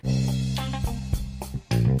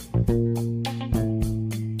In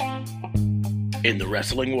the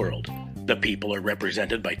wrestling world, the people are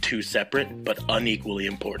represented by two separate but unequally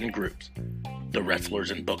important groups. The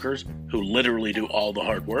wrestlers and bookers, who literally do all the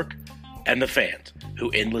hard work, and the fans,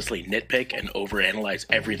 who endlessly nitpick and overanalyze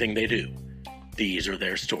everything they do. These are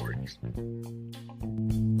their stories.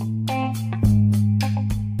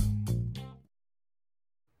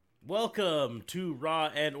 Welcome to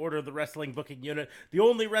Raw and Order, the Wrestling Booking Unit, the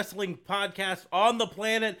only wrestling podcast on the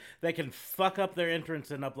planet that can fuck up their entrance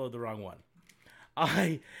and upload the wrong one.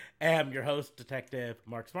 I am your host, Detective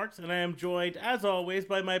Mark Smarks, and I am joined, as always,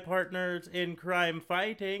 by my partners in crime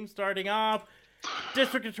fighting. Starting off,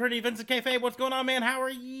 District Attorney Vincent Kayfabe. What's going on, man? How are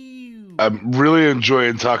you? I'm really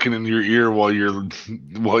enjoying talking in your ear while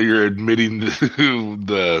you're admitting to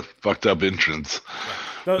the fucked up entrance.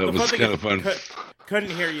 Yeah. That was kind of fun.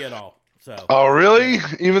 Couldn't hear you at all. So. Oh, really?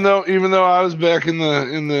 Even though I was back in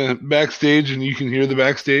the backstage and you can hear the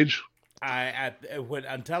backstage.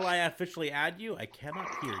 Until I officially add you, I cannot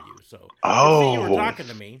hear you. So you were talking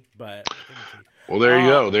to me, but well, there you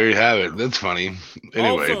go. There you have it. That's funny.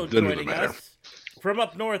 Anyway, also doesn't joining matter. us from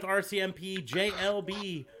up north, RCMP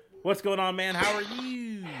JLB. What's going on, man? How are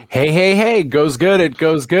you? Hey, goes good. It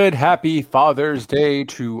goes good. Happy Father's Day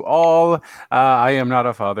to all. I am not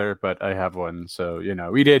a father, but I have one. So,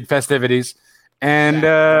 we did festivities. And,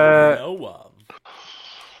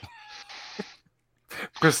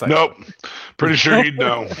 Precisely. Nope. Pretty sure you'd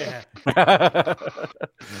know. Pretty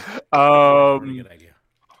good idea.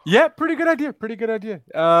 Yeah, pretty good idea.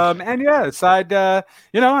 And yeah, aside,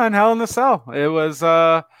 on Hell in a Cell, it was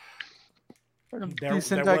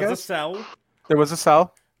decent, I guess. There was a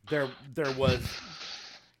cell. There was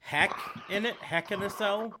Heck in it. Heck in a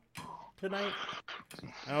Cell tonight.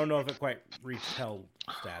 I don't know if it quite reached Hell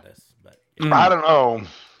status, but I don't know.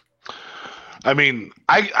 I mean,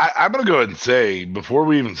 I'm going to go ahead and say, before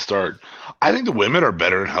we even start, I think the women are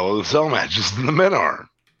better in Hell in a Cell matches than the men are.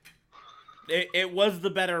 It was the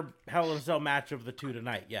better Hell in a Cell match of the two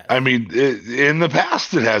tonight, yes. I mean, in the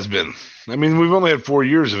past it has been. I mean, we've only had 4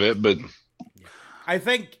 years of it, but... I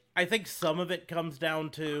think some of it comes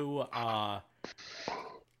down to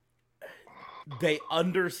they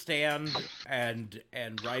understand and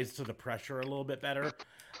rise to the pressure a little bit better.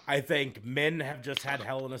 I think men have just had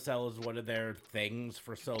Hell in a Cell as one of their things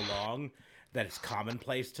for so long that it's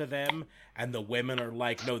commonplace to them, and the women are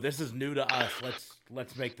like, no, this is new to us.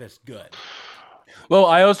 Let's make this good. Well,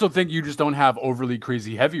 I also think you just don't have overly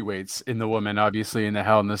crazy heavyweights in the women, obviously, in the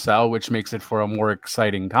Hell in the Cell, which makes it for a more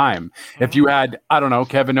exciting time. If you had, I don't know,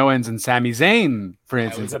 Kevin Owens and Sami Zayn, for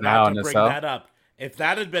instance, in the Hell in a Cell. That up. If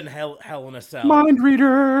that had been Hell in a Cell, mind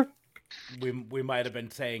reader, we might have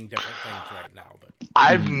been saying different things right now. But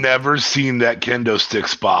I've never seen that kendo stick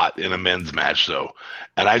spot in a men's match, though,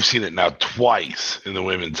 and I've seen it now twice in the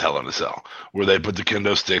women's Hell in a Cell, where they put the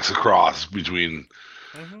kendo sticks across between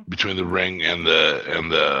the ring and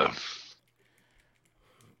the.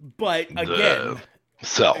 But again,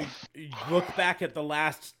 cell. Look back at the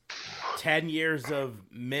last 10 years of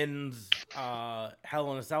men's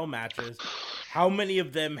Hell in a Cell matches. How many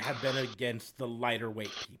of them have been against the lighter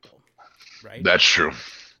weight people? Right. That's true.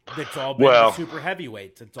 It's all been the super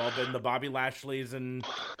heavyweights. It's all been the Bobby Lashleys and.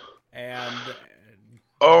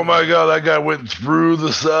 Oh my God! That guy went through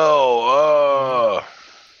the cell.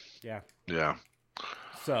 Yeah.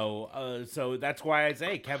 So that's why I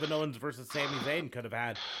say Kevin Owens versus Sami Zayn could have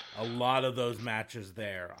had a lot of those matches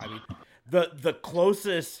there. I mean, the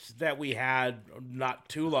closest that we had not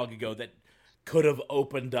too long ago that could have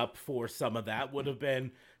opened up for some of that would have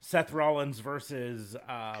been Seth Rollins versus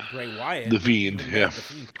Bray Wyatt. The Fiend, yeah.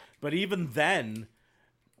 But even then,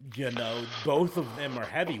 both of them are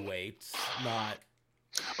heavyweights, not...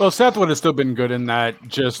 Well, Seth would have still been good in that.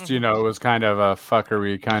 Just, it was kind of a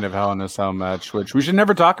fuckery kind of Hell in a Cell match, which we should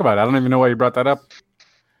never talk about. I don't even know why you brought that up.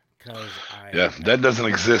 That doesn't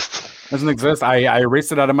exist. Doesn't exist. I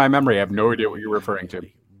erased it out of my memory. I have no idea what you're referring to.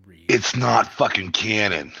 It's not fucking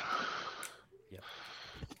canon.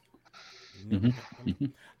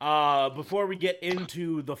 Before we get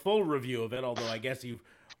into the full review of it, although I guess you've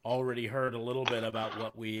already heard a little bit about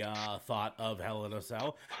what we thought of Hell in a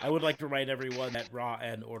Cell, I would like to remind everyone that Raw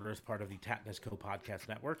and Order is part of the Tatnus Co podcast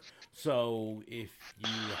network. So if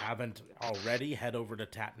you haven't already, head over to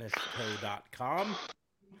tatnusco.com.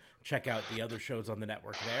 Check out the other shows on the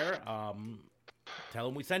network there. Tell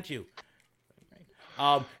them we sent you.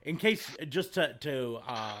 In case, just to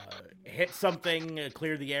hit something,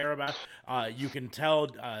 clear the air about, you can tell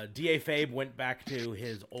D.A. Fabe went back to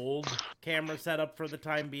his old camera setup for the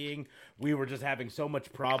time being. We were just having so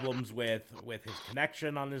much problems with his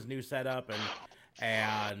connection on his new setup,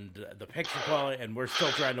 and the picture quality, and we're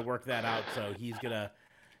still trying to work that out. So he's gonna.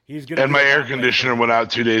 And my air conditioner went out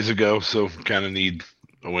 2 days ago, so kind of need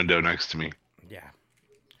a window next to me.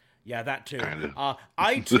 Yeah, that too. Kinda.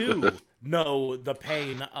 I too know the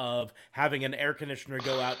pain of having an air conditioner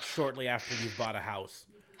go out shortly after you've bought a house.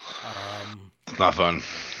 It's not fun.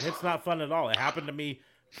 It's not fun at all. It happened to me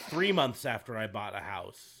 3 months after I bought a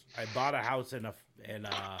house. I bought a house in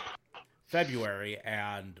February,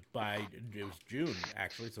 and it was June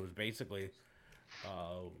actually, so it was basically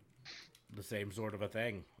the same sort of a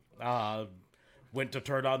thing. Went to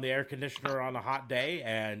turn on the air conditioner on a hot day,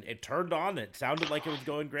 and it turned on. It sounded like it was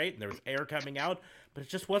going great, and there was air coming out, but it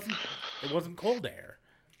just wasn't. It wasn't cold air.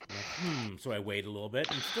 I'm like, So I wait a little bit,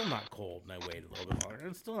 and it's still not cold. And I wait a little bit longer,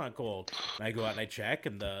 and it's still not cold. And I go out and I check,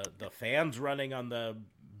 and the fan's running on the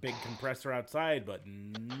big compressor outside, but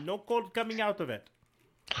no cold coming out of it.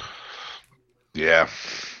 Yeah.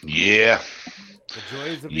 The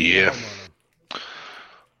joys of being a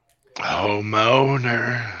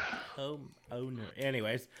homeowner. Homeowner.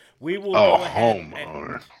 Anyways, we will go ahead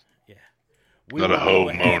homeowner. Not a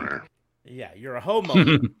homeowner. Yeah, you're a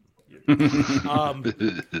homeowner.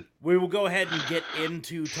 We will go ahead and get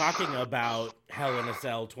into talking about Hell in a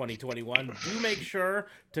Cell 2021. Do make sure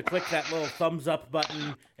to click that little thumbs up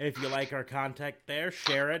button if you like our content there.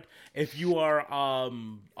 Share it. If you are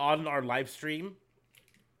on our live stream,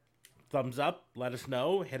 thumbs up. Let us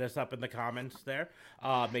know. Hit us up in the comments there.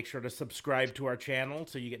 Make sure to subscribe to our channel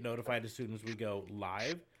so you get notified as soon as we go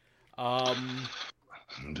live.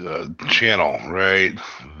 The channel right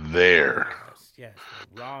there. Yes,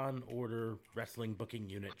 the Raw and Order Wrestling Booking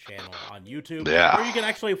Unit channel on YouTube. Yeah. Or you can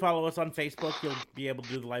actually follow us on Facebook. You'll be able to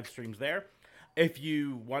do the live streams there. If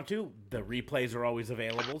you want to, the replays are always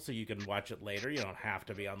available, so you can watch it later. You don't have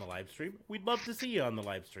to be on the live stream. We'd love to see you on the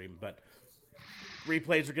live stream, but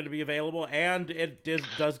replays are going to be available, and it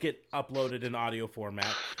does get uploaded in audio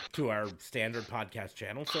format to our standard podcast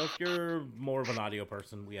channel. So if you're more of an audio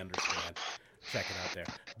person, we understand. Check it out there.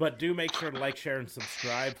 But do make sure to like, share, and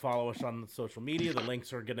subscribe. Follow us on social media. The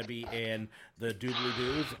links are going to be in the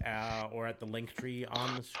doodly-doos or at the link tree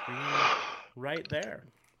on the screen right there.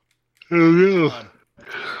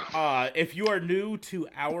 If you are new to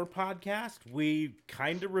our podcast, we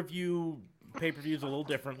kind of review pay-per-views a little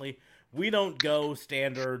differently. We don't go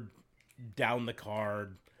standard down the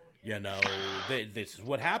card, this is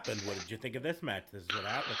what happened. What did you think of this match? This is what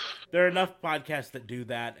happened. There are enough podcasts that do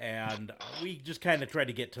that, and we just kind of try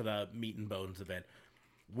to get to the meat and bones of it.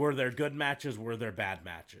 Were there good matches? Were there bad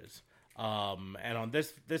matches? And on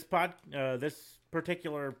this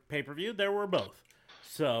particular pay-per-view, there were both.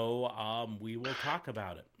 So we will talk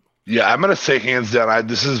about it. Yeah, I'm gonna say hands down.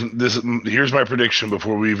 Here's my prediction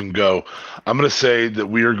before we even go. I'm gonna say that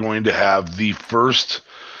we are going to have the first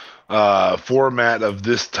format of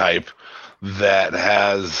this type that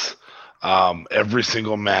has every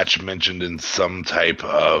single match mentioned in some type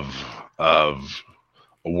of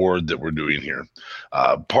award that we're doing here.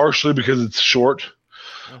 Partially because it's short.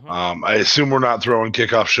 Mm-hmm. I assume we're not throwing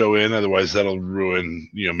kickoff show in, otherwise that'll ruin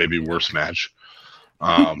maybe worst match.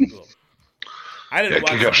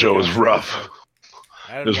 Kickoff show was rough.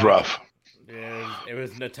 It was rough. It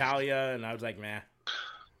was Natalia, and I was like, meh.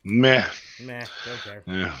 Don't care.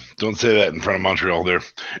 Yeah, don't say that in front of Montreal there.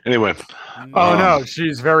 Anyway. No,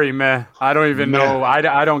 she's very meh. I don't even know.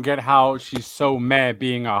 I don't get how she's so meh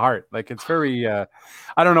being a Hart. Like, it's very, I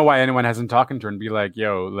don't know why anyone hasn't talked to her and be like,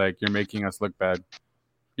 yo, like, you're making us look bad.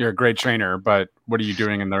 You're a great trainer, but what are you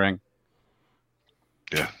doing in the ring?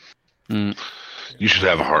 Yeah. You should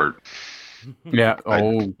have a heart. Yeah.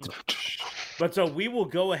 But so we will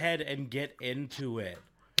go ahead and get into it.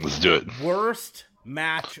 Let's do it. Worst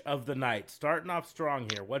match of the night. Starting off strong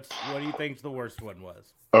here. What do you think the worst one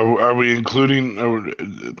was? Are we including?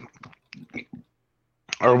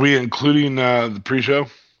 Are we including the pre-show?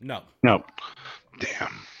 No. Damn.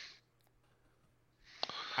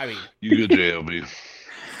 I mean, you go, JLB.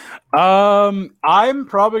 I'm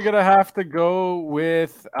probably gonna have to go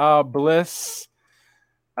with Bliss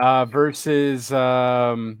versus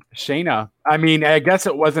Shayna. I mean, I guess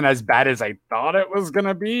it wasn't as bad as I thought it was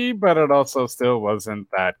gonna be, but it also still wasn't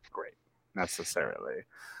that great necessarily.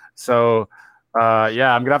 So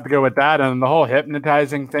yeah, I'm gonna have to go with that. And the whole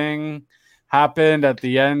hypnotizing thing happened at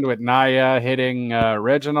the end with Nia hitting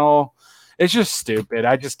Reginald. It's just stupid.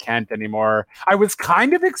 I just can't anymore. I was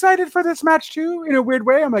kind of excited for this match too, in a weird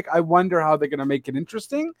way. I'm like, I wonder how they're gonna make it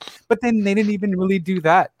interesting. But then they didn't even really do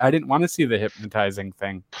that. I didn't want to see the hypnotizing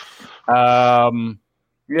thing.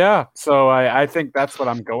 Yeah, so I think that's what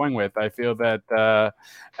I'm going with. I feel that,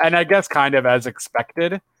 and I guess kind of as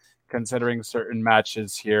expected, considering certain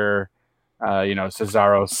matches here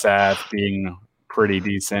Cesaro, Seth being pretty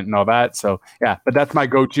decent and all that. So yeah, but that's my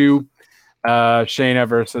go-to. Shayna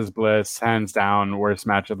versus Bliss, hands down, worst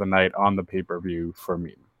match of the night on the pay-per-view for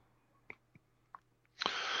me.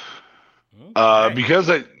 Because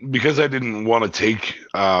I didn't want to take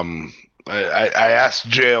I asked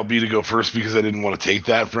JLB to go first because I didn't want to take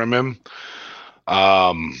that from him.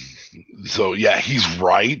 So yeah, he's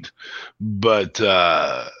right, but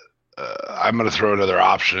I'm gonna throw another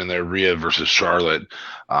option in there: Rhea versus Charlotte.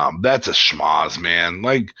 That's a schmoz, man.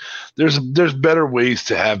 Like, there's better ways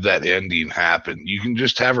to have that ending happen. You can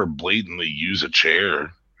just have her blatantly use a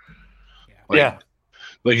chair. Like,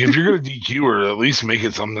 if you're gonna DQ her, at least make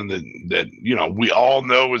it something that we all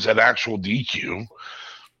know is an actual DQ.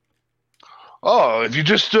 Oh, if you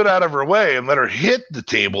just stood out of her way and let her hit the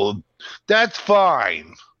table, that's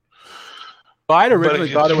fine. Well, I'd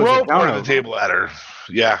originally thought it was a count out. The table at her.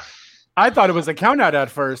 Yeah. I thought it was a count out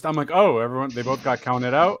at first. I'm like, oh, they both got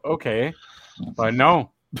counted out? Okay. But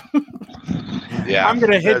no. Yeah. I'm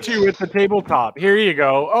going to hit you with the tabletop. Here you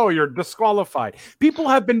go. Oh, you're disqualified. People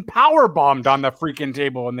have been power bombed on the freaking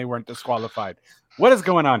table and they weren't disqualified. What is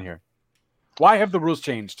going on here? Why have the rules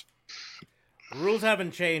changed? The rules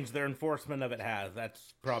haven't changed. Their enforcement of it has.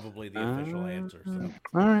 That's probably the official answer. So.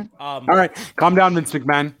 All right. Calm down, Vince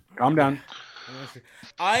McMahon. Calm down.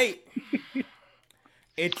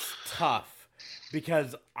 It's tough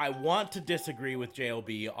because I want to disagree with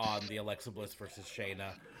JLB on the Alexa Bliss versus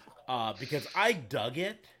Shayna because I dug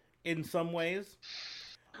it in some ways.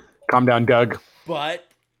 Calm down, Doug. But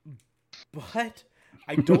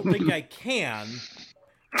I don't think I can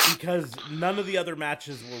because none of the other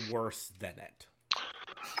matches were worse than it,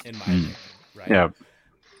 in my opinion. Right? Yeah.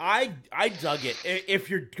 I dug it. If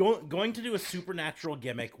you're going to do a supernatural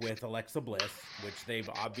gimmick with Alexa Bliss, which they've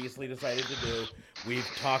obviously decided to do, we've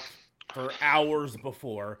talked for hours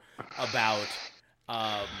before about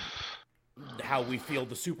how we feel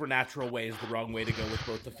the supernatural way is the wrong way to go with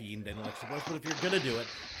both The Fiend and Alexa Bliss. But if you're going to do it,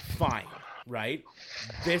 fine, right?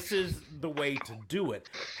 This is the way to do it.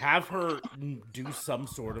 Have her do some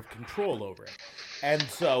sort of control over it. And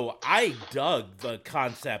so I dug the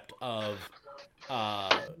concept of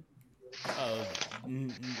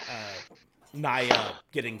Nia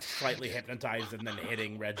getting slightly hypnotized and then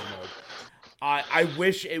hitting Reginald. I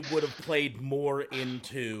wish it would have played more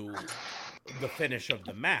into the finish of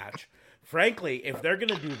the match. Frankly, if they're going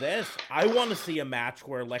to do this, I want to see a match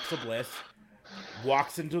where Alexa Bliss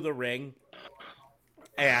walks into the ring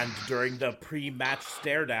and during the pre-match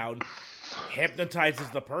stare down hypnotizes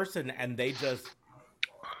the person and they just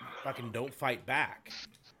fucking don't fight back,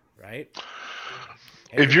 right?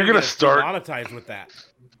 If you're gonna start monetized with that,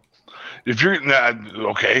 if you're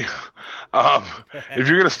okay, if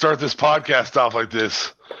you're gonna start this podcast off like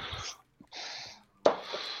this,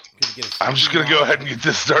 I'm just gonna go ahead and get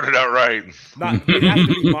this started out right. It has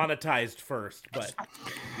to be monetized first, but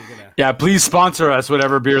yeah, please sponsor us,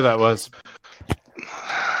 whatever beer that was.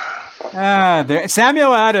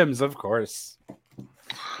 Samuel Adams, of course.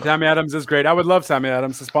 Sammy Adams is great. I would love Sammy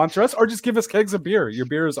Adams to sponsor us or just give us kegs of beer. Your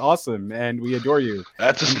beer is awesome, and we adore you.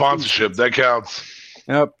 That's a sponsorship. That counts.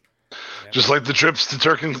 Yep. Just like the trips to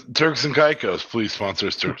Turks and Caicos. Please sponsor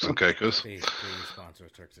us, Turks and Caicos. Please sponsor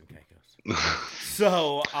us, Turks and Caicos.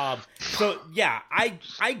 So yeah,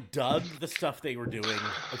 I dug the stuff they were doing.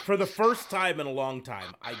 For the first time in a long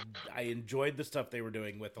time, I enjoyed the stuff they were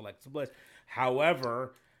doing with Alexa Bliss.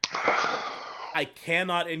 However, I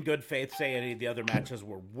cannot in good faith say any of the other matches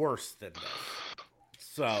were worse than this.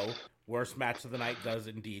 So, worst match of the night does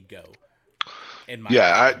indeed go in my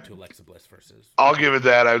opinion to Alexa Bliss versus. I'll give it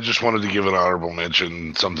that. I just wanted to give an honorable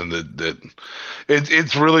mention, something that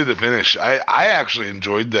it's really the finish. I actually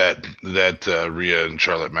enjoyed that Rhea and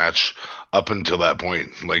Charlotte match up until that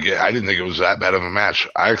point. Like, I didn't think it was that bad of a match.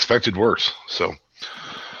 I expected worse. So.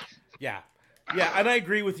 Yeah, and I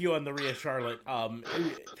agree with you on the Rhea Charlotte.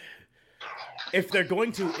 If they're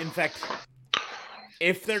going to, in fact,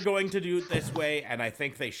 if they're going to do it this way, and I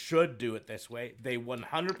think they should do it this way, they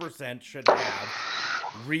 100% should have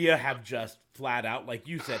Rhea have just flat out, like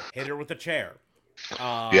you said, hit her with a chair.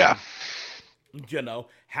 Yeah.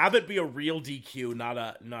 Have it be a real DQ, not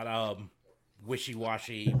a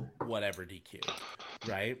wishy-washy whatever DQ,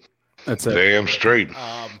 right? That's it. Damn straight.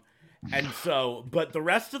 And so, but the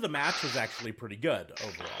rest of the match was actually pretty good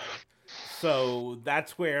overall. So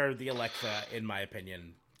that's where the Alexa, in my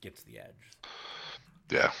opinion, gets the edge.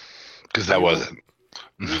 Yeah, because that wasn't.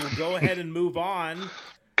 We will go ahead and move on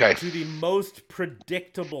to the most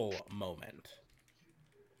predictable moment.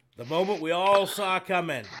 The moment we all saw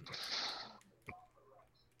coming.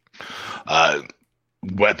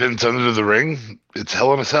 Weapons under the ring. It's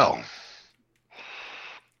Hell in a Cell.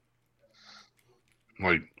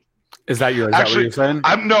 Like, is that what you're saying?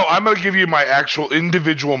 I'm going to give you my actual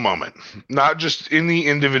individual moment, not just any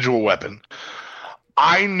individual weapon.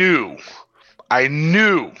 I knew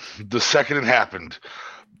the second it happened.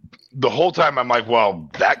 The whole time I'm like, well,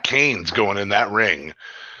 that Kane's going in that ring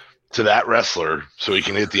to that wrestler so he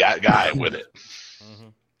can hit the guy with it.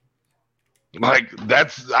 Like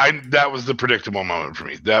that was the predictable moment for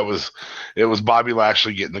me. It was Bobby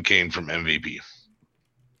Lashley getting the Kane from MVP.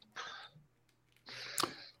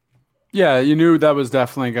 Yeah, you knew that was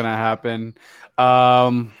definitely going to happen.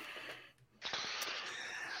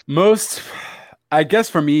 I guess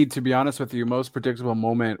for me, to be honest with you, most predictable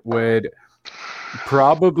moment would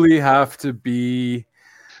probably have to be.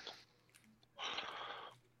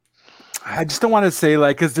 I just don't want to say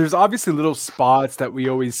because there's obviously little spots that we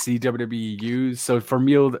always see WWE use. So for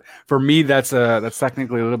me, that's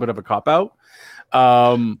technically a little bit of a cop out.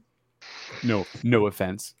 No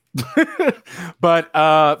offense.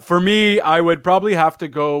 But for me, I would probably have to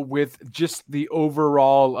go with just the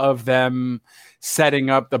overall of them setting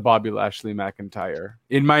up the Bobby Lashley McIntyre.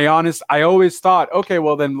 In my honest, I always thought, okay,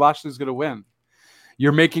 well then Lashley's going to win.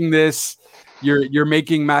 You're making this, you're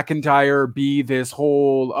making McIntyre be this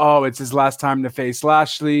whole, it's his last time to face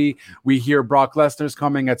Lashley. We hear Brock Lesnar's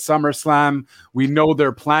coming at SummerSlam. We know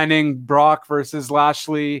they're planning Brock versus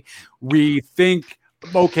Lashley. We think,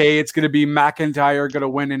 okay, it's going to be McIntyre going to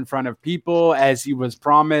win in front of people as he was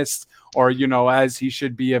promised, or as he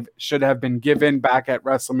should have been given back at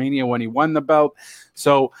WrestleMania when he won the belt.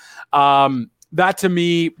 So that to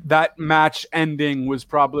me, that match ending was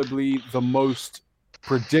probably the most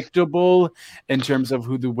predictable in terms of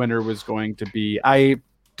who the winner was going to be. I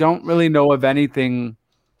don't really know of anything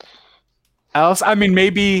else. I mean,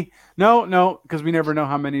 maybe no, because we never know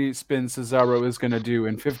how many spins Cesaro is going to do,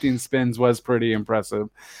 and 15 spins was pretty impressive.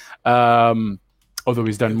 Although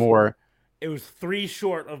he's done more. It was 3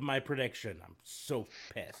 short of my prediction. I'm so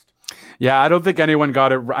pissed. Yeah, I don't think anyone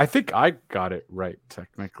got it right. I think I got it right,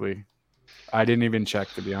 technically. I didn't even check,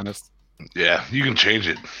 to be honest. Yeah, you can change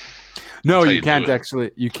it. No, you can't actually.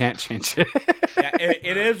 You can't change it. Yeah,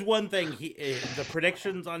 it is one thing. The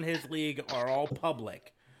predictions on his league are all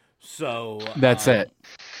public. So that's it.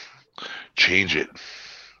 Change it.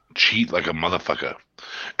 Cheat like a motherfucker.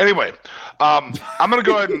 Anyway, I'm gonna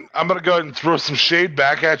go ahead and throw some shade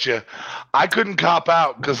back at you. I couldn't cop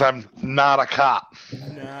out because I'm not a cop.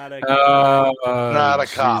 Not a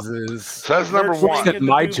cop. Jesus. So that's number one.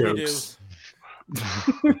 My jokes.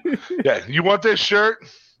 Yeah, you want this shirt?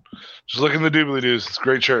 Just look in the doobly doos. It's a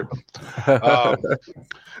great shirt. And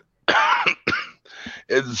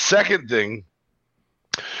the second thing,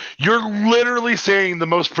 you're literally saying the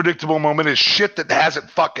most predictable moment is shit that hasn't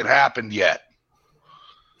fucking happened yet.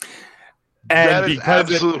 And that is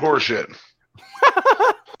absolute horseshit.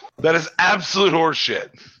 That is absolute horseshit.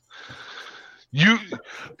 You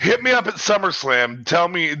hit me up at SummerSlam. Tell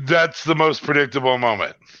me that's the most predictable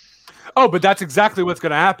moment. Oh, but that's exactly what's going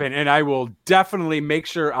to happen, and I will definitely make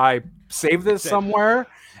sure I save this somewhere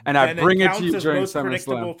and I bring it to you during SummerSlam.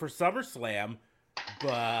 Predictable for SummerSlam,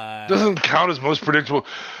 but doesn't count as most predictable.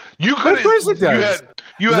 You could. Of course it does.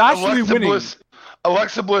 You had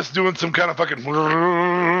Alexa Bliss doing some kind of fucking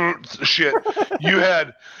shit. You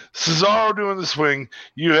had Cesaro doing the swing.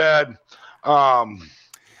 You had,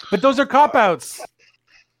 but those are cop outs.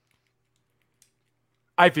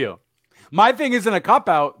 I feel. My thing isn't a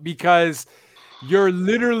cop-out because you're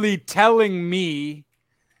literally telling me,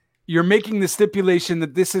 you're making the stipulation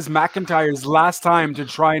that this is McIntyre's last time to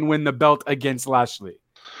try and win the belt against Lashley.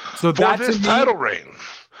 So for this title reign.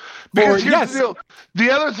 Because here's the deal. The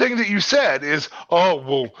other thing that you said is,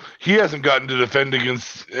 he hasn't gotten to defend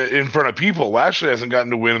against in front of people. Lashley hasn't gotten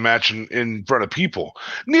to win a match in front of people.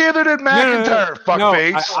 Neither did McIntyre,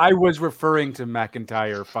 fuckface. No, I was referring to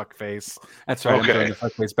McIntyre, fuckface. That's right. Okay. I'm throwing the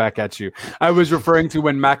fuckface back at you. I was referring to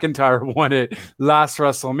when McIntyre won it last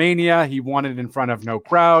WrestleMania. He won it in front of no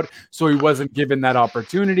crowd, so he wasn't given that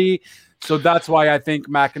opportunity. So that's why I think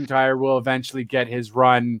McIntyre will eventually get his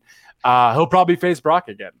run. He'll probably face Brock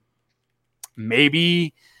again.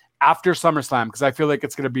 Maybe after SummerSlam, because I feel like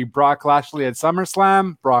it's going to be Brock Lashley at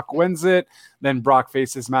SummerSlam. Brock wins it. Then Brock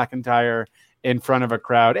faces McIntyre in front of a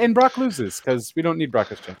crowd. And Brock loses because we don't need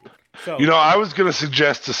Brock as champion. So, I was going to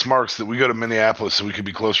suggest to Smarks that we go to Minneapolis so we could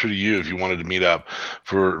be closer to you if you wanted to meet up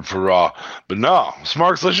for Raw. But no,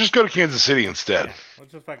 Smarks, let's just go to Kansas City instead. Yeah,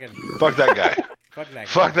 let's just fuck that guy.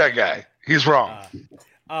 Fuck that guy. He's wrong.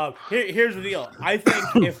 Here's the deal. I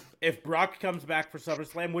think if Brock comes back for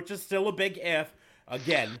SummerSlam, which is still a big if,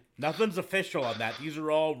 again, nothing's official on that. These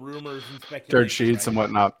are all rumors and speculation. Dirt sheets and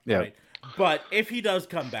whatnot. Yeah. But if he does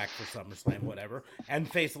come back for SummerSlam, whatever, and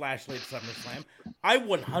face Lashley at SummerSlam, I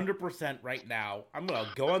 100% right now, I'm going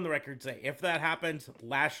to go on the record and say, if that happens,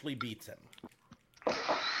 Lashley beats him.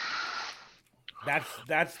 That's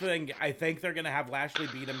the thing. I think they're going to have Lashley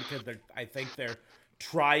beat him because I think they're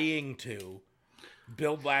trying to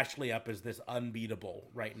build Lashley up as this unbeatable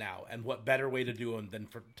right now. And what better way to do him than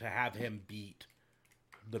to have him beat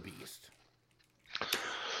the Beast?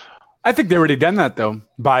 I think they already done that though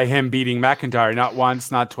by him beating McIntyre, not once,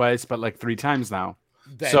 not twice, but like 3 times now.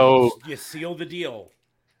 Then so you seal the deal.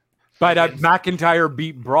 But McIntyre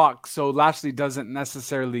beat Brock, so Lashley doesn't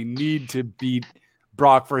necessarily need to beat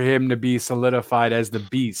Brock for him to be solidified as the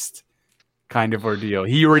Beast kind of ordeal.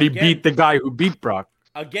 He already beat the guy who beat Brock.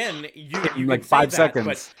 Again, you in like can 5 say seconds.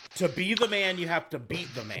 That, but to be the man, you have to beat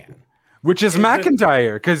the man. Which is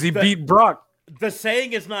McIntyre, because he beat Brock. The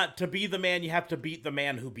saying is not to be the man, you have to beat the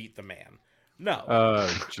man who beat the man. No.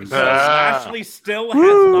 So Lashley still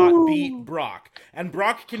has not beat Brock. And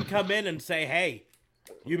Brock can come in and say, hey,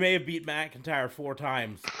 you may have beat McIntyre 4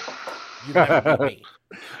 times. You've never beat me.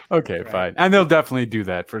 Okay, fine. And they'll definitely do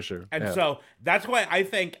that for sure. And so that's why I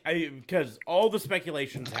think, because all the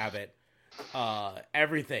speculations have it,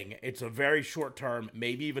 everything, it's a very short term,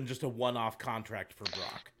 maybe even just a one-off contract for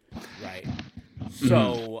Brock. Right?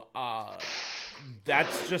 So,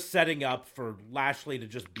 that's just setting up for Lashley to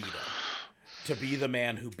just beat him. To be the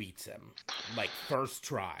man who beats him. Like, first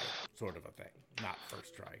try, sort of a thing. Not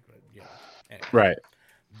first try, but, anyway. Right.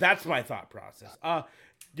 That's my thought process. I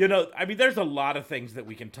mean, there's a lot of things that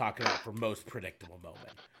we can talk about for most predictable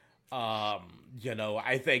moment.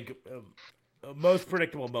 I think most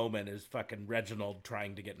predictable moment is fucking Reginald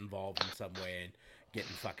trying to get involved in some way and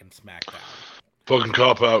getting fucking smacked down. Fucking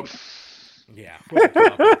cop out. Yeah.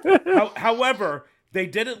 However, they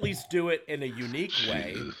did at least do it in a unique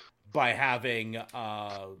way by having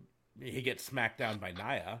he gets smacked down by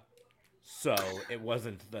Nia. So it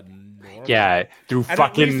wasn't the normal. Yeah, through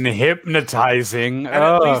fucking hypnotizing. And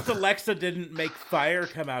at least Alexa didn't make fire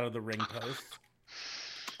come out of the ring post.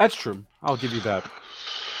 That's true. I'll give you that.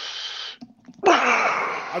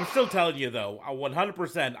 I'm still telling you, though,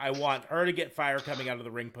 100%, I want her to get fire coming out of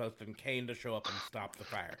the ring post and Kane to show up and stop the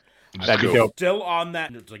fire. That'd be dope. Still on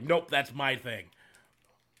that. It's like, nope, that's my thing.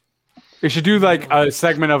 They should do like a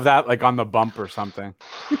segment of that, like on the bump or something.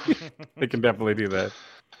 They can definitely do that.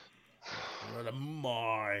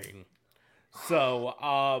 Mine. So,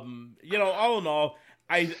 all in all,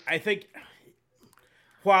 I think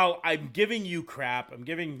while I'm giving you crap, I'm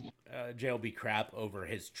giving JLB crap over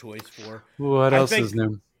his choice for what else is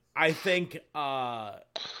new? I think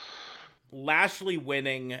Lashley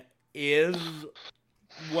winning is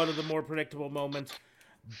one of the more predictable moments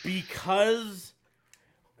because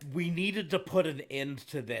we needed to put an end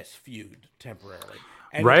to this feud temporarily.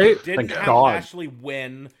 And right? if we didn't have Lashley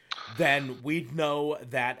win, then we'd know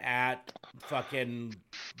that at fucking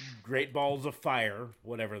Great Balls of Fire,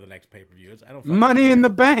 whatever the next pay-per-view is. I don't Money in the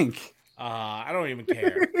Bank. I don't even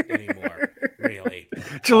care anymore, really.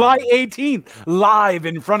 July 18th, live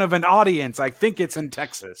in front of an audience. I think it's in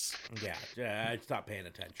Texas. Yeah, I stopped paying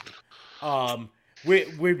attention.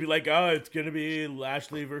 We'd be like, it's going to be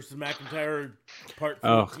Lashley versus McIntyre part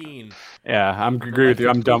 14. Yeah, I'm agree with you.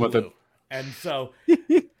 I'm done with it. And so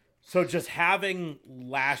just having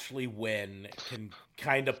Lashley win can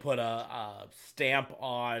kind of put a stamp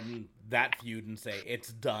on that feud and say, it's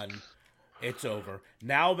done. It's over.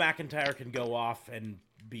 Now McIntyre can go off and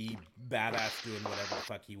be badass doing whatever the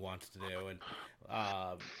fuck he wants to do. And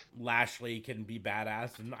Lashley can be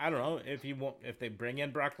badass. And I don't know, if they bring in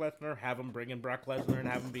Brock Lesnar, have him bring in Brock Lesnar and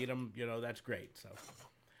have him beat him, that's great. So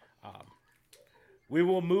we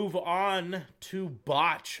will move on to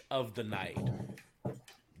botch of the night.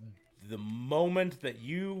 The moment that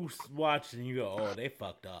you watch and you go, oh, they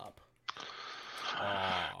fucked up.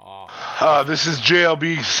 This is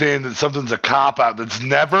JLB saying that something's a cop-out that's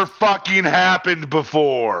never fucking happened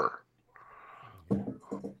before.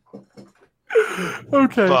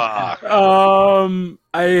 Okay. Fuck.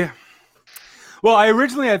 I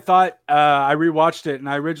originally had thought I rewatched it, and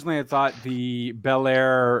I originally had thought the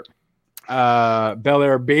Belair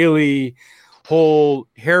Bayley whole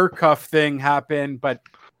hair cuff thing happened, but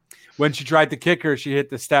when she tried to kick her, she hit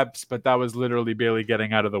the steps, but that was literally Bayley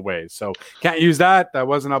getting out of the way. So can't use that. That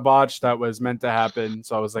wasn't a botch. That was meant to happen.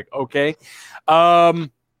 So I was like, okay. I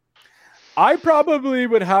probably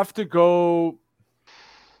would have to go.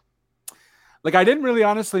 Like, I didn't really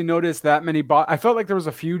honestly notice that many I felt like there was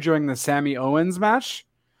a few during the Sami Owens match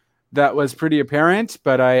that was pretty apparent,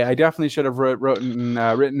 but I definitely should have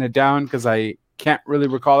written it down because I can't really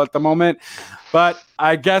recall at the moment. But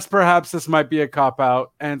I guess perhaps this might be a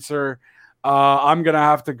cop-out answer. I'm gonna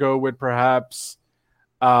have to go with perhaps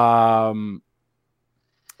that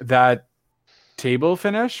table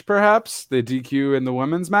finish, perhaps the DQ in the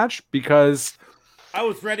women's match, because I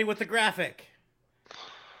was ready with the graphic.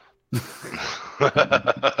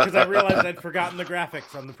 Because I realized I'd forgotten the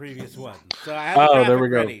graphics on the previous one. So I had the graphic there we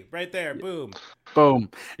go. ready. Right there. Boom. Boom.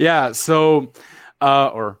 Yeah, so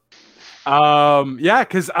because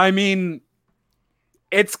I mean,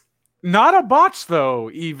 it's not a botch though,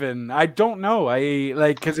 even. I don't know.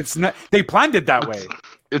 Because it's not, they planned it that way.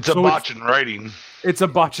 It's a botch in writing. It's a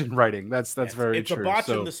botch in writing. That's very it's true. It's a botch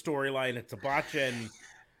so. in the storyline. It's a botch in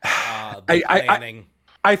the planning.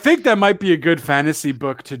 I think that might be a good fantasy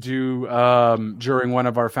book to do during one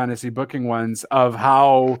of our fantasy booking ones of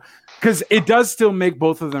how, because it does still make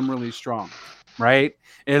both of them really strong, right?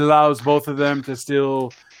 It allows both of them to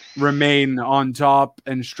still remain on top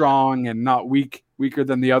and strong and not weaker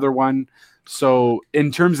than the other one. So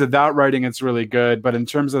in terms of that writing, it's really good. But in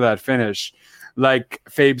terms of that finish, like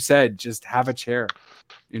Fabe said, just have a chair.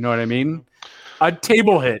 You know what I mean? A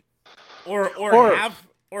table hit.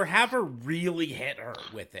 Or have her really hit her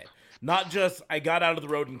with it. Not just, I got out of the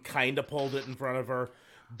road and kind of pulled it in front of her,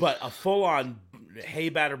 but a full-on hey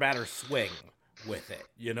batter swing with it.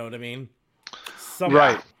 You know what I mean?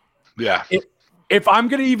 Right. Yeah. If I'm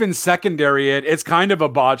going to even secondary it, it's kind of a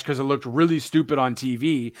botch because it looked really stupid on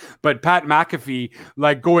TV. But Pat McAfee,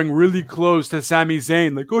 like going really close to Sami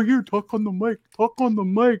Zayn, like, oh, here, talk on the mic.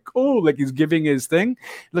 Oh, like he's giving his thing.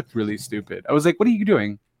 It looked really stupid. I was like, what are you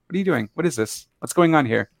doing? What are you doing? What is this? What's going on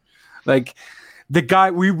here? Like the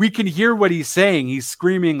guy, we can hear what he's saying. He's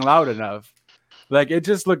screaming loud enough. Like it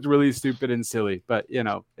just looked really stupid and silly. But you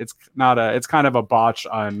know, it's kind of a botch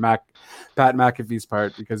on Pat McAfee's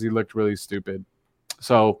part because he looked really stupid.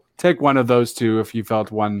 So take one of those two if you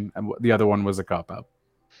felt one and the other one was a cop out,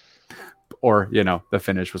 or you know, the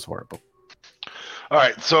finish was horrible. All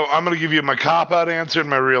right, so I'm going to give you my cop out answer and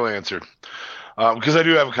my real answer because I do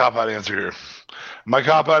have a cop out answer here. My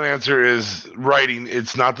cop-out answer is writing.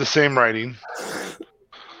 It's not the same writing.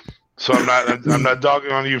 So I'm not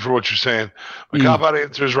dogging on you for what you're saying. My cop-out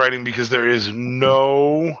answer is writing because there is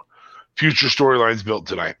no future storylines built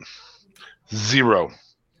tonight. 0.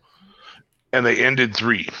 And they ended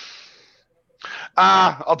 3.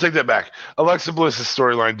 I'll take that back. Alexa Bliss's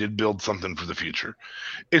storyline did build something for the future.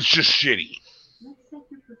 It's just shitty.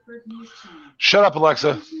 Shut up,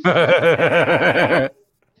 Alexa.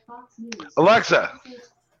 Alexa,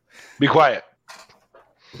 be quiet.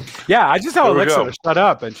 Yeah, I just tell Alexa to shut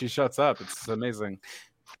up, and she shuts up. It's amazing.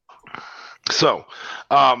 So,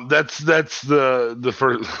 that's the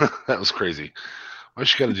first. That was crazy. Why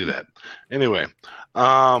she got to do that? Anyway,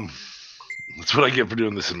 that's what I get for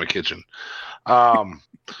doing this in my kitchen.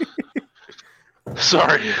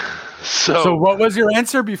 Sorry. So what was your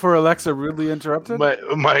answer before Alexa rudely interrupted?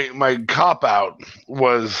 My cop out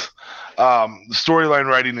was storyline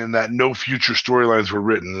writing in that no future storylines were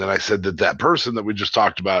written. And I said that person that we just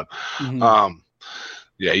talked about. Mm-hmm.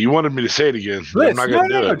 Yeah, you wanted me to say it again. Bliss. I'm not going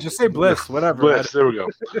to do it. Just say Bliss, whatever. Bliss, there we go.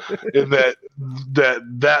 And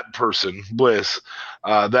that person, Bliss,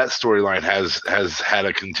 that storyline has had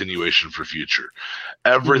a continuation for future.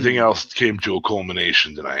 Everything else came to a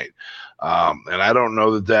culmination tonight. And I don't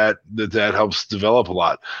know that helps develop a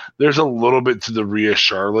lot. There's a little bit to the Rhea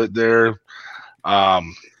Charlotte there.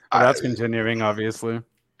 That's continuing, obviously.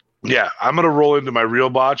 Yeah, I'm going to roll into my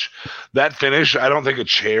real botch. That finish, I don't think a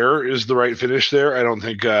chair is the right finish there. I don't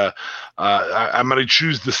think I'm going to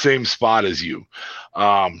choose the same spot as you.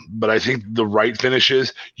 But I think the right finish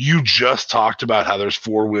is, you just talked about how there's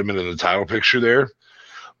 4 women in the title picture there.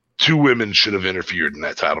 2 women should have interfered in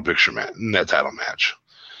that title match.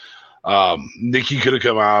 Nikki could have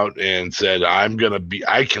come out and said, I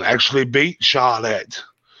can actually beat Charlotte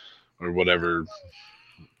or whatever.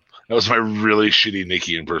 That was my really shitty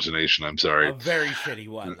Nikki impersonation. I'm sorry. A very shitty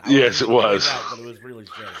one. Yes, it was. But it was really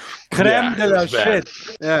shitty. Creme de la shit.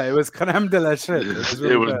 Yeah, it was creme de la shit.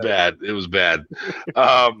 It was bad. It was bad.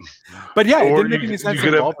 But yeah, it didn't make any sense.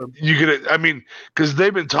 You could, I mean, because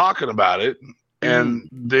they've been talking about it, and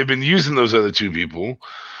they've been using those other 2 people,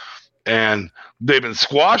 and they've been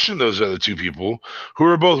squashing those other 2 people who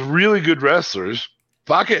are both really good wrestlers.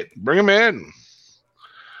 Fuck it, bring them in.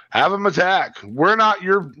 Have them attack. We're not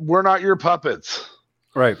your puppets.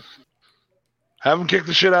 Right. Have them kick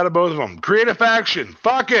the shit out of both of them. Create a faction.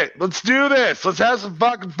 Fuck it. Let's do this. Let's have some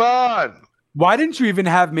fucking fun. Why didn't you even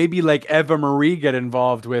have maybe like Eva Marie get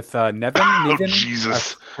involved with Nevin? Oh,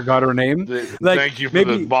 Jesus. I forgot her name. Thank you for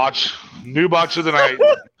the botch. New botch of the night.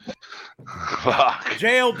 Fuck.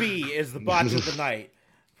 JLB is the botch of the night.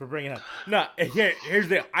 for bringing up. No, here's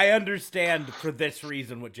the. I understand for this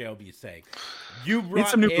reason what JLB is saying. You brought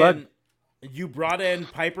some new blood. You brought in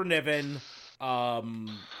Piper Niven,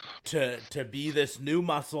 to be this new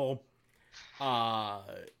muscle. You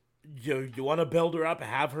want to build her up,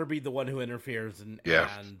 have her be the one who interferes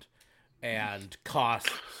and costs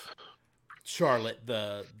Charlotte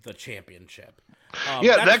the championship.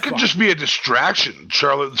 That could just be a distraction.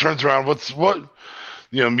 Charlotte turns around.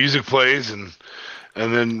 Music plays and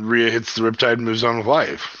then Rhea hits the Riptide and moves on with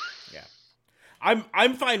life. Yeah,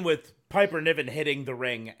 I'm fine with Piper Niven hitting the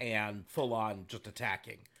ring and full on just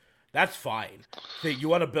attacking. That's fine. So you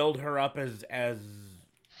want to build her up as a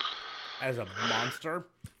monster.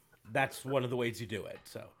 That's one of the ways you do it.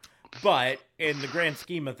 So, but in the grand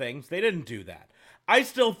scheme of things, they didn't do that. I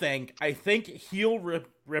think heel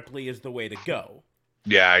Ripley is the way to go.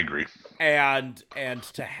 Yeah, I agree. And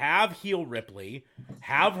to have heel Ripley,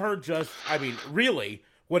 have her really,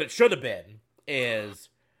 what it should have been is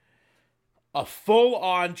a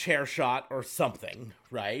full-on chair shot or something,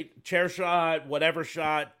 right? Chair shot, whatever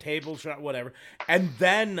shot, table shot, whatever. And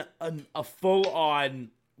then a full-on,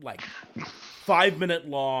 5-minute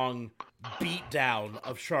long beat down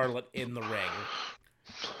of Charlotte in the ring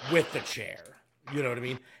with the chair. You know what I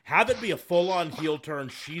mean? Have it be a full-on heel turn.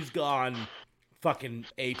 She's gone fucking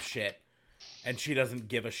ape shit, and she doesn't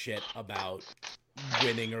give a shit about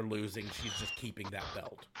winning or losing. She's just keeping that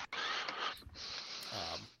belt.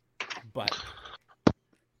 But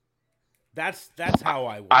that's how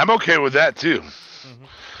I would. I'm okay with that too. Mm-hmm.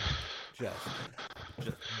 Just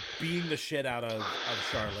beating the shit out of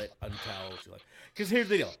Charlotte until she because here's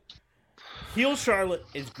the deal. Heel Charlotte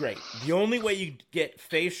is great. The only way you get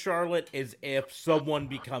face Charlotte is if someone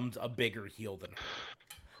becomes a bigger heel than her.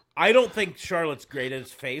 I don't think Charlotte's great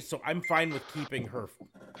as face, so I'm fine with keeping her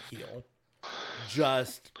heel.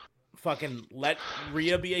 Just fucking let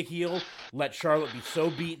Rhea be a heel, let Charlotte be so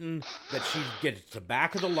beaten that she gets to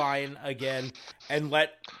back of the line again, and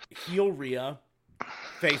let heel Rhea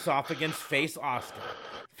face off against face Asuka,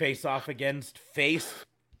 face off against face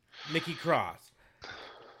Nikki Cross.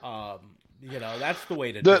 That's the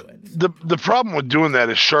way to do it. The problem with doing that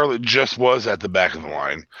is Charlotte just was at the back of the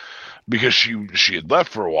line because she had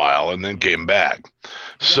left for a while and then came back. Yeah.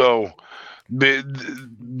 So the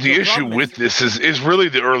issue with this is really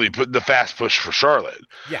the fast push for Charlotte.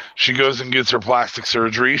 Yeah, she goes and gets her plastic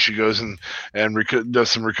surgery. She goes and does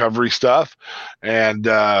some recovery stuff, and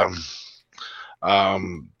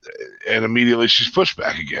immediately she's pushed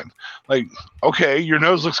back again. Okay, your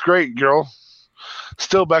nose looks great, girl.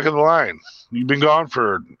 Still back of the line. You've been gone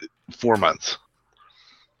for 4 months.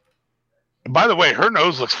 By the way, her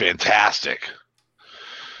nose looks fantastic.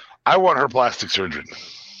 I want her plastic surgery.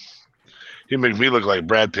 He'd make me look like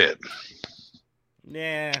Brad Pitt.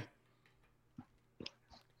 Nah.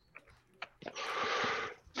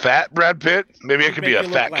 Fat Brad Pitt? Maybe I could be a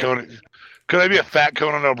fat Conan. Could I be a fat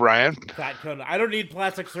Conan O'Brien? Fat Conan. I don't need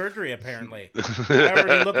plastic surgery, apparently. I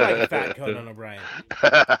already look like fat Conan O'Brien.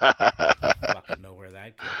 Fucking know where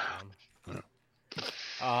that came from.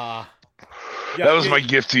 That was my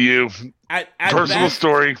gift to you. At Personal best,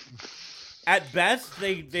 story. At best,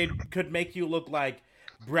 they could make you look like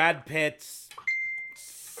Brad Pitt's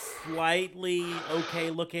slightly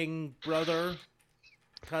okay-looking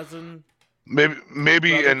cousin.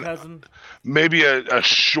 Maybe a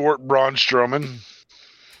short Braun Strowman.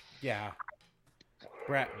 Yeah,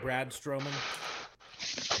 Brad Strowman.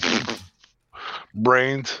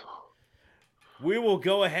 Brains. We will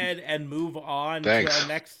go ahead and move on to our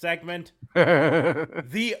next segment.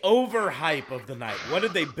 The overhype of the night. What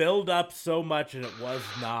did they build up so much and it was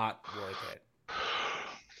not worth it?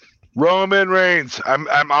 Roman Reigns. I'm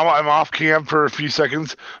off cam for a few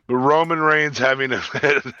seconds, but Roman Reigns having a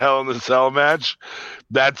Hell in a Cell match,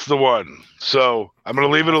 that's the one. So I'm gonna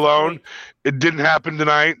leave it alone. It didn't happen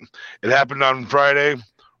tonight. It happened on Friday.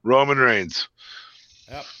 Roman Reigns.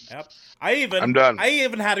 Yep. I'm done. I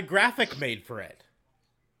even had a graphic made for it.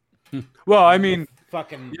 Well, I mean,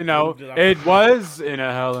 fucking, it was in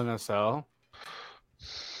a Hell in a Cell.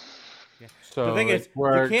 Yeah. So the thing is,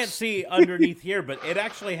 you can't see underneath here, but it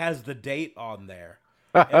actually has the date on there.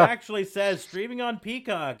 It actually says streaming on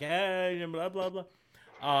Peacock. Blah blah blah.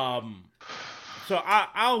 So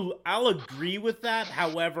I'll agree with that.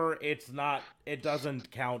 However, it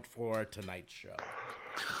doesn't count for tonight's show.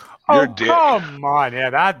 Come on, yeah,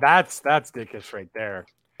 that's dickish right there.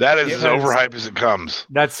 That is as overhyped as it comes.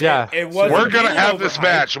 That's yeah. We're gonna have this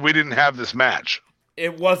match. We didn't have this match.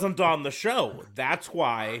 It wasn't on the show. That's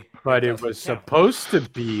why. But it was supposed to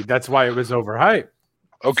be. That's why it was overhyped.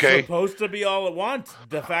 Okay. It's supposed to be all at once.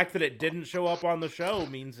 The fact that it didn't show up on the show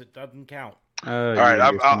means it doesn't count. All right,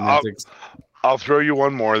 I'll throw you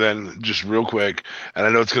one more then, just real quick. And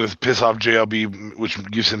I know it's going to piss off JLB, which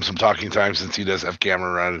gives him some talking time since he does have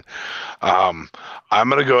camera running. I'm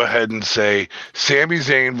going to go ahead and say Sami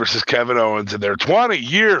Zayn versus Kevin Owens and their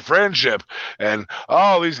 20-year friendship. And,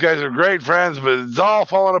 these guys are great friends, but it's all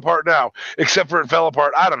falling apart now, except for it fell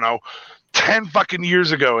apart, I don't know, 10 fucking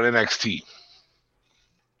years ago in NXT.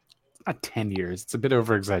 Not 10 years. It's a bit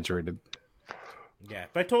over-exaggerated. Yeah,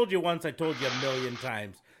 if I told you once, I told you a million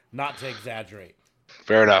times. Not to exaggerate.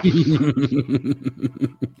 Fair enough. Million.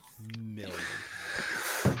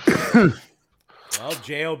 Well,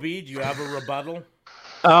 JLB, do you have a rebuttal?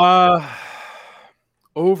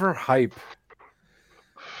 Overhype.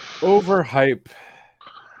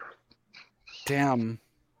 Damn.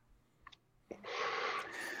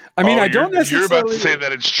 I mean, I don't necessarily... You're about to say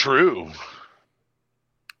that it's true.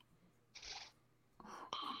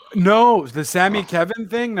 No, the Sami Kevin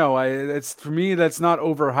thing. No, it's for me. That's not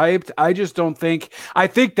overhyped. I just don't think. I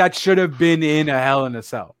think that should have been in a Hell in a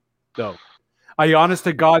Cell, though. I honest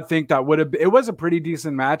to God think that would have. It was a pretty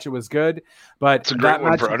decent match. It was good, but it's a great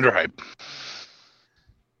one for underhype.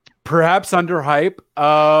 Perhaps underhype.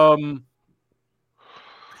 I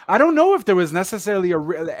don't know if there was necessarily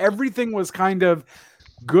everything was kind of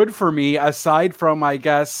good for me, aside from, I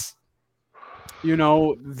guess, I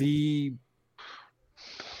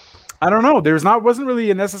don't know. Wasn't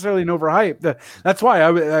really necessarily an overhype. That's why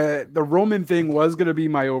the Roman thing was going to be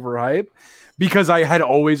my overhype, because I had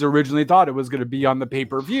always originally thought it was going to be on the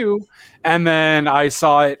pay-per-view, and then I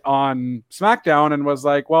saw it on SmackDown and was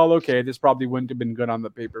like, well, okay, this probably wouldn't have been good on the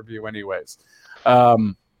pay-per-view anyways.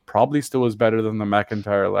 Probably still was better than the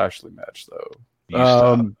McIntyre Lashley match though.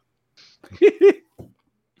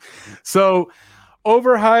 So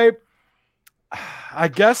overhype, I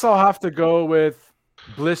guess I'll have to go with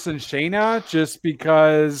Bliss and Shayna, just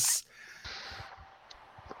because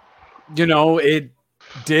it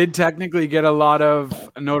did technically get a lot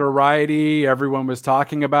of notoriety. Everyone was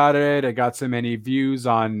talking about it. It got so many views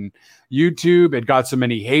on YouTube. It got so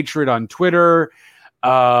many hatred on Twitter.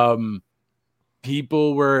 WWE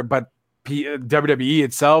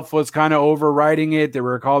itself was kind of overriding it. They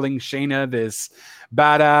were calling Shayna this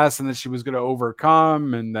badass and that she was going to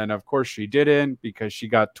overcome, and then of course she didn't, because she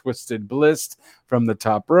got twisted blissed from the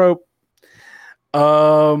top rope,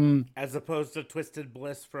 as opposed to twisted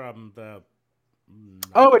bliss from the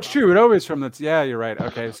it's true, it always from the yeah, you're right.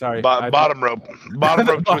 Okay, sorry. Bottom rope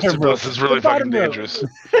twisted bliss is really fucking dangerous.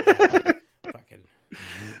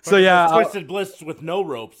 So yeah, twisted bliss with no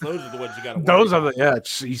ropes, those are the ones you got to those are the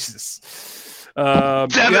Jesus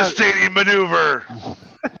devastating maneuver.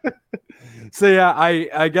 So yeah,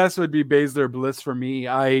 I guess it would be Baszler Bliss for me.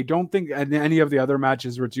 I don't think any of the other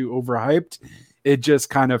matches were too overhyped. It just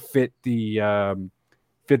kind of fit the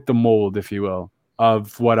mold, if you will,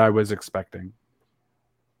 of what I was expecting.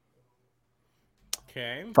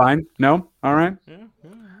 Okay. Fine. No. All right. Yeah.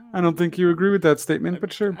 I don't think you agree with that statement,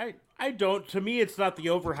 but sure. I don't. To me, it's not the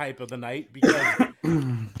overhype of the night, because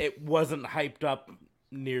it wasn't hyped up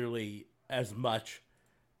nearly as much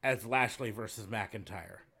as Lashley versus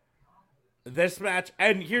McIntyre. This match,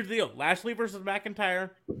 and here's the deal: Lashley versus McIntyre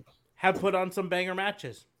have put on some banger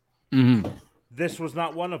matches. Mm-hmm. This was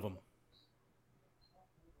not one of them.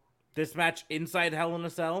 This match inside Hell in a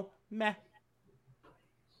Cell, meh.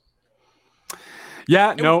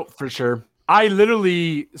 Yeah, no, for sure. I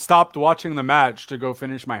literally stopped watching the match to go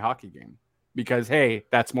finish my hockey game, because, hey,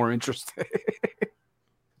 that's more interesting.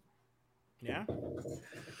 Yeah.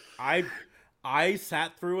 I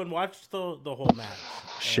sat through and watched the whole match.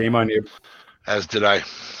 Shame on you. As did I.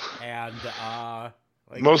 And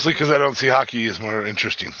mostly because I don't see hockey as more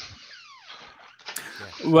interesting.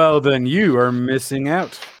 Yeah. Well, then you are missing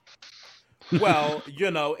out. Well,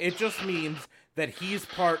 it just means that he's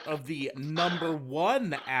part of the number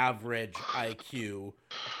one average IQ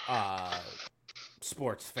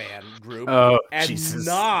sports fan group, and Jesus.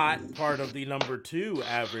 not part of the number two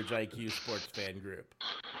average IQ sports fan group.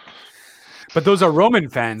 But those are Roman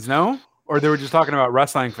fans, no? Or they were just talking about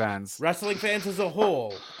wrestling fans? Wrestling fans as a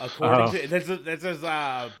whole, according to this is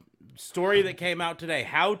a story that came out today.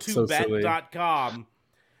 HowToBet.com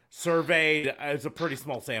surveyed, it's a pretty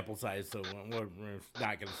small sample size, so we're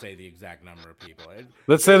not going to say the exact number of people.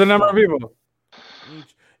 Let's say the number of people.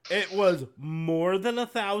 It was more than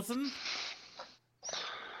 1,000.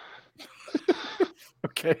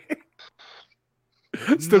 Okay.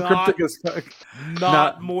 Still cryptic as fuck.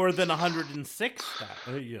 Not more than 106,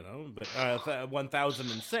 but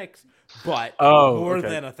 1,006, but more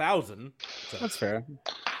than 1,000. So. That's fair.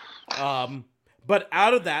 But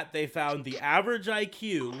out of that, they found the average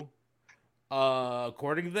IQ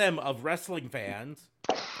according to them, of wrestling fans,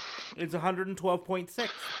 is 112.6.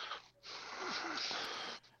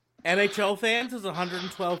 NHL fans is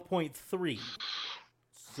 112.3.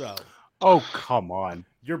 So. Oh, come on.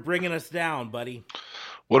 You're bringing us down, buddy.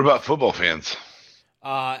 What about football fans?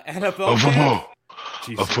 NFL fans,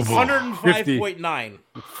 Jesus. Football. 105.9.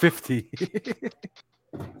 50.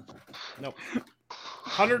 Nope.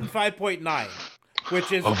 105.9,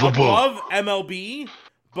 which is football. above MLB,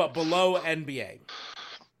 but below NBA.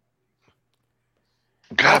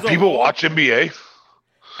 God, people watch NBA?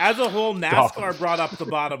 As a whole, NASCAR brought up the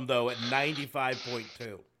bottom, though, at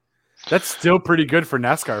 95.2. That's still pretty good for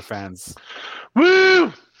NASCAR fans.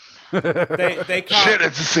 Woo! They caught, Shit,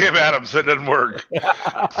 it's a Sam Adams. That doesn't work.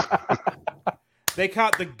 they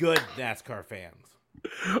caught the good NASCAR fans.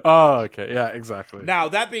 Oh, okay. Yeah, exactly. Now,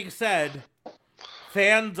 that being said,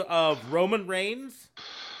 fans of Roman Reigns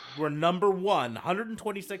were number 1,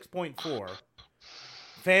 126.4.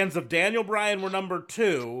 Fans of Daniel Bryan were number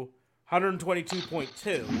 2,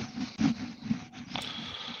 122.2.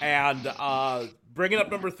 And bringing up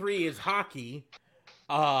number 3 is hockey.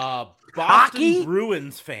 Boston Hockey?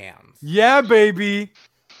 Bruins fans. Yeah, baby.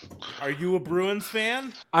 Are you a Bruins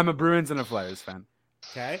fan? I'm a Bruins and a Flyers fan.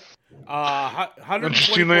 Okay.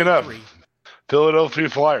 Interestingly enough, 120.3. Philadelphia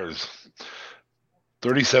Flyers,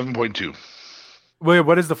 37.2. Wait,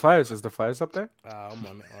 what is the Flyers? Is the Flyers up there? Let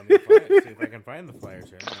me see if I can find the Flyers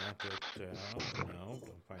here. No, don't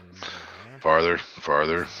find them there.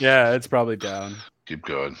 Farther. Yeah, it's probably down. Keep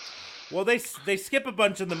going. Well, they skip a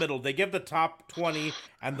bunch in the middle. They give the top 20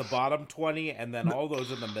 and the bottom 20, and then all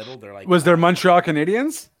those in the middle, they're like... Was there Montreal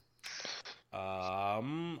Canadiens?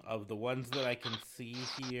 Of the ones that I can see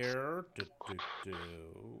here...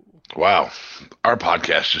 Wow. Our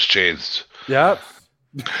podcast just changed. Yep.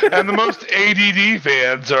 And the most ADD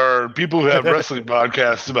fans are people who have wrestling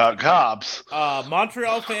podcasts about cops.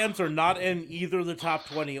 Montreal fans are not in either the top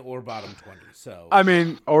 20 or bottom 20, so... I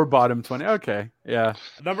mean, or bottom 20. Okay, yeah.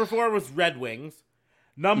 Number 4 was Red Wings.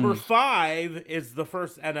 Number 5 is the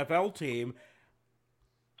first NFL team,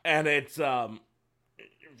 and it's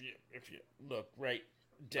if you look right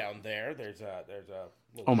down there, there's a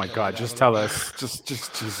little Oh my God! Just tell us. Just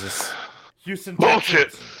Jesus. Houston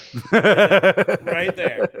Bullshit. Texans. Right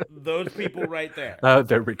there. Those people right there.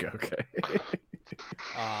 There we go. Okay.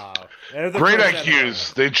 They're the Great first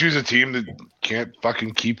IQs. They choose a team that can't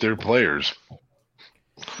fucking keep their players.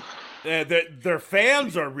 Their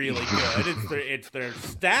fans are really good. It's their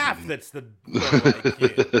staff that's the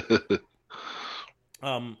IQ.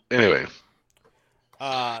 Anyway.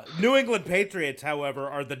 New England Patriots, however,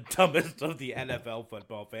 are the dumbest of the NFL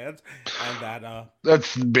football fans, and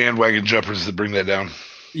That's bandwagon jumpers that bring that down.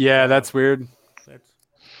 Yeah, that's weird.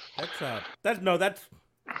 that's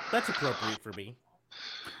appropriate for me.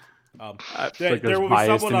 There There will be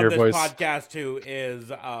bias someone in on your this voice. podcast who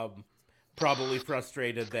is probably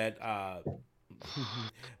frustrated that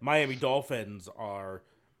Miami Dolphins are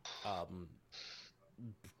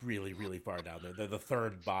really, really far down there. They're the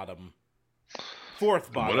fourth bottom.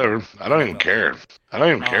 Whatever. I don't even care.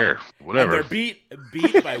 Care. Whatever. And they're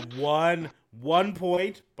beat by one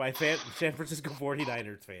point by San Francisco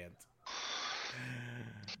 49ers fans.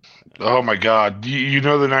 Oh my God. You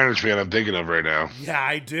know the Niners fan I'm thinking of right now. Yeah,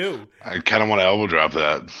 I do. I kind of want to elbow drop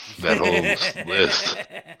that whole list.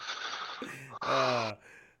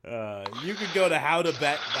 You could go to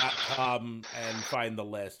howtobet.com and find the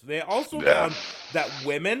list. They also found that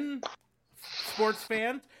women sports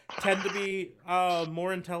fans tend to be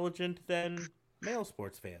more intelligent than male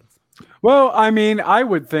sports fans. Well, I mean, I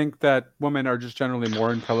would think that women are just generally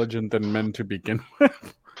more intelligent than men to begin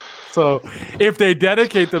with. So if they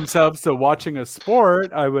dedicate themselves to watching a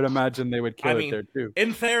sport, I would imagine they would kill it there too.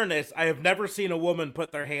 In fairness, I have never seen a woman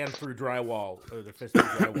put their hand through drywall or their fist through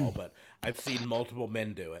drywall, but I've seen multiple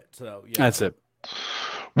men do it. So yeah. That's it.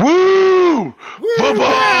 Woo!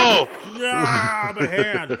 Football! Yeah, my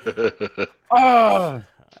hand. Oh,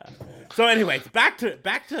 So anyways, back to the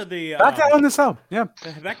back to Hell in a Cell. Yeah.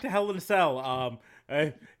 back to Hell in a Cell.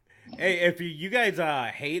 Hey, if you guys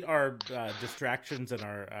hate our distractions and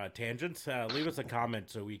our tangents, leave us a comment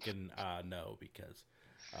so we can know, because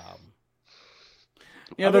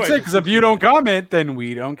Yeah, that's it. Because if you don't comment, then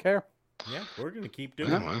we don't care. yeah, we're gonna keep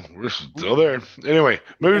doing Yeah, it. well, we're still there. Anyway,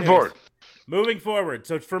 moving forward. Moving forward.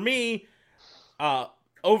 So for me,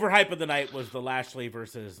 overhype of the night was the Lashley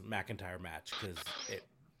versus McIntyre match, because it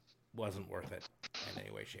wasn't worth it in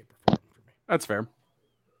any way, shape, or form for me. That's fair.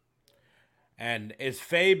 And is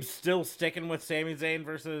Fabe still sticking with Sami Zayn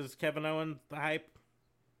versus Kevin Owens, the hype?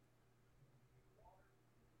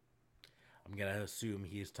 I'm going to assume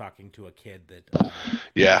he's talking to a kid that...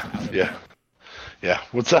 Yeah. Yeah.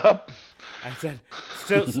 What's up? I said,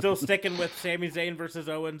 still sticking with Sami Zayn versus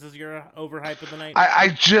Owens as your overhype of the night.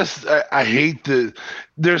 I hate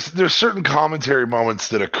there's certain commentary moments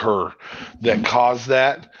that occur that cause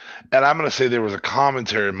that, and I'm gonna say there was a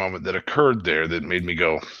commentary moment that occurred there that made me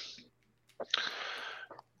go,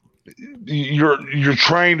 you're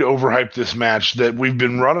trying to overhype this match that we've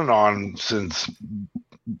been running on since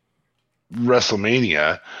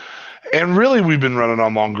WrestleMania. And really, we've been running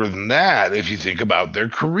on longer than that if you think about their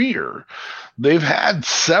career. They've had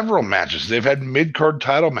several matches. They've had mid-card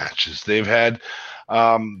title matches. They've had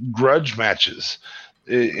grudge matches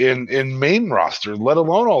in main roster, let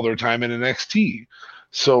alone all their time in NXT.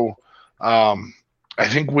 So I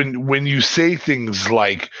think when you say things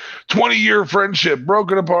like 20-year friendship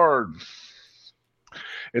broken apart,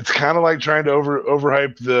 it's kind of like trying to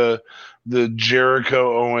overhype the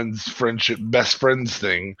Jericho Owens friendship best friends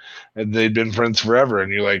thing, and they've been friends forever,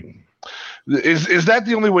 and you're like, is that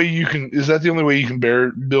the only way you can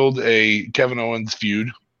build a Kevin Owens feud?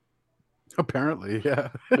 Apparently, yeah.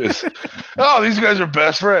 These guys are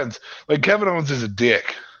best friends. Like, Kevin Owens is a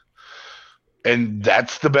dick, and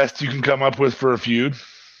that's the best you can come up with for a feud.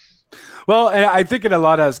 Well, I think it a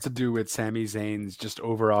lot has to do with Sami Zayn's just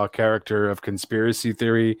overall character of conspiracy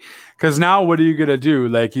theory. Because now what are you going to do?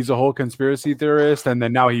 Like, he's a whole conspiracy theorist, and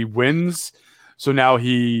then now he wins. So now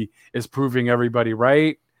he is proving everybody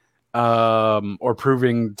right, or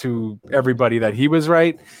proving to everybody that he was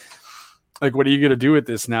right. Like, what are you going to do with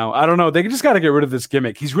this now? I don't know. They just got to get rid of this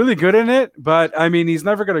gimmick. He's really good in it, but, I mean, he's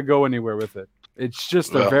never going to go anywhere with it. It's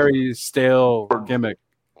just a very stale gimmick.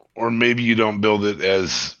 Or maybe you don't build it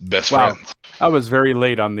as best friends. I was very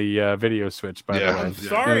late on the video switch, by the way. I'm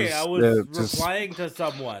sorry, I was replying to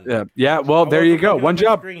someone. Yeah. Well, there you go. One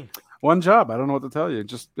job. One job. I don't know what to tell you.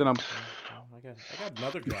 Just, I got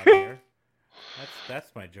another job here.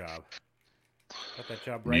 That's my job. Got that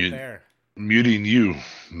job right there. Muting you,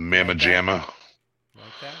 Mama Jamma.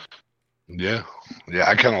 Okay. Yeah,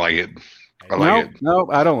 I kind of like it. No,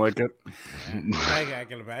 I don't like it. I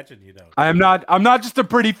can imagine you don't. I'm not just a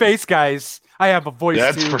pretty face, guys. I have a voice.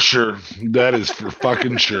 That's too. for sure. That is for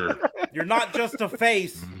fucking sure. You're not just a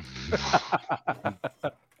face.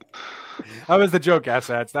 That was the joke,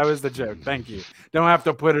 assets. That was the joke. Thank you. Don't have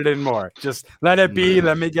to put it in more. Just let it be.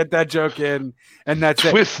 Let me get that joke in, and that's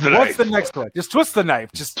it. What's the next one? Just twist the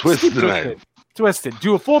knife. Just twist the knife. Twist it.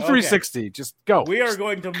 Do a full 360. Just go. We are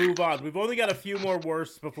going to move on. We've only got a few more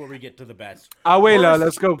worsts before we get to the best. Abuela,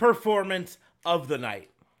 let's go. Performance of the night.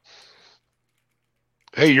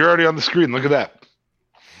 Hey, you're already on the screen. Look at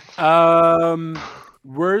that.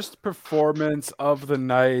 Worst performance of the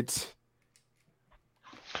night.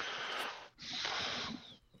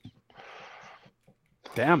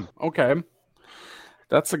 Damn. Okay.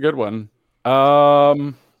 That's a good one.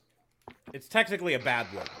 It's technically a bad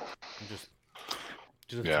one. Just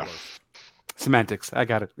yeah. Semantics. I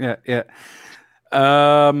got it. Yeah.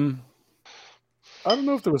 I don't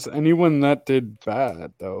know if there was anyone that did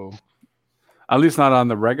bad though. At least not on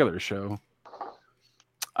the regular show.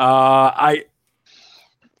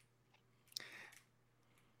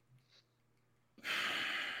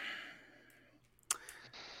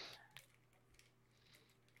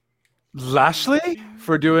 Lashley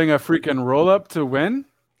for doing a freaking roll up to win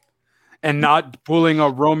and not pulling a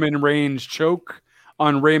Roman Reigns choke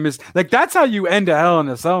on Rey Mysterio. Like, that's how you end a Hell in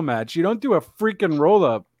a Cell match. You don't do a freaking roll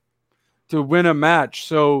up to win a match.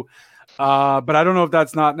 So, but I don't know if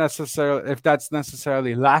that's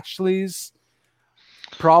necessarily Lashley's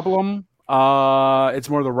problem. It's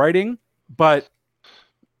more the writing, but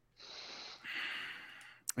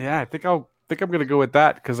yeah, I think I'm going to go with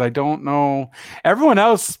that because I don't know. Everyone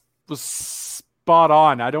else was spot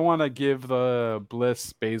on. I don't want to give the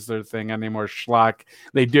Bliss Baszler thing any more schlock.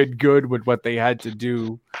 They did good with what they had to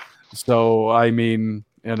do. So, I mean,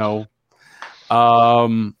 but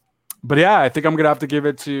yeah, I think I'm going to have to give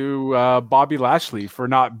it to Bobby Lashley for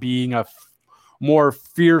not being a more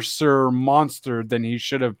fiercer monster than he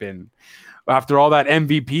should have been. After all that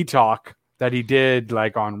MVP talk that he did,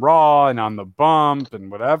 like on Raw and on the bump and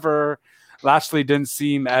whatever, Lashley didn't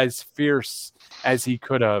seem as fierce as he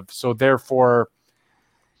could have. So therefore,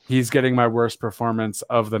 he's getting my worst performance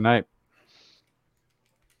of the night.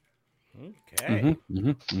 Okay.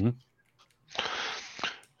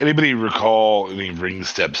 Anybody recall any ring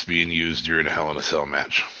steps being used during a Hell in a Cell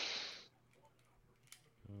match?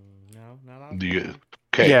 No, not do you?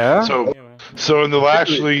 Okay. Yeah. So in the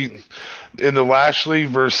Lashley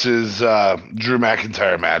versus Drew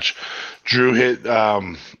McIntyre match, Drew hit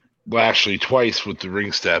Lashley twice with the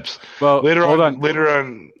ring steps. Well, later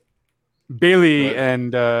on, Bailey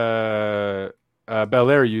and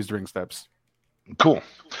Belair used ring steps. Cool.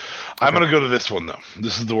 I'm going to go to this one, though.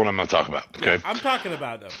 This is the one I'm going to talk about. Okay. I'm talking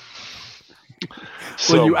about them.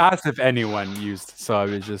 So, well, you asked if anyone used, so I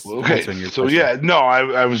was just answering your so question. yeah, no,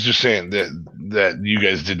 I was just saying that you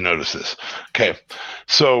guys did notice this. Okay,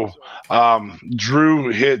 so Drew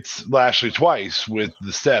hits Lashley twice with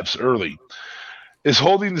the steps early. Is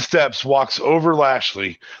holding the steps, walks over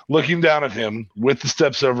Lashley, looking down at him with the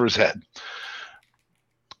steps over his head.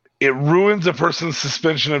 It ruins a person's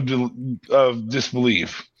suspension of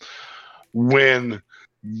disbelief when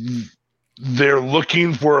they're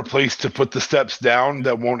looking for a place to put the steps down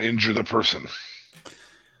that won't injure the person.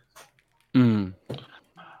 Mm.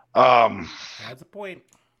 That's a point.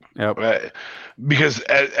 Yep. Because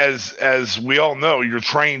as we all know, you're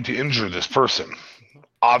trying to injure this person,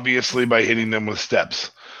 obviously by hitting them with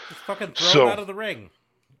steps. Just fucking throw them out of the ring.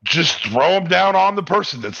 Just throw them down on the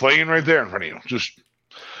person that's laying right there in front of you.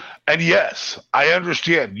 And yes, I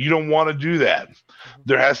understand you don't want to do that.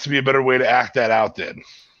 There has to be a better way to act that out then.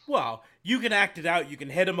 Well, you can act it out. You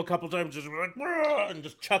can hit him a couple times, just like, and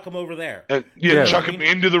just chuck him over there. Chuck him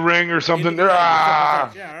into the ring or something.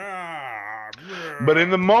 But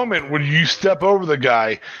in the moment when you step over the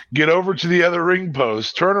guy, get over to the other ring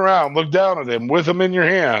post, turn around, look down at him with him in your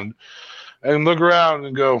hand, and look around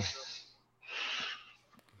and go,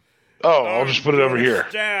 "Oh, I'll just put it over here."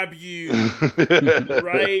 Stab you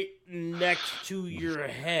right next to your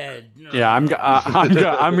head. Yeah, I'm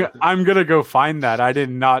gonna go find that. I did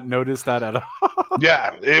not notice that at all.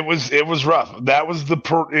 Yeah, it was rough. That was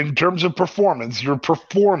in terms of performance. You're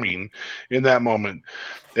performing in that moment,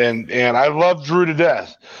 and I love Drew to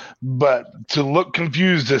death, but to look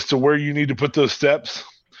confused as to where you need to put those steps,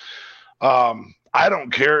 I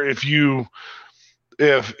don't care if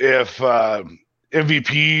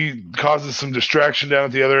MVP causes some distraction down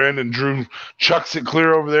at the other end and Drew chucks it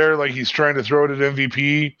clear over there like he's trying to throw it at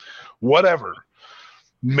MVP. Whatever.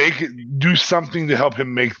 Do something to help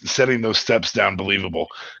him make setting those steps down believable.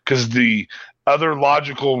 Because the other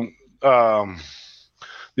logical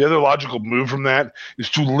move from that is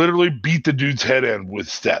to literally beat the dude's head in with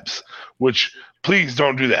steps. Which, please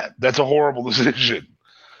don't do that. That's a horrible decision.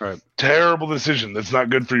 Right. Terrible decision. That's not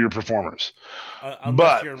good for your performers.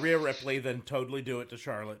 Unless you're Rhea Ripley, then totally do it to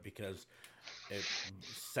Charlotte because it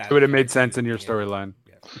would have made sense in your storyline.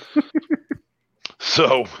 Yeah.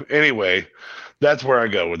 So anyway, that's where I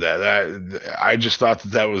go with that. I just thought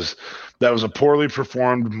that was a poorly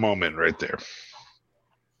performed moment right there.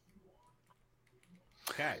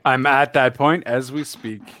 Okay. I'm at that point as we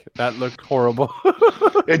speak. That looked horrible.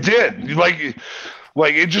 It did.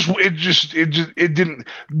 It didn't.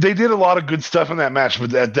 They did a lot of good stuff in that match,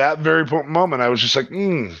 but at that very moment, I was just like,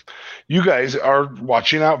 you guys are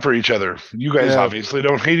watching out for each other. You guys obviously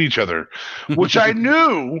don't hate each other, which I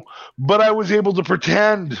knew, but I was able to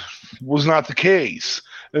pretend was not the case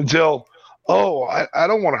until, I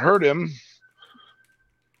don't want to hurt him.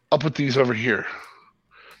 I'll put these over here.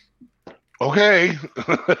 Okay.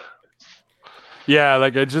 Yeah,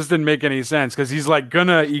 like it just didn't make any sense because he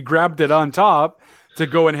grabbed it on top to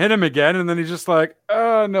go and hit him again, and then he's just like,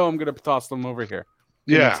 no, I'm gonna toss them over here.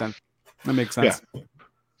 That makes sense. Yeah.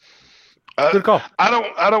 Good call. I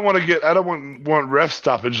don't want ref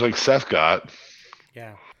stoppage like Seth got.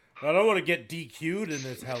 Yeah. I don't want to get DQ'd in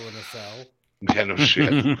this Hell in a Cell. Yeah, no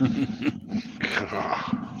shit.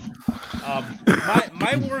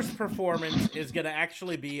 My worst performance is going to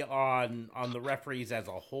actually be on the referees as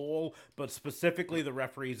a whole, but specifically the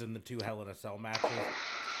referees in the two Hell in a Cell matches.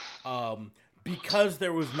 Because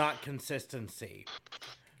there was not consistency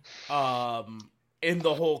in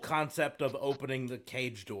the whole concept of opening the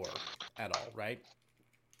cage door at all, right?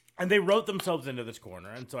 And they wrote themselves into this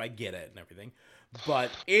corner, and so I get it and everything.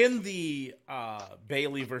 But in the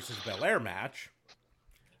Bayley versus Belair match,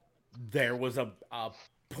 there was a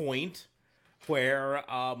point where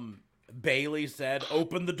Bayley said,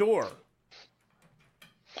 "Open the door."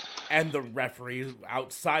 And the referee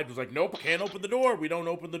outside was like, "Nope, can't open the door. We don't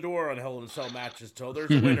open the door on Hell in a Cell matches till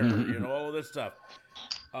there's a winner," all of this stuff.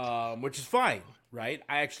 Which is fine, right?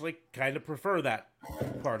 I actually kind of prefer that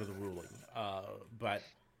part of the ruling.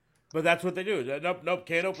 But that's what they do. Nope,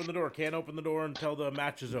 can't open the door. Can't open the door until the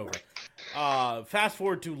match is over. Fast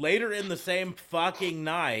forward to later in the same fucking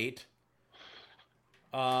night,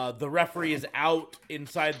 the referee is out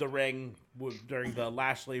inside the ring during the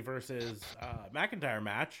Lashley versus McIntyre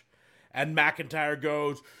match. And McIntyre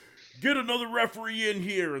goes, "Get another referee in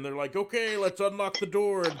here." And they're like, "Okay, let's unlock the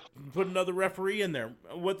door and put another referee in there."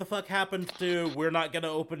 What the fuck happens to we're not going to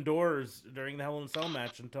open doors during the Hell in a Cell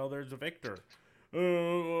match until there's a victor?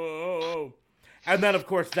 And then, of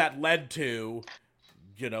course, that led to,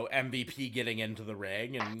 MVP getting into the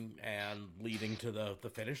ring and leading to the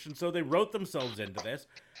finish. And so they wrote themselves into this.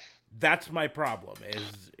 That's my problem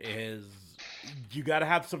is you got to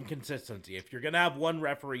have some consistency. If you're going to have one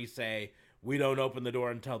referee say, we don't open the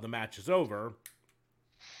door until the match is over,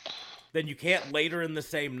 then you can't later in the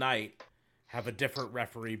same night have a different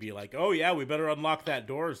referee be like, oh yeah, we better unlock that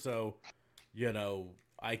door so,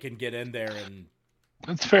 I can get in there and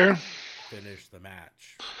That's fair. finish the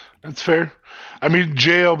match. That's fair. I mean,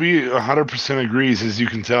 JLB 100% agrees, as you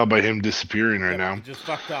can tell by him disappearing right now. He just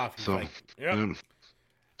fucked off. He's So, like, yep.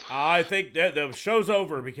 I think that the show's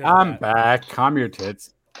over because I'm back. Calm your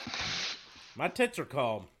tits. my tits are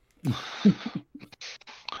calm.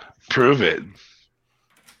 Prove it.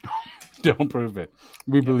 Don't prove it.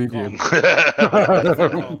 We believe you.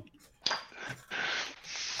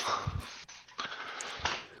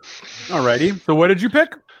 Alrighty. So what did you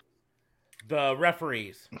pick? The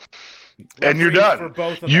referees. And you're Referees done. for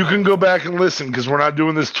both of You them. can go back and listen because we're not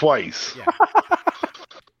doing this twice. Yeah.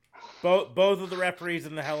 Both of the referees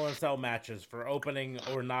in the Hell in a Cell matches for opening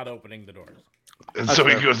or not opening the doors. And That's so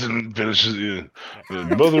fair. he goes and finishes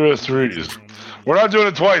both the rest threes. We're not doing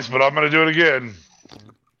it twice, but I'm going to do it again.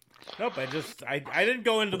 Nope, I didn't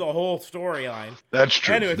go into the whole storyline. That's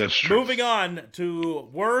true. Anyways, That's true. moving on to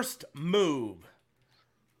worst move.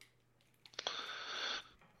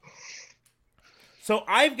 So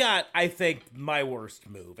I've got, I think, my worst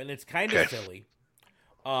move, and it's kind of silly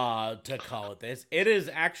to call it this. It is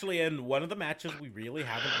actually in one of the matches we really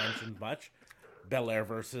haven't mentioned much, Belair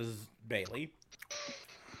versus Bayley.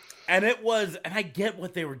 And it was, and I get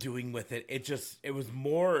what they were doing with it. It was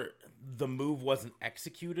more, the move wasn't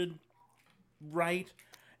executed right.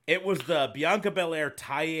 It was the Bianca Belair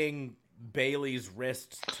tying Bayley's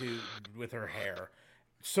wrists with her hair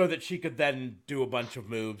so that she could then do a bunch of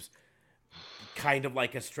moves, kind of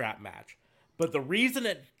like a strap match. But the reason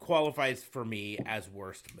it qualifies for me as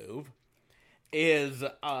worst move is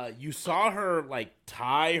you saw her like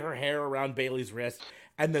tie her hair around Bayley's wrist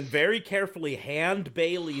and then very carefully hand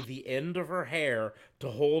Bayley the end of her hair to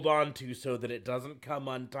hold on to so that it doesn't come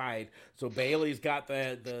untied. So Bayley's got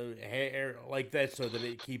the hair like this so that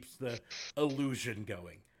it keeps the illusion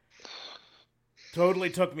going.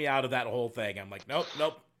 Totally took me out of that whole thing. I'm like, nope.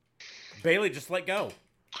 Bayley, just let go.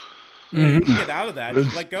 You can get out of that.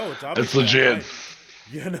 Just let go. It's obviously It's legit.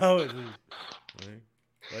 it's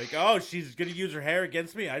like, oh, she's gonna use her hair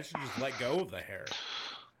against me. I should just let go of the hair.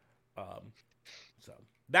 So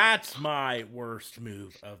that's my worst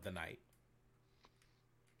move of the night.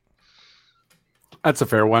 That's a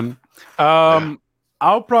fair one.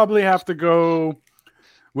 I'll probably have to go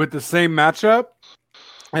with the same matchup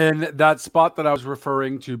and that spot that I was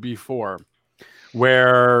referring to before,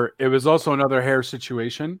 where it was also another hair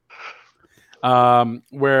situation.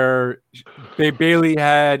 Where Bayley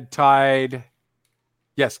had tied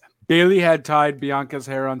Bianca's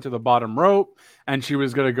hair onto the bottom rope and she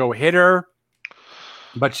was going to go hit her,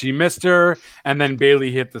 but she missed her and then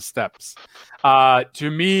Bayley hit the steps.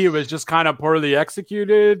 To me, it was just kind of poorly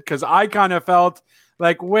executed because I kind of felt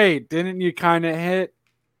like, wait, didn't you kind of hit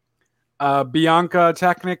Bianca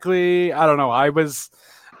technically? I don't know. It was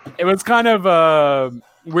kind of a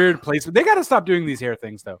weird placement. They got to stop doing these hair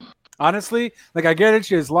things though. Honestly, like I get it.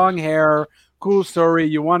 She has long hair, cool story.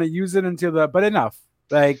 You want to use it but enough.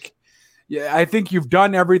 Like, yeah, I think you've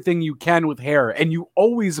done everything you can with hair, and you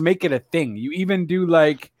always make it a thing. You even do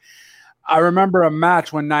like, I remember a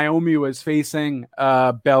match when Naomi was facing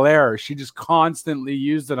Belair. She just constantly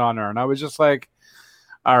used it on her, and I was just like,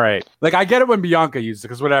 all right. Like I get it when Bianca used it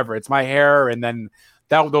because whatever, it's my hair, and then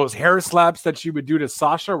those hair slaps that she would do to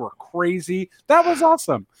Sasha were crazy. That was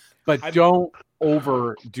awesome, but don't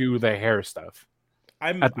overdo the hair stuff.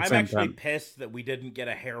 I'm actually pissed that we didn't get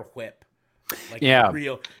a hair whip. Like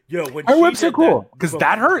real, when hair she whips are cool because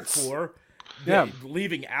that hurts. Before,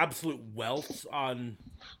 leaving absolute welts on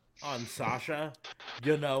Sasha.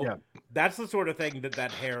 That's the sort of thing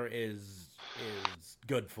that hair is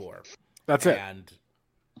good for. That's it.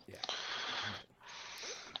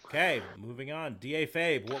 Okay, moving on. DA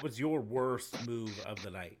Fabe, what was your worst move of the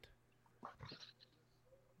night?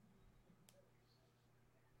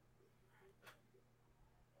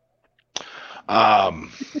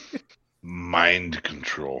 Mind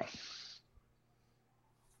control.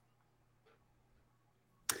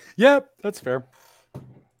 Yep, that's fair.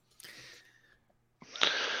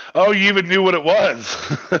 Oh, you even knew what it was.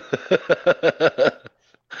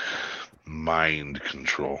 Mind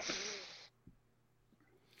control.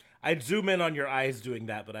 I'd zoom in on your eyes doing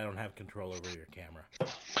that, but I don't have control over your camera.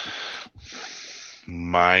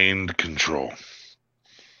 Mind control.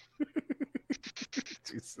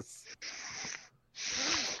 Jesus.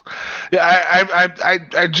 Yeah,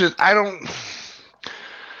 I don't.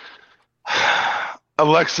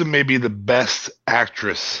 Alexa may be the best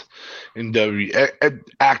actress in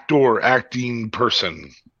acting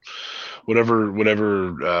person, whatever.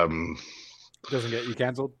 Doesn't get you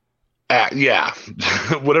canceled. Yeah,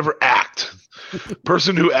 whatever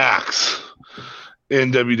person who acts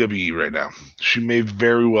in WWE right now. She may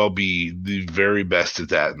very well be the very best at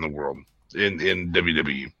that in the world in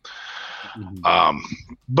WWE.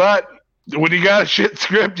 But when you got a shit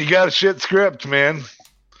script, you got a shit script, man.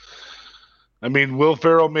 I mean, Will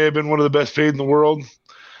Ferrell may have been one of the best paid in the world,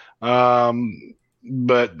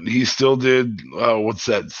 but he still did. What's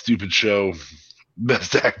that stupid show?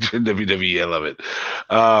 Best actor in WWE. I love it.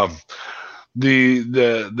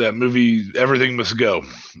 That movie, Everything Must Go.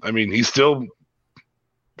 I mean, he still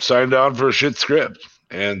signed on for a shit script,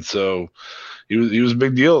 and so he was a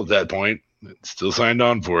big deal at that point. Still signed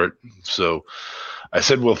on for it. So I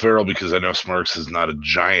said Will Ferrell because I know Smarks is not a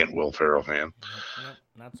giant Will Ferrell fan. Nope,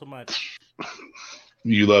 not so much.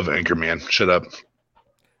 You love Anchorman. Shut up.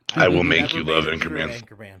 I will make you love Anchorman.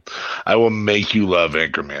 I will make you love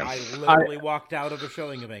Anchorman. I literally walked out of a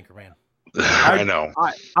showing of Anchorman. I know.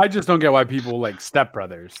 I just don't get why people like Step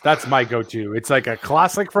Brothers. That's my go-to. It's like a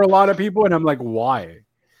classic for a lot of people, and I'm like, why?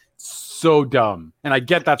 So dumb. And I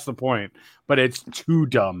get that's the point, but it's too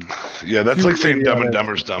dumb. Yeah, that's like saying Dumb and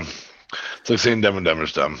Dumber's dumb. It's like saying Dumb and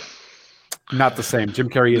Dumber's dumb. Not the same. Jim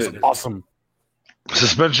Carrey is awesome.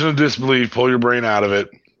 Suspension of disbelief. Pull your brain out of it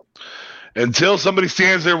until somebody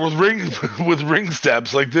stands there with ring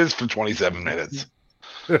steps like this for 27 minutes.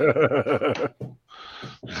 Yeah,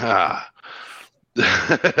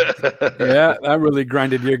 that really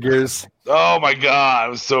grinded your gears. Oh my god, I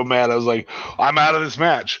was so mad. I was like, I'm out of this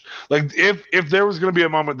match. Like if there was going to be a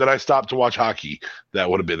moment that I stopped to watch hockey, that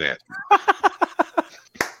would have been it.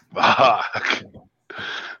 Fuck.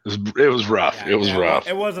 It was rough. Yeah, it was rough.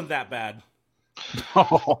 It wasn't that bad.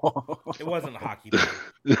 It wasn't hockey.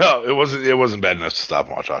 No, it wasn't. It wasn't bad enough to stop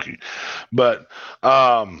and watch hockey, but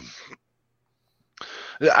I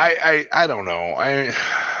don't know.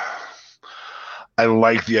 I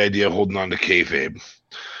like the idea of holding on to kayfabe,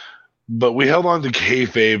 but we held on to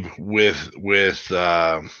kayfabe with.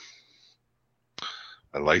 I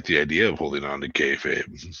like the idea of holding on to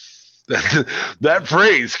kayfabe. That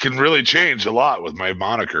phrase can really change a lot with my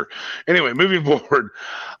moniker. Anyway, moving forward,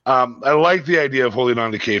 I like the idea of holding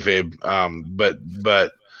on to kayfabe, but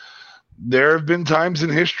there have been times in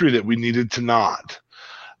history that we needed to not.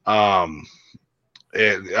 What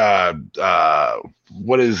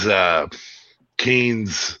is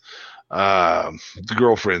Kane's the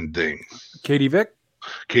girlfriend thing? Katie Vick.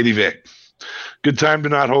 Good time to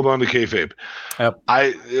not hold on to kayfabe. Yep.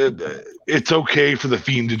 It's okay for the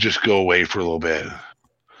Fiend to just go away for a little bit.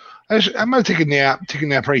 I'm gonna take a nap. Take a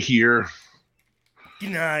nap right here.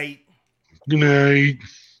 Good night.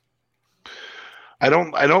 I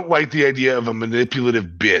don't like the idea of a manipulative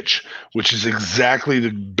bitch, which is exactly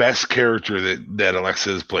the best character that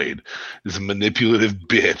Alexa has played. Is a manipulative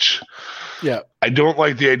bitch. Yeah. I don't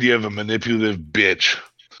like the idea of a manipulative bitch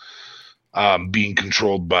being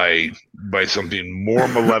controlled by something more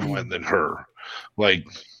malevolent than her. Like,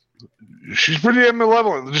 she's pretty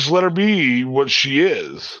malevolent. Just let her be what she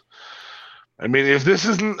is. I mean, if this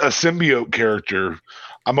isn't a symbiote character,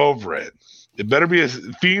 I'm over it. It better be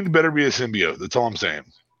Fiend better be a symbiote. That's all I'm saying.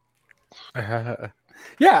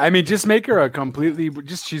 Yeah, I mean, just make her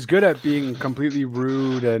she's good at being completely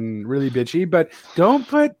rude and really bitchy, but don't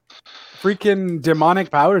put freaking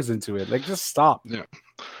demonic powers into it. Like, just stop. Yeah.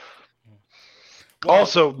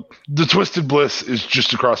 Also, the Twisted Bliss is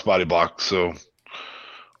just a crossbody block, so.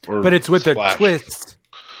 But it's with splash. a twist.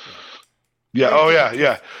 Yeah. Oh,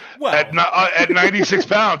 yeah. Well, at 96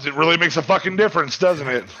 pounds, it really makes a fucking difference, doesn't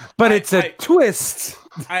it? But it's a twist.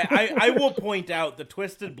 I will point out the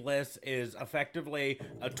Twisted Bliss is effectively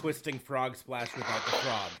a twisting frog splash without the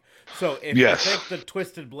frog. So if you think the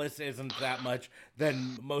Twisted Bliss isn't that much,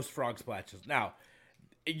 then most frog splashes. Now,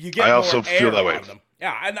 you get more air on them.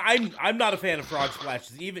 Yeah, and I'm not a fan of frog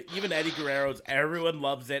splashes. Even Eddie Guerrero's, everyone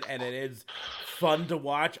loves it, and it is fun to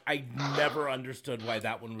watch. I never understood why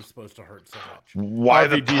that one was supposed to hurt so much. Why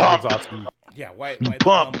the pump? Awesome. Yeah, why the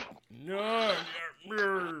pump? No.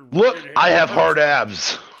 Look, I have hard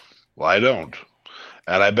abs. Well, I don't,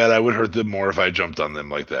 and I bet I would hurt them more if I jumped on them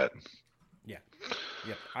like that. Yeah.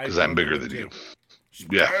 Because I'm bigger than you.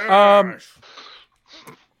 Yeah.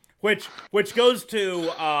 Which goes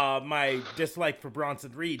to my dislike for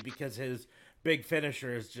Bronson Reed because his big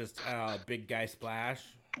finisher is just big guy splash.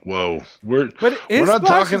 Whoa, we're not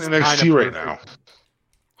talking NXT right now.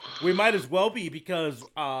 We might as well be because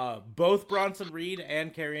both Bronson Reed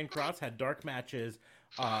and Karrion Kross had dark matches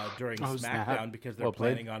during SmackDown because they're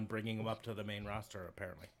planning on bringing them up to the main roster,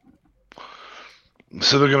 apparently.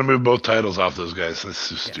 So they're going to move both titles off those guys. That's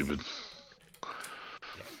so stupid.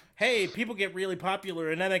 Hey, people get really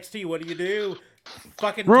popular in NXT. What do?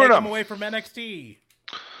 Fucking Ruin take them away from NXT.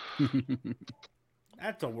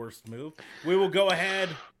 That's a worst move. We will go ahead.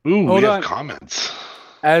 Ooh, we have comments.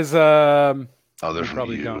 As they're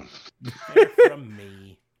probably you. don't. They're from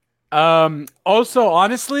me. Also,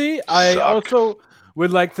 honestly, I also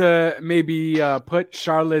would like to maybe put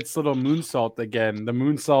Charlotte's little moonsault again. The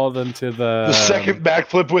moonsault into the second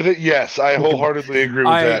backflip with it. Yes, I wholeheartedly agree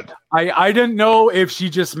with that. I didn't know if she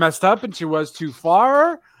just messed up and she was too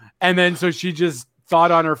far, and then so she just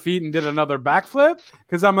thought on her feet and did another backflip.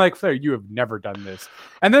 Because I'm like, Flair, you have never done this.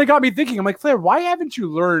 And then it got me thinking. I'm like, Flair, why haven't you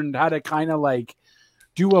learned how to kind of like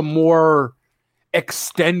do a more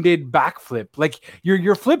extended backflip? Like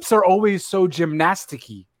your flips are always so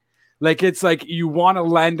gymnasticy. Like it's like you want to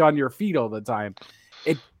land on your feet all the time.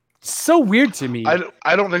 It's so weird to me.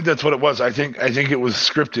 I don't think that's what it was. I think it was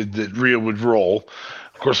scripted that Rhea would roll.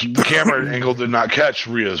 Of course, the camera angle did not catch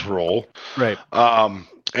Rhea's roll. Right.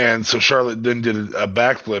 And so Charlotte then did a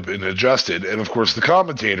backflip and adjusted. And of course, the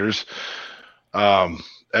commentators,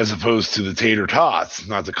 as opposed to the tater tots,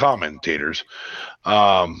 not the commentators.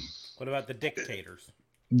 What about the dictators?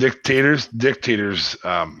 Dictators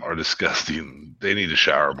are disgusting. They need to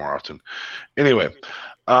shower more often. Anyway,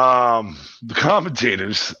 the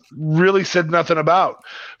commentators really said nothing about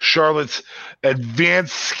Charlotte's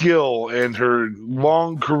advanced skill and her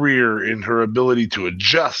long career in her ability to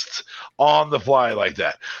adjust on the fly like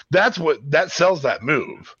that. That sells that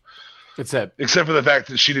move. That's it. Except for the fact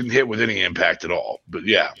that she didn't hit with any impact at all. But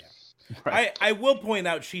yeah. Right. I will point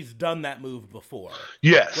out she's done that move before.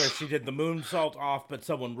 Yes. Where she did the moonsault off, but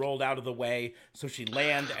someone rolled out of the way, so she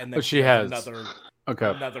landed, and then she has another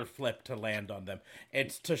flip to land on them.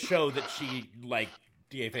 It's to show that she, like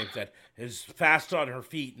DA Fame said, is fast on her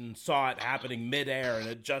feet and saw it happening midair and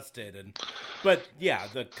adjusted. But yeah,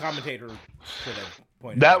 the commentator should have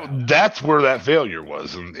pointed that out. That's where that failure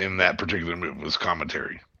was in that particular move, was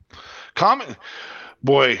commentary. Put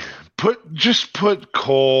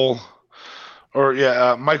Cole. Or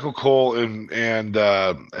Michael Cole and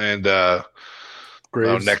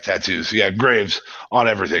Graves. Neck tattoos. Yeah, Graves on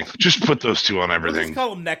everything. Just put those two on everything. Let's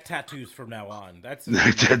call them neck tattoos from now on. That's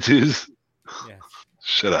neck tattoos. Yes.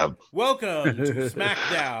 Shut up. Welcome to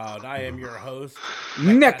SmackDown. I am your host,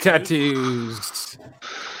 Neck tattoos.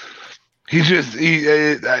 I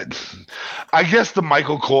guess the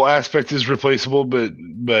Michael Cole aspect is replaceable, but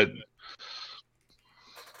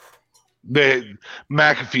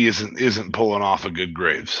McAfee isn't pulling off a good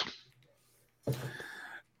Graves. He's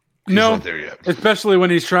not there yet. Especially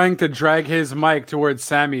when he's trying to drag his mic towards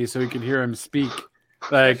Sammy so he can hear him speak.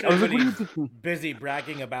 Like, I was like, what are you thinking? Busy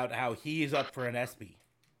bragging about how he's up for an ESPY.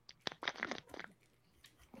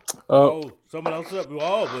 Someone else is up.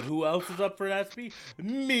 Oh, but who else is up for an ESPY?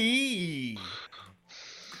 Me.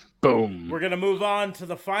 Boom. We're gonna move on to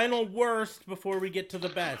the final worst before we get to the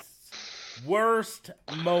best. Worst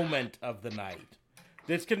moment of the night.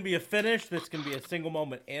 This can be a finish. This can be a single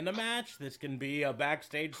moment in a match. This can be a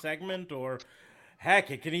backstage segment, or heck,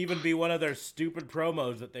 it can even be one of their stupid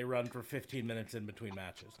promos that they run for 15 minutes in between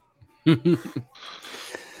matches.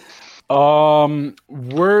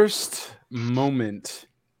 Worst moment.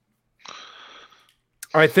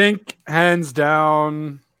 I think hands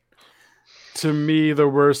down to me the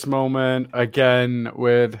worst moment again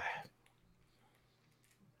would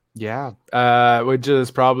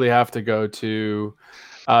just probably have to go to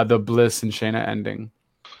the Bliss and Shayna ending.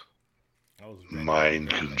 Mind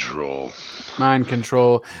control. I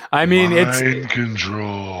mean,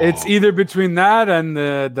 control. It's either between that and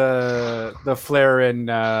the Flair and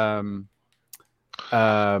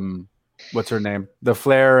what's her name? The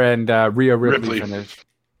Flair and Rhea Ripley finish.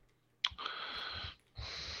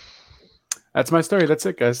 That's my story. That's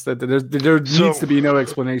it, guys. There needs to be no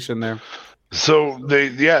explanation there. So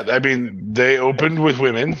they opened with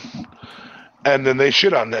women, and then they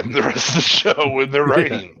shit on them the rest of the show when they're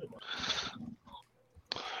writing.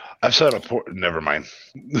 I've said never mind.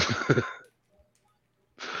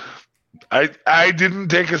 I didn't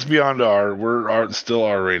take us beyond R. We're still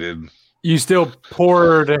R-rated. You still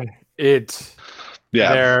poured it.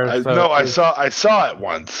 Yeah. There, I saw it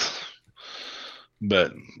once.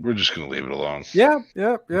 But we're just going to leave it alone. Yeah,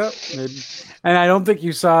 maybe. And I don't think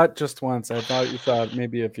you saw it just once. I thought you saw it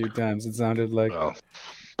maybe a few times. It sounded like... Well,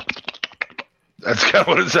 that's kind of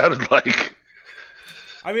what it sounded like.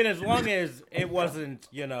 I mean, as long as it wasn't,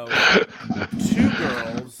 2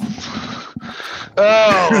 girls.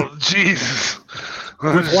 Oh, Jesus.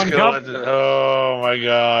 With one cup? Oh, my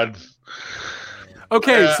God.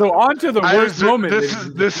 Okay, so on to the worst moment.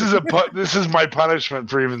 This is my punishment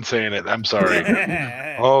for even saying it. I'm sorry.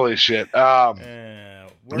 Holy shit. I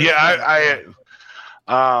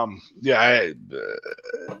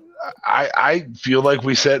feel like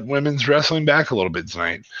we set women's wrestling back a little bit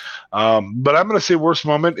tonight. But I'm going to say worst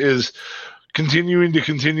moment is continue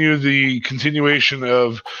the continuation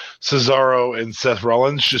of Cesaro and Seth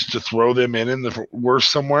Rollins, just to throw them in the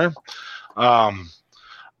worst somewhere.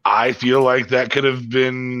 I feel like that could have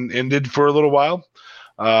been ended for a little while.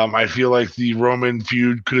 I feel like the Roman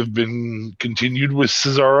feud could have been continued with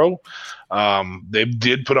Cesaro. They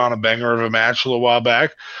did put on a banger of a match a little while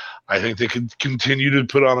back. I think they could continue to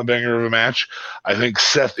put on a banger of a match. I think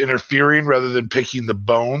Seth interfering rather than picking the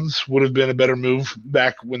bones would have been a better move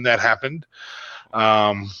back when that happened.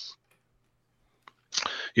 I'm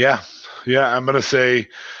going to say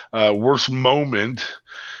worst moment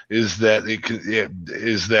is that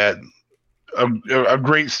a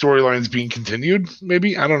great storyline is being continued.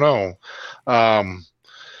 Maybe, I don't know.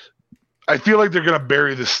 I feel like they're going to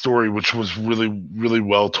bury this story, which was really, really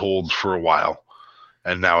well told for a while,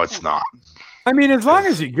 and now it's not. I mean, as long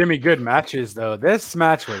as you give me good matches, though, this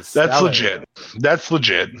match was stellar. Legit. That's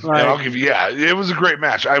legit. Right. And I'll give you, it was a great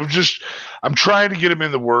match. I'm trying to get him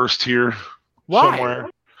in the worst here. Why? Somewhere.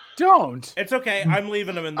 Don't. It's okay. I'm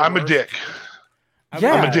leaving him in the worst. I'm a dick. I'm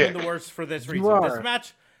a dick. In the worst for this reason.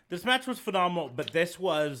 This match was phenomenal, but this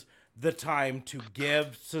was the time to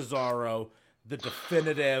give Cesaro the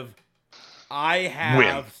definitive. I have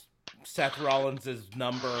win. Seth Rollins'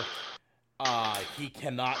 number. He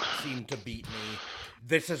cannot seem to beat me.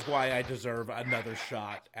 This is why I deserve another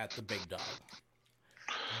shot at the big dog.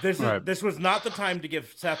 This was not the time to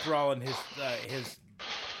give Seth Rollins his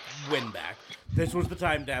win back. This was the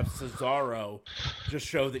time to have Cesaro just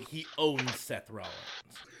show that he owns Seth Rollins,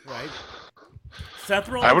 right? Seth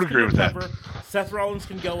Rollins, I would agree with that. Seth Rollins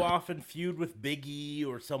can go off and feud with Big E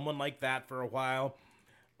or someone like that for a while.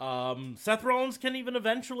 Seth Rollins can even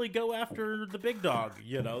eventually go after the big dog.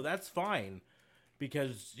 That's fine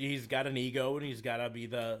because he's got an ego and he's got to be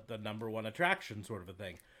the number one attraction sort of a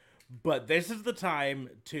thing. But this is the time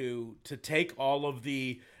to take all of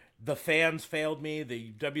the fans failed me,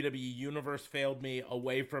 the WWE Universe failed me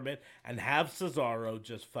away from it, and have Cesaro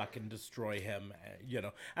just fucking destroy him,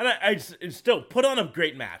 And I still put on a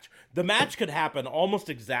great match. The match could happen almost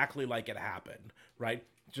exactly like it happened, right?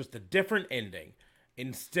 Just a different ending.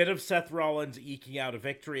 Instead of Seth Rollins eking out a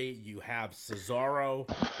victory, you have Cesaro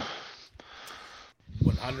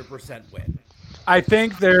 100% win. I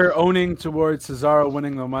think they're owning towards Cesaro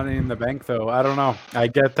winning the Money in the Bank, though. I don't know. I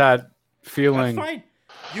get that feeling. That's fine.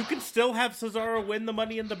 You can still have Cesaro win the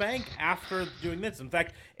Money in the Bank after doing this. In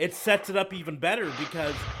fact, it sets it up even better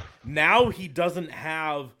because now he doesn't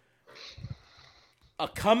have a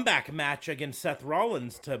comeback match against Seth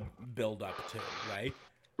Rollins to build up to, right?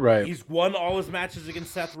 Right. He's won all his matches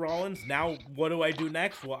against Seth Rollins. Now, what do I do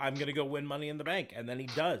next? Well, I'm going to go win Money in the Bank. And then he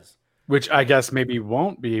does. Which I guess maybe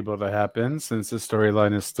won't be able to happen since the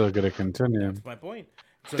storyline is still going to continue. That's my point.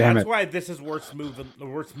 So that's why this is the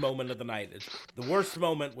worst moment of the night. It's the worst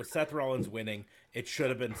moment with Seth Rollins winning. It should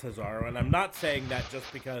have been Cesaro. And I'm not saying that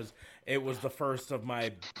just because it was the first of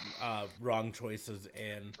my wrong choices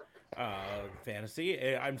in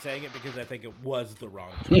fantasy. I'm saying it because I think it was the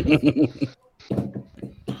wrong choice.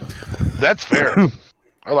 That's fair.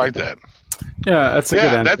 I like that. Yeah, that's a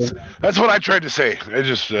good answer. That's what I tried to say. I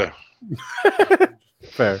just fair.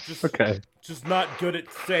 Okay. Just not good at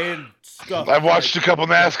saying stuff. I've watched a couple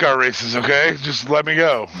NASCAR races, okay? Just let me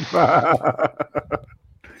go.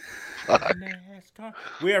 NASCAR.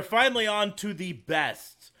 We are finally on to the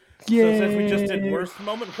best. Yay. So since we just did worst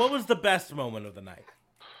moment, what was the best moment of the night?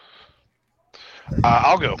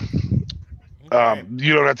 I'll go. Okay.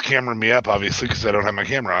 You don't have to camera me up, obviously, because I don't have my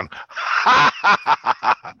camera on.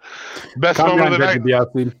 Best moment of the night.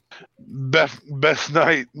 Best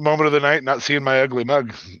moment of the night. Not seeing my ugly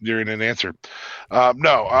mug during an answer.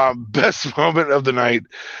 Best moment of the night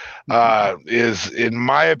is, in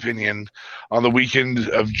my opinion, on the weekend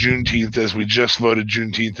of Juneteenth, as we just voted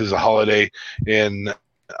Juneteenth as a holiday in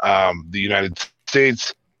the United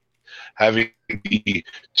States, having the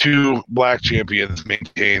two black champions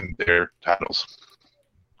maintain their titles.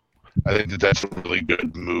 I think that's a really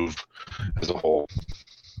good move as a whole.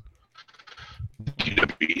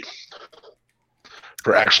 WWE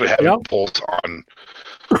for actually having a pulse on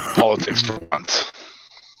politics for once.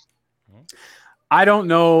 I don't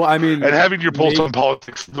know. I mean, and having your pulse on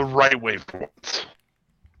politics the right way for once.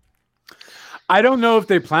 I don't know if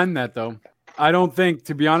they planned that though. I don't think,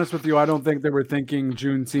 to be honest with you, I don't think they were thinking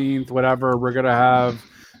Juneteenth, whatever. We're gonna have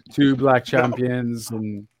 2 black champions,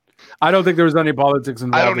 and I don't think there was any politics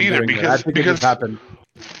involved. I don't either I think it just happened.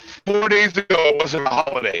 4 days ago it wasn't a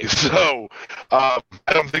holiday, so I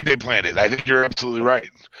don't think they planned it. I think you're absolutely right,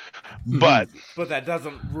 but that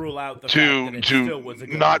doesn't rule out the fact that it still was a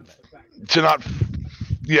good to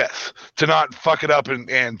not fuck it up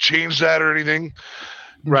and change that or anything.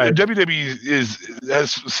 Right. WWE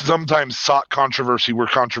has sometimes sought controversy where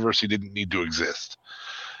controversy didn't need to exist,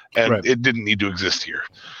 and it didn't need to exist here.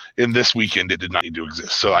 In this weekend, it did not need to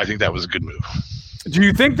exist. So I think that was a good move. Do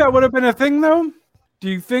you think that would have been a thing, though? Do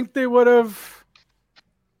you think they would have?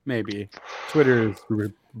 Maybe. Twitter is.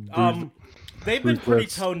 They've been pretty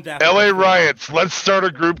tone deaf. LA riots. Let's start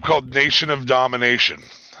a group called Nation of Domination.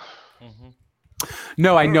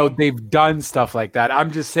 No, I know they've done stuff like that.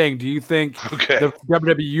 I'm just saying, do you think the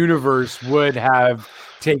WWE Universe would have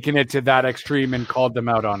taken it to that extreme and called them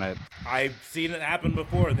out on it? I've seen it happen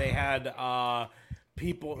before. They had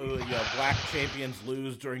people, black champions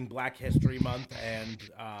lose during Black History Month, and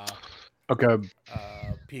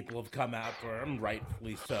people have come out for them,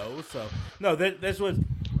 rightfully so. So no, this was.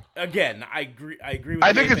 Again, I agree. With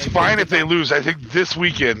I think it's fine if they lose. I think this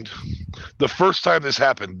weekend, the first time this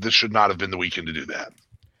happened, this should not have been the weekend to do that.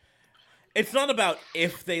 It's not about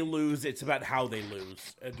if they lose; it's about how they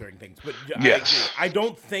lose during things. But yes, I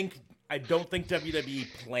don't think WWE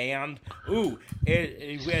planned. We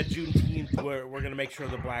had Juneteenth. We're going to make sure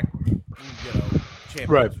the black,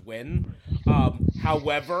 champions win.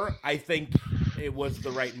 However, I think it was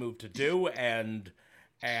the right move to do, and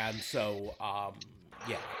so.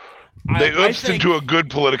 Yeah, they oopsed into a good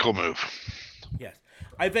political move. Yes,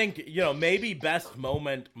 I think maybe best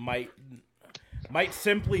moment might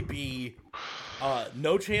simply be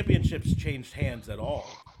no championships changed hands at all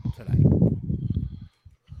tonight.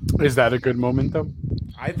 Is that a good moment though?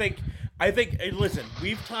 I think. Listen,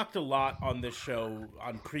 we've talked a lot on this show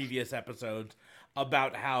on previous episodes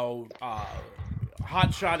about how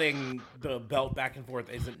hot-shotting the belt back and forth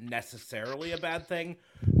isn't necessarily a bad thing,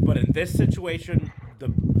 but in this situation,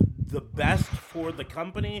 the best for the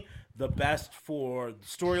company, the best for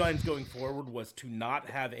storylines going forward was to not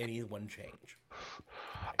have anyone change.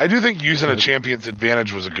 I do think using a champion's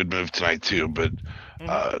advantage was a good move tonight too, but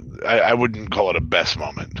I wouldn't call it a best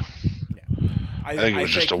moment. Yeah. I think it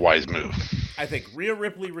was just a wise move. I think Rhea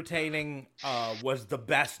Ripley retaining was the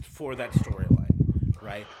best for that storyline,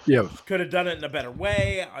 right? Yeah. Could have done it in a better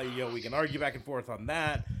way. We can argue back and forth on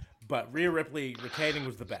that. But Rhea Ripley retaining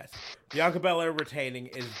was the best. Bianca Belair retaining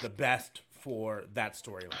is the best for that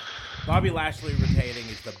storyline. Bobby Lashley retaining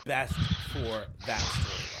is the best for that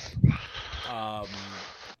storyline.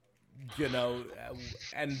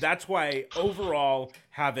 And that's why overall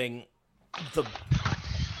having the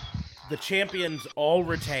champions all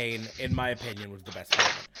retain, in my opinion, was the best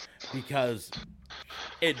moment, because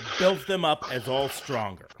it built them up as all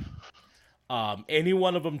stronger. Any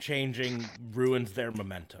one of them changing ruins their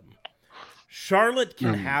momentum. Charlotte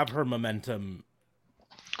can have her momentum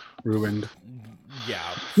ruined.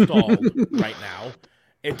 Yeah, stalled right now.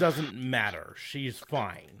 It doesn't matter. She's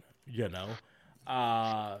fine, Drew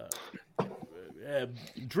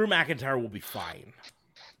McIntyre will be fine.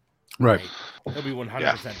 Right. He'll be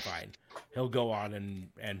 100% fine. He'll go on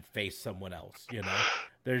and face someone else,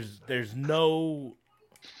 There's no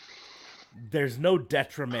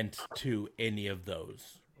detriment to any of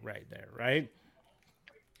those right there, right?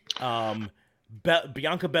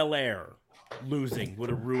 Bianca Belair losing would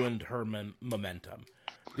have ruined her momentum.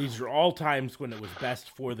 These are all times when it was best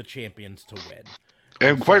for the champions to win.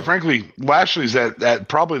 And quite frankly, Lashley's at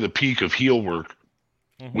probably the peak of heel work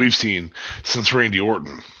we've seen since Randy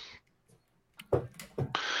Orton.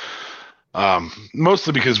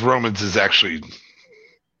 Mostly because Roman's is actually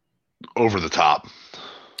over the top.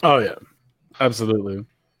 Oh yeah, absolutely.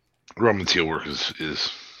 Roman's heel work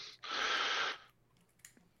is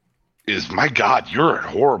my God, you're a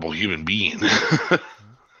horrible human being.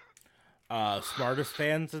 Smartest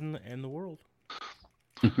fans in the world.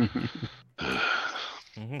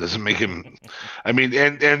 Doesn't make him. I mean,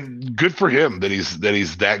 and good for him that he's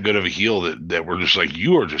that good of a heel that we're just like,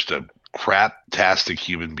 you are just a crap-tastic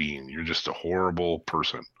human being. You're just a horrible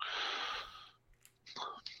person.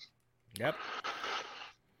 Yep.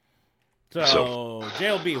 So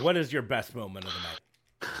JLB, what is your best moment of the night?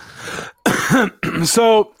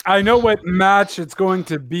 So I know what match it's going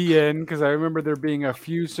to be in, because I remember there being a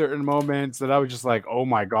few certain moments that I was just like, oh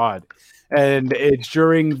my God. And it's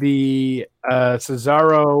during the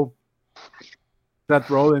Cesaro Seth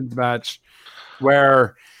Rollins match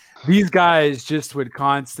where these guys just would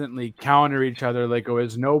constantly counter each other like it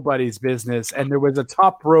was nobody's business. And there was a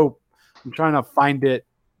top rope. I'm trying to find it.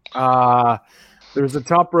 There was a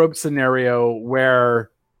top rope scenario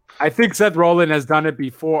where I think Seth Rollins has done it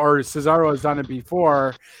before, or Cesaro has done it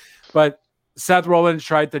before, but Seth Rollins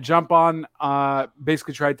tried to jump on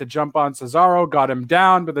Cesaro, got him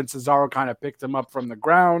down, but then Cesaro kind of picked him up from the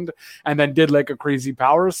ground and then did like a crazy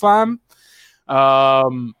power slam.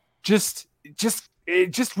 Just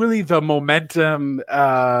really the momentum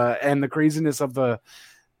and the craziness of the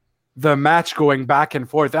match going back and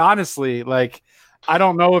forth. Honestly, like, I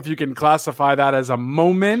don't know if you can classify that as a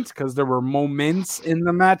moment because there were moments in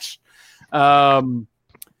the match.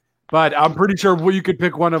 But I'm pretty sure you could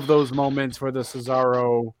pick one of those moments for the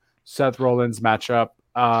Cesaro Seth Rollins matchup.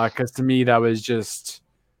 Because to me, that was just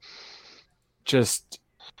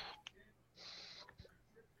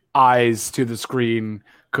eyes to the screen,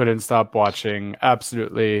 couldn't stop watching.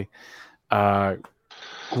 Absolutely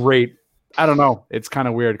great. I don't know. It's kind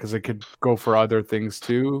of weird because it could go for other things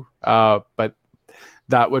too. But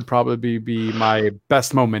that would probably be my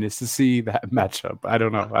best moment, is to see that matchup. I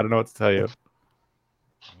don't know what to tell you.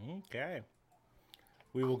 Okay.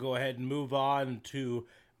 We will go ahead and move on to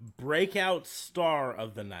breakout star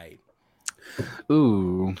of the night.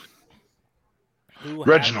 Ooh.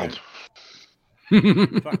 Reginald.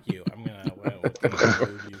 Fuck you. I'm gonna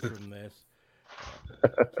remove you from this.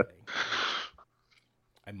 Okay.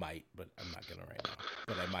 I might, but I'm not gonna right now.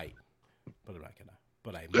 But I might. But I'm not gonna.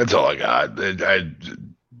 But I might. That's all I got.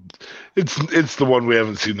 It's the one we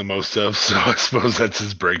haven't seen the most of, so I suppose that's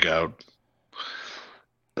his breakout.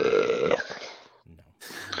 No.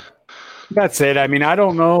 That's it. I mean, I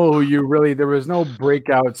don't know who you really. There was no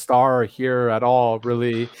breakout star here at all,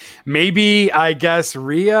 really. Maybe, I guess,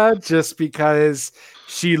 Rhea, just because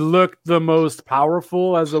she looked the most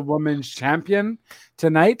powerful as a women's champion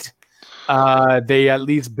tonight. They at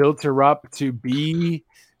least built her up to be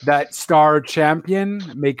that star champion,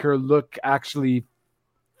 make her look actually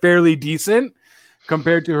fairly decent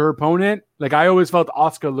compared to her opponent. Like, I always felt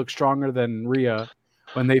Asuka looked stronger than Rhea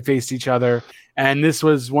when they faced each other. And this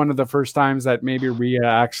was one of the first times that maybe Rhea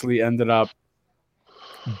actually ended up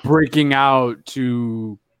breaking out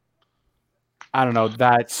to, I don't know,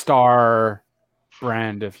 that star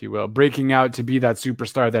brand, if you will, breaking out to be that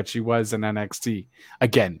superstar that she was in NXT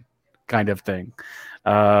again, kind of thing.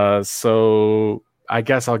 So I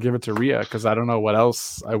guess I'll give it to Rhea because I don't know what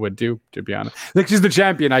else I would do, to be honest. Like, she's the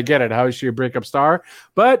champion. I get it. How is she a breakup star?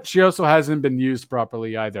 But she also hasn't been used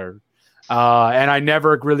properly either. And I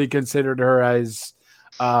never really considered her as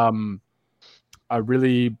a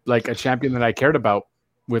really like a champion that I cared about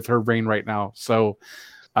with her reign right now. So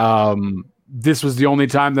this was the only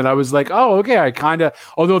time that I was like, oh, okay, I kind of,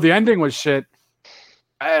 although the ending was shit,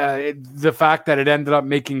 the fact that it ended up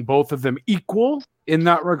making both of them equal in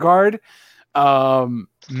that regard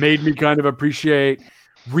made me kind of appreciate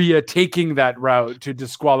Rhea taking that route to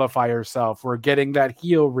disqualify herself or getting that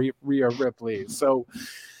heel Rhea Ripley. So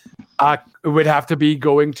it would have to be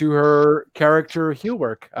going to her character heel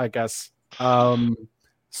work, I guess.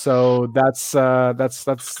 So that's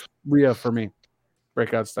Rhea for me.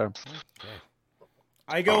 Breakout star. Okay.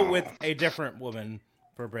 I go with a different woman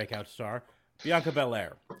for breakout star, Bianca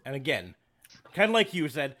Belair. And again, kind of like you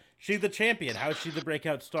said, she's the champion. How is she the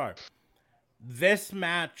breakout star? This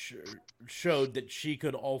match showed that she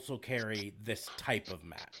could also carry this type of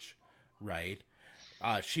match, right?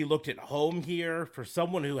 She looked at home here. For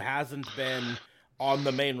someone who hasn't been on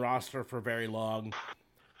the main roster for very long,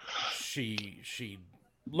 she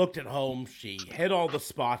looked at home. She hit all the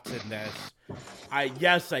spots in this. I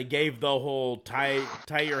gave the whole tie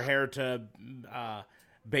your hair to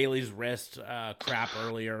Bayley's wrist crap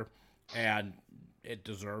earlier, and it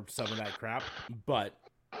deserved some of that crap. But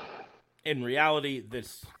in reality,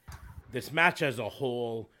 this match as a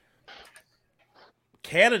whole,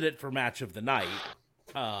 candidate for match of the night.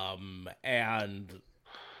 And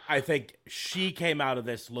I think she came out of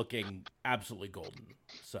this looking absolutely golden.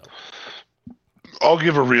 So I'll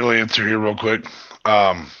give a real answer here real quick.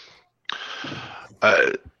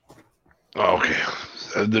 Okay.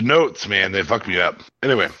 The notes, man, they fucked me up.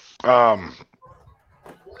 Anyway,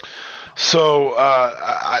 so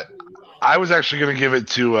I was actually going to give it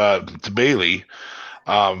to Bayley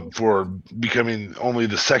for becoming only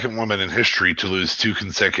the second woman in history to lose 2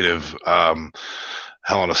 consecutive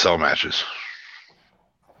Hell in a Cell matches.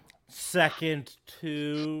 Second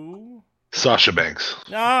to Sasha Banks.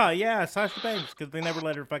 Yeah, Sasha Banks, because they never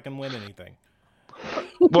let her fucking win anything.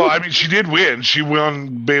 Well, I mean, she did win. She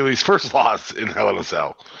won Bayley's first loss in Hell in a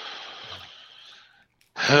Cell.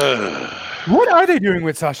 What are they doing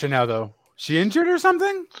with Sasha now, though? She injured or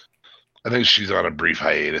something? I think she's on a brief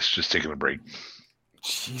hiatus, just taking a break.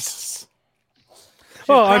 Jesus.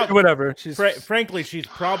 Well, whatever. She's frankly, she's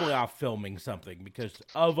probably off filming something because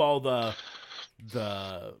of all the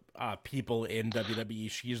people in WWE,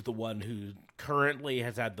 she's the one who currently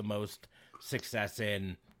has had the most success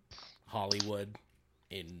in Hollywood,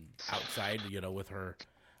 in outside, with her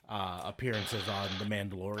appearances on The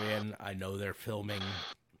Mandalorian. I know they're filming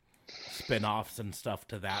spin-offs and stuff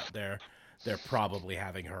to that. They're probably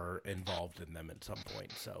having her involved in them at some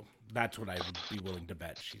point. So that's what I would be willing to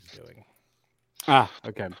bet she's doing.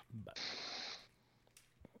 Okay.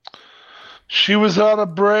 She was on a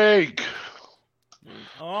break.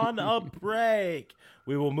 On a break.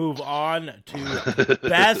 We will move on to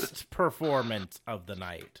best performance of the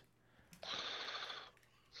night.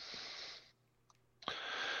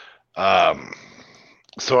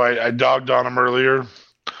 So I dogged on them earlier.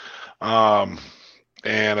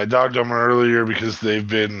 And I dogged them earlier because they've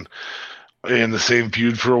been in the same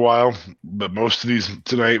feud for a while. But most of these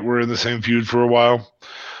tonight were in the same feud for a while.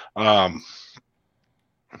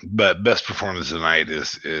 But best performance tonight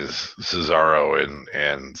is Cesaro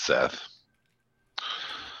and Seth.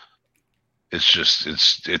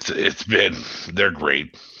 It's been, they're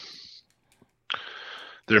great.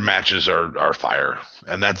 Their matches are fire,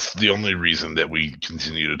 and that's the only reason that we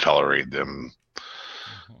continue to tolerate them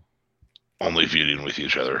only feuding with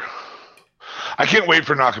each other. I can't wait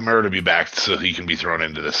for Nakamura to be back so he can be thrown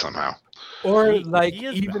into this somehow. Or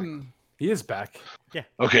he is back. Yeah.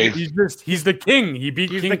 Okay. He's the king. He's the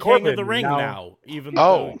King king of the ring now. Even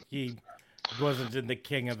though he wasn't in the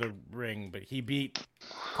King of the Ring, but he beat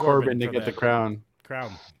Corbin to get the crown.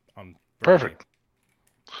 Crown on Perfect.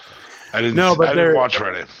 I didn't watch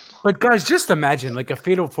Friday. But guys, just imagine like a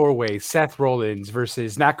fatal 4-way: Seth Rollins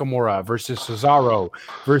versus Nakamura versus Cesaro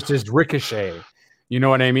versus Ricochet. You know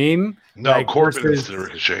what I mean? No, Corbin instead of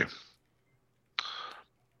Ricochet.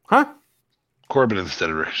 Huh? Corbin instead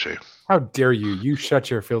of Ricochet. How dare you? You shut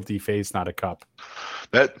your filthy face, not a cup.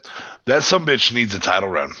 That some bitch needs a title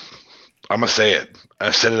run. I'm gonna say it.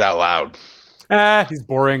 I said it out loud. He's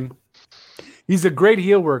boring. He's a great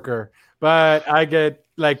heel worker, but I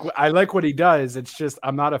like what he does. It's just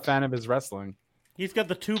I'm not a fan of his wrestling. He's got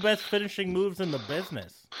the 2 best finishing moves in the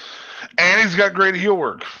business. And he's got great heel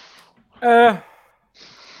work. I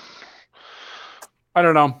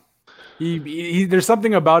don't know. He there's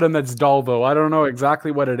something about him that's dull, though. I don't know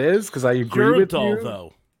exactly what it is because I agree You're with dull, you.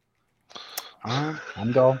 though.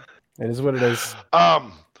 I'm dull. It is what it is.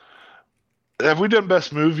 Have we done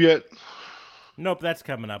best move yet? Nope, that's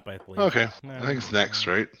coming up, I believe. Okay, I think it's next,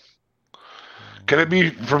 right? Can it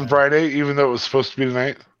be from Friday, even though it was supposed to be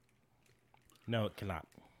tonight? No, it cannot.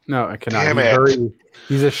 No, it cannot. Damn it.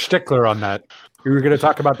 He's a stickler on that. We were going to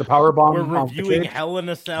talk about the power bomb. We're reviewing Hell in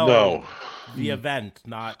a Cell. No. The event,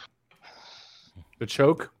 not the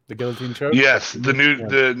choke, the guillotine choke. Yes, the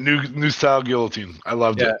new style guillotine. I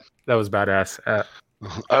loved it. That was badass.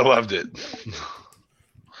 I loved it.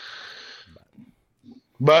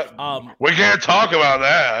 But we can't talk about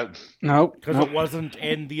that. Nope. Because it wasn't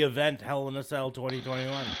in the event Hell in a Cell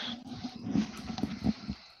 2021.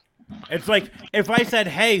 It's like if I said,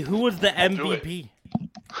 hey, who was the MVP?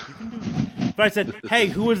 If I said, hey,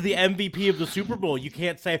 who was the MVP of the Super Bowl? You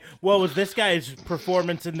can't say, well, it was this guy's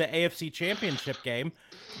performance in the AFC Championship game.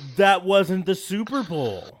 That wasn't the Super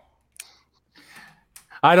Bowl.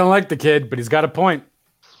 I don't like the kid, but he's got a point.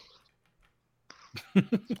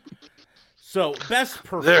 So, best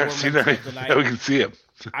performance of the night. We can see him.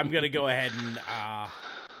 I'm gonna go ahead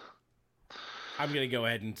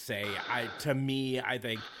and say, I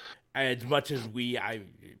think, as much as I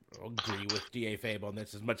agree with DA Fabe on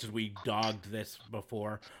this, as much as we dogged this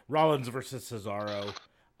before, Rollins versus Cesaro,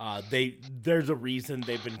 there's a reason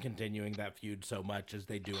they've been continuing that feud so much, as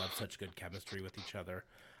they do have such good chemistry with each other.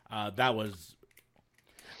 That was.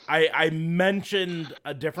 I mentioned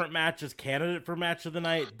a different match as candidate for match of the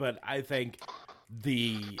night, but I think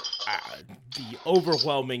the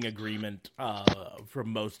overwhelming agreement from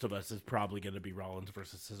most of us is probably going to be Rollins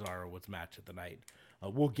versus Cesaro was match of the night.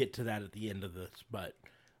 We'll get to that at the end of this, but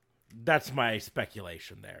that's my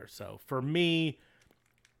speculation there. So for me,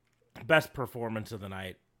 best performance of the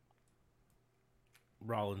night,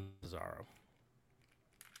 Rollins Cesaro.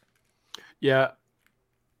 Yeah,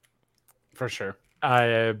 for sure.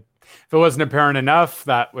 If it wasn't apparent enough,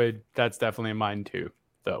 that's definitely mine too,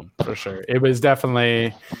 though, for sure. It's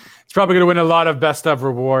probably going to win a lot of best of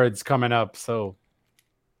rewards coming up, so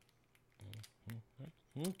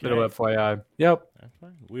bit of FYI. Yep. That's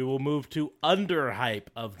fine. We will move to underhype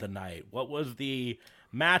of the night. What was the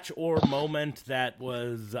match or moment that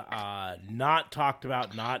was not talked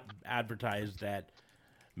about, not advertised, that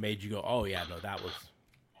made you go, oh yeah, no, that was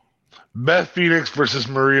Beth Phoenix versus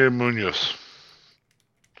Maria Munoz.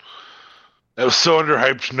 That was so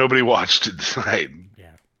underhyped, nobody watched it tonight.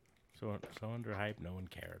 yeah, so underhyped, no one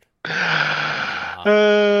cared.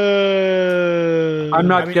 I'm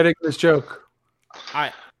not getting this joke.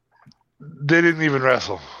 They didn't even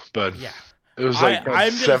wrestle, but Yeah, it was like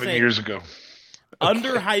I'm 7 years ago.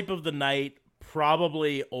 Underhype of the night,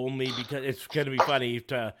 probably only because it's going to be funny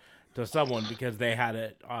to someone because they had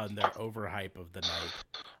it on their overhype of the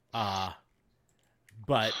night.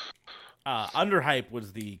 But underhype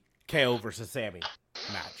was the KO versus Sammy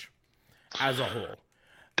match as a whole.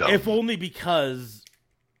 Dumb. If only because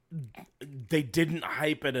they didn't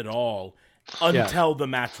hype it at all until the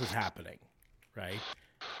match was happening, right?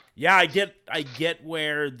 Yeah, I get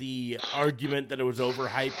where the argument that it was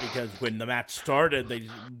overhyped because when the match started,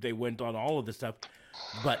 they went on all of this stuff,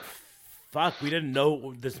 but fuck, we didn't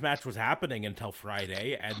know this match was happening until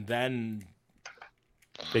Friday, and then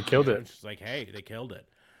They killed it. It's just like, hey, they killed it.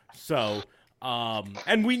 So,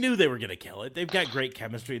 and we knew they were gonna kill it. They've got great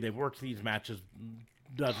chemistry. They've worked these matches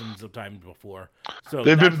dozens of times before. So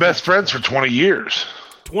They've been best friends for 20 years.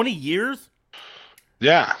 20 years?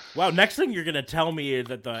 Yeah. Wow, next thing you're going to tell me is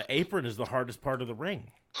that the apron is the hardest part of the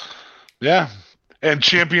ring. Yeah. And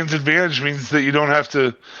champion's advantage means that you don't have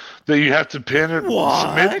to, that you have to pin or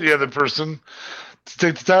submit the other person to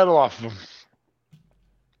take the title off of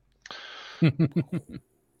them.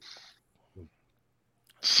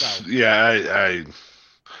 So. Yeah,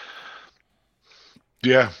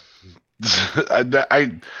 yeah.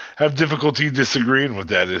 I have difficulty disagreeing with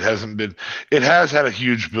that. It has had a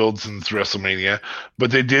huge build since WrestleMania,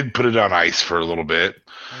 but they did put it on ice for a little bit.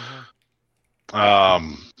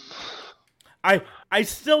 I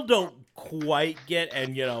still don't quite get,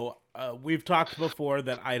 and we've talked before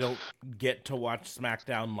that I don't get to watch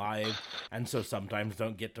SmackDown live, and so sometimes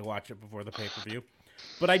don't get to watch it before the pay-per-view.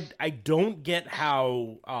 But I don't get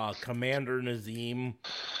how Commander Nazem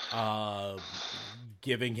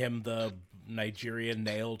giving him the Nigerian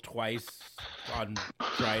nail twice on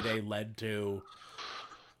Friday led to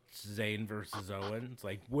Zayn versus Owens.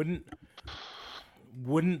 Like, wouldn't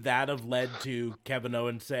that have led to Kevin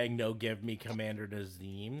Owens saying, no, give me Commander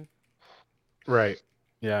Nazem? Right.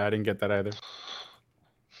 Yeah, I didn't get that either.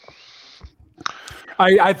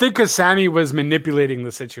 I think because Sammy was manipulating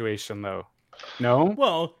the situation, though. No?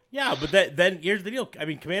 Well, yeah, but then here's the deal. I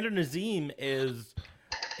mean, Commander Nazem is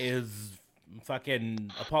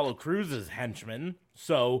fucking Apollo Crews' henchman.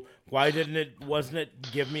 So why wasn't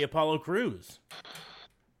it give me Apollo Crews?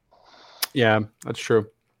 Yeah, that's true.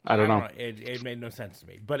 I don't know. It made no sense to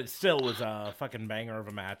me, but it still was a fucking banger of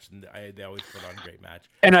a match, and they always put on a great match.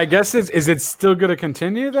 And I guess is it still going to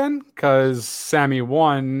continue then? Because Sammy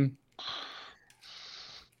won,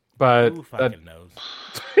 but who fucking knows?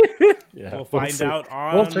 Yeah, We'll find out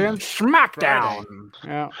on SmackDown.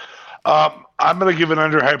 Friday. Yeah. I'm going to give an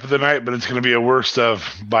underhype of the night, but it's going to be a worst of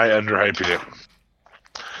by underhyping it.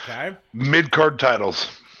 Okay. Mid-card titles.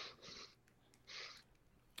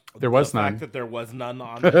 There was the none. fact that there was none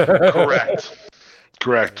on. Correct.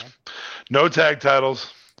 Yeah. No tag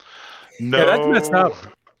titles. No Yeah, that's messed up.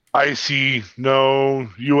 IC. No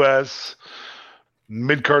US.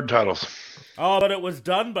 Mid-card titles. Oh, but it was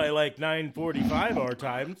done by like 9:45 our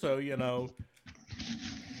time, so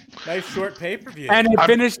nice short pay-per-view. And it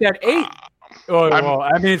finished at 8.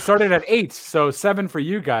 It started at 8, so 7 for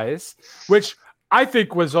you guys, which I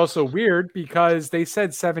think was also weird because they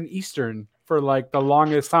said 7 Eastern for like the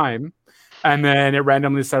longest time, and then it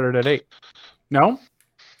randomly started at 8. No?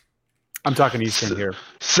 I'm talking Eastern here.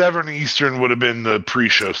 7 Eastern would have been the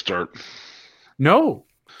pre-show start. No,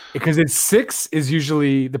 because it's 6 is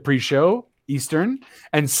usually the pre-show Eastern,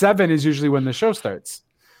 and 7 is usually when the show starts.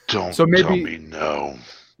 Don't tell me no.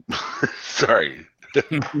 Sorry.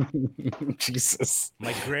 Jesus.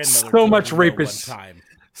 My grandmother. So much rapish. One time.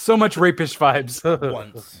 So much rapish vibes.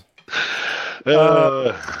 Once.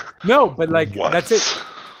 No, but like once. that's it.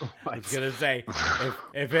 I was gonna say,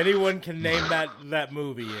 if anyone can name that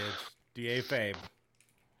movie, it's DA Fame.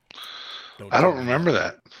 I don't remember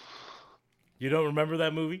that. You don't remember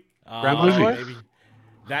that movie? Grandma's Boy? Maybe.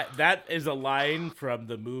 That is a line from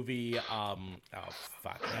the movie.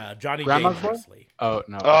 Johnny Grandma's Boy? Dangerously. Oh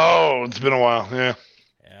no. Oh, it's been a while. Yeah.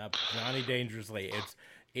 Yep, Johnny Dangerously.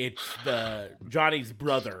 It's the Johnny's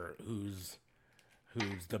brother who's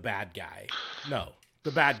the bad guy. No,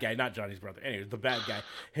 the bad guy, not Johnny's brother. Anyway, the bad guy.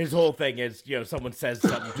 His whole thing is, someone says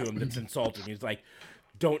something to him that's insulting. He's like,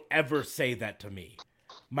 "Don't ever say that to me.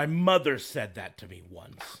 My mother said that to me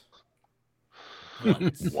once."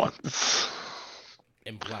 Once.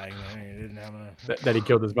 implying that he didn't have a. That he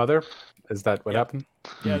killed his mother? Is that what happened?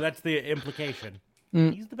 Yeah, that's the implication.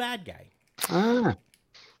 Mm. He's the bad guy. Ah.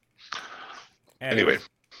 Anyway.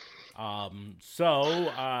 I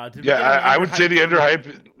would say the underhype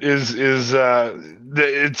is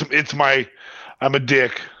I'm a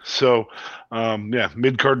dick. So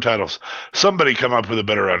mid card titles. Somebody come up with a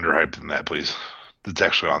better underhype than that, please. That's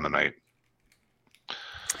actually on the night.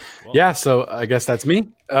 Well, yeah, so I guess that's me.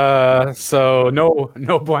 So no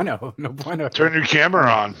bueno. Turn your camera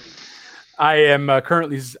on. I'm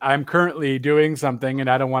currently doing something, and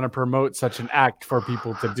I don't want to promote such an act for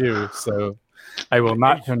people to do. So I will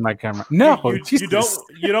not turn my camera. No, you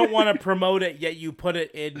don't want to promote it, yet you put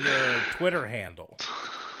it in your Twitter handle.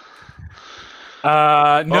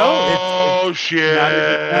 No. Oh shit!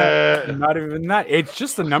 Not even that. It's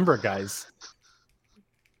just a number, guys.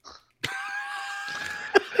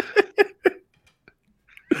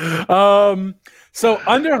 So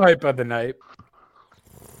underhype of the night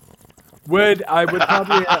would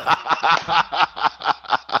probably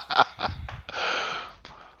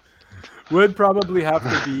would probably have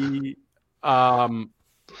to be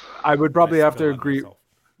I would probably have to agree.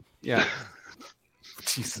 Yeah.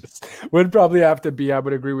 Jesus. Would probably have to be, I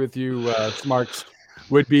would agree with you, Smarks,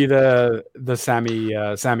 would be the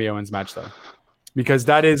Sammy Owens match though. Because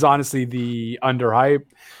that is honestly the underhype.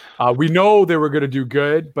 We know they were going to do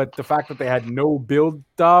good, but the fact that they had no build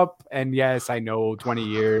up, and yes, I know 20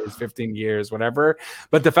 years, 15 years, whatever,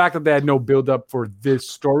 but the fact that they had no build up for this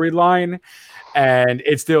storyline, and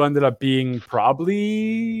it still ended up being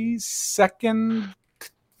probably second,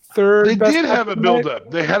 third. They did have a build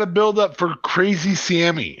up. They had a build up for Crazy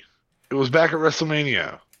Sammy. It was back at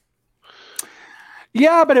WrestleMania.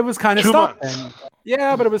 Yeah, but it was kind of 2 stopped. months.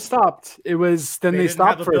 Yeah, but it was stopped. It was then they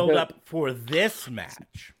stopped have a for build a bit. up for this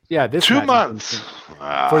match. Yeah, this 2 match. months.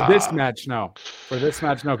 For this match, no. For this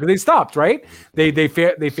match, no, because they stopped, right? They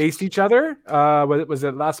faced each other. Was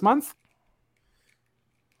it last month?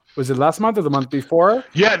 Was it last month or the month before?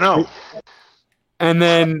 Yeah, no. And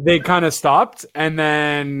then they kind of stopped, and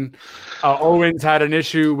then Owens had an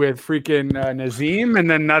issue with freaking Nazim, and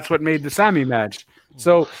then that's what made the Sammy match.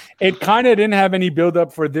 So it kind of didn't have any build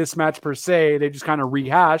up for this match per se. They just kind of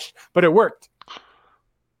rehashed, but it worked.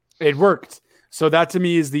 It worked. So that to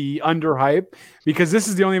me is the underhype, because this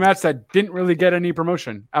is the only match that didn't really get any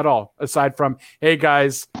promotion at all, aside from, hey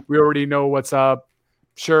guys, we already know what's up.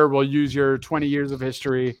 Sure, we'll use your 20 years of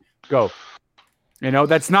history. Go. You know,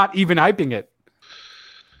 that's not even hyping it.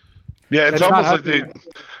 Yeah, it's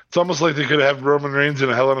almost like they could have Roman Reigns in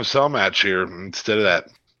a Hell in a Cell match here instead of that.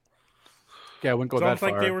 Yeah, I wouldn't go that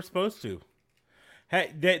far. Like they were supposed to.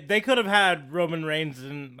 Hey, they could have had Roman Reigns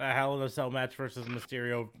in a Hell in a Cell match versus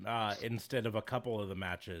Mysterio instead of a couple of the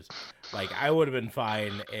matches. Like, I would have been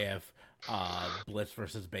fine if Bliss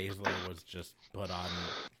versus Baszler was just put on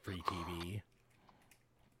free TV.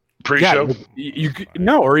 Pre-show? Yeah, you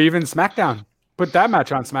no, or even SmackDown. Put that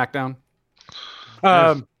match on SmackDown.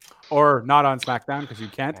 Or not on SmackDown because you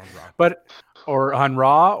can't. Or on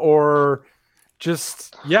Raw, or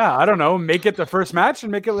just, I don't know, make it the first match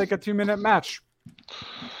and make it like a 2-minute match.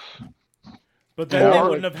 But then they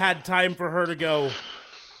wouldn't have had time for her to go.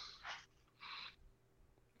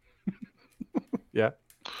 Yeah.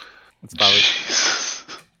 That's valid.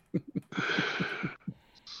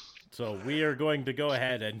 So we are going to go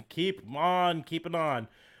ahead and keep it on.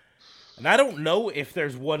 And I don't know if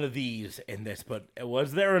there's one of these in this, but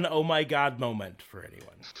was there an oh my god moment for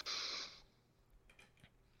anyone?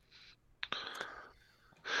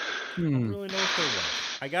 I don't really know if there was.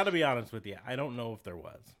 I gotta be honest with you. I don't know if there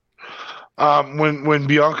was. When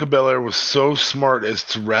Bianca Belair was so smart as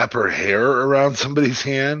to wrap her hair around somebody's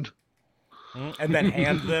hand. And then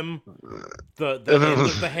hand them the end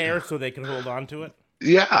of the hair so they can hold on to it.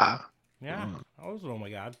 Yeah. Yeah. That was oh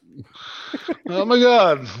my god. Oh my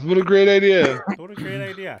god. What a great idea. What a great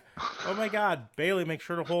idea. Oh my god. Bayley, make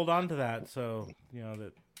sure to hold on to that so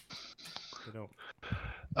that they don't.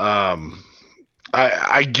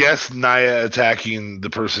 I guess Nia attacking the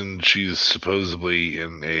person she's supposedly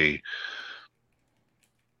in a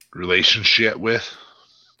relationship with.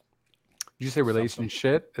 Did you say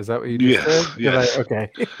relationship? Is that what you just said? Yes.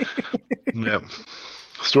 Okay. Yep.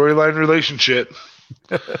 Storyline relationship.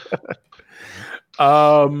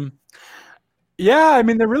 Yeah, I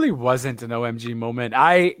mean, there really wasn't an OMG moment.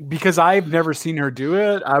 Because I've never seen her do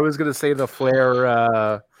it. I was gonna say the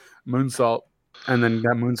Flair moonsault, and then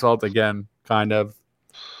that moonsault again, kind of,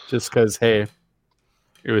 just because hey,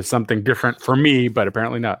 it was something different for me, but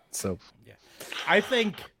apparently not. So, yeah, I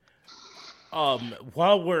think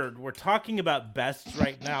while we're talking about bests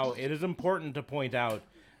right now, it is important to point out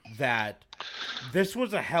that this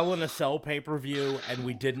was a Hell in a Cell pay-per-view, and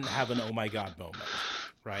we didn't have an oh my god moment,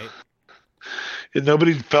 right? And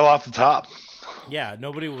nobody fell off the top. Yeah,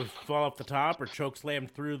 nobody was fall off the top or choke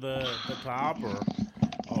slammed through the top,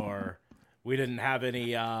 or we didn't have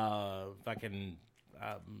any fucking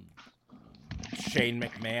Shane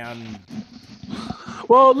McMahon.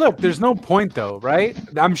 Well, look, there's no point though, right?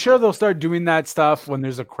 I'm sure they'll start doing that stuff when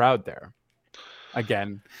there's a crowd there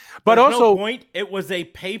again. But There's also, no point. It was a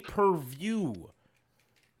pay-per-view.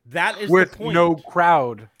 That is with the point. no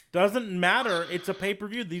crowd. Doesn't matter. It's a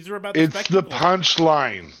pay-per-view. These are about the It's the spectacle.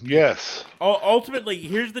 punchline. Yes. Ultimately,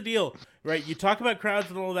 here's the deal, right? You talk about crowds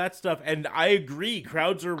and all that stuff, and I agree.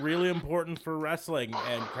 Crowds are really important for wrestling,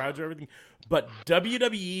 and crowds are everything. But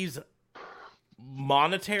WWE's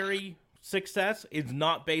monetary success is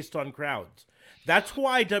not based on crowds. That's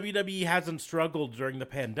why WWE hasn't struggled during the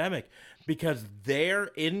pandemic, because their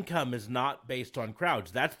income is not based on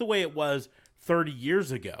crowds. That's the way it was 30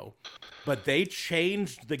 years ago, but they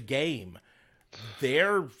changed the game.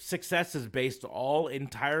 Their success is based all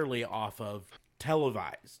entirely off of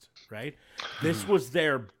televised, right? This was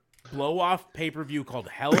their blow-off pay-per-view called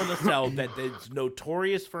Hell in a Cell that is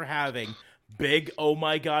notorious for having big oh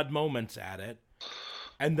my god moments at it,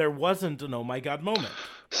 and there wasn't an oh my god moment.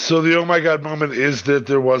 So the oh my god moment is that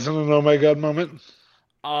there wasn't an oh my god moment?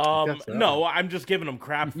 No, I'm just giving them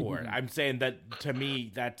crap for it. I'm saying that, to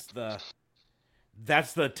me, that's the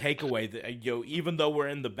takeaway. That, even though we're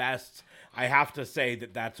in the best, I have to say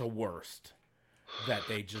that that's a worst. That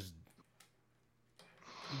they just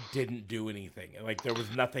didn't do anything. Like, there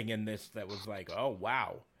was nothing in this that was like, oh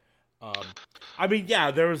wow. I mean,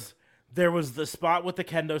 yeah, there was the spot with the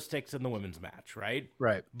kendo sticks in the women's match, right?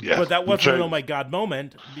 Right. Yeah. But that wasn't an oh my god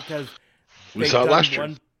moment, because We saw it last year.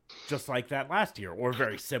 one just like that last year, or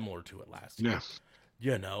very similar to it last year.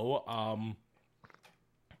 Yeah.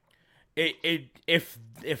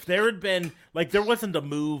 If there had been, like, there wasn't a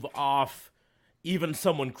move off even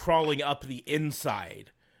someone crawling up the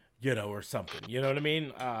inside, or something. You know what I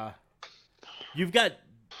mean? You've got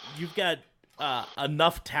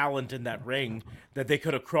enough talent in that ring that they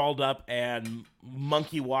could have crawled up and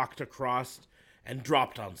monkey walked across and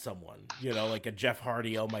dropped on someone. Like a Jeff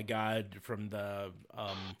Hardy, oh my god, from the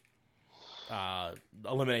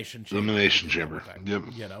Elimination Chamber. Elimination Chamber. Yep.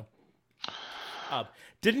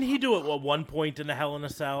 Didn't he do it at one point in the Hell in a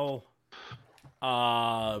Cell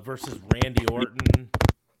versus Randy Orton,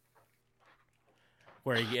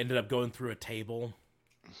 where he ended up going through a table?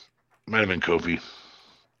 Might have been Kofi.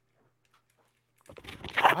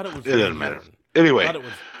 I thought it was It doesn't Randy matter. Orton. Anyway, I thought it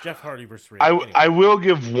was Jeff Hardy versus Randy. Anyway. I will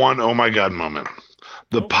give one oh my god moment.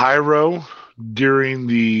 The pyro during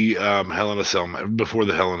the Hell in a Cell before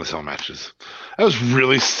the Hell in a Cell matches. That was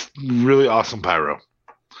really, really awesome pyro.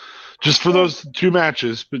 Just for those two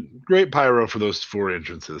matches, but great pyro for those 4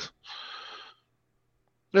 entrances.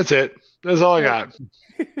 That's it. That's all I got.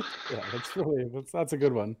 Yeah, that's a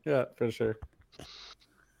good one. Yeah, for sure.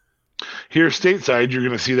 Here stateside, you're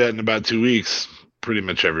going to see that in about 2 weeks, pretty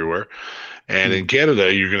much everywhere. And in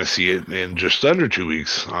Canada, you're going to see it in just under 2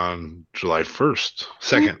 weeks on July 1st,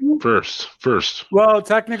 2nd, 1st. Well,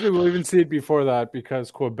 technically, we'll even see it before that, because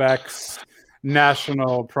Quebec's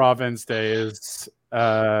National Province Day is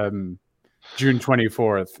June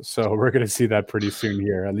 24th. So we're going to see that pretty soon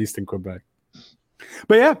here, at least in Quebec.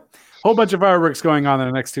 But yeah, whole bunch of fireworks going on in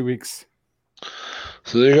the next 2 weeks.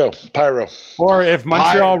 So there you go, pyro. Or if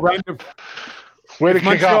Montreal Way to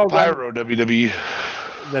kick off pyro, WWE.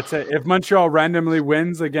 That's it. If Montreal randomly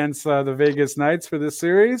wins against the Vegas Knights for this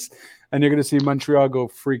series, and you're going to see Montreal go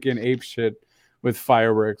freaking apeshit with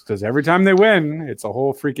fireworks, because every time they win, it's a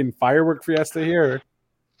whole freaking firework fiesta here.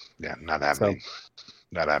 Yeah, not happening.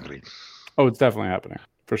 Not happening. Oh, it's definitely happening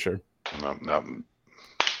for sure. No.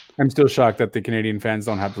 I'm still shocked that the Canadian fans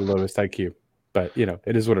don't have the lowest IQ, but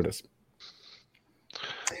it is what it is.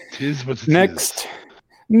 It is what it is.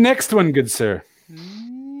 Next one, good sir.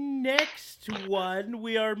 Next one,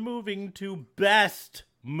 we are moving to best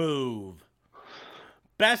move.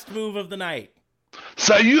 Best move of the night.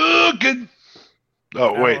 Sayukin.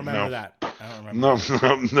 Oh wait, I don't remember no. that. I don't remember.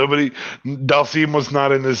 No, nobody. Dalcin was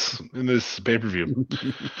not in this pay-per-view.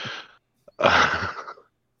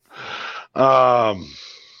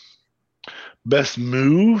 Best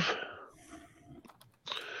move.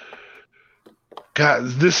 God,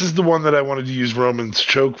 this is the one that I wanted to use Roman's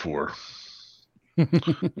choke for. That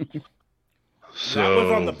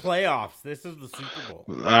was on the playoffs. This is the Super Bowl.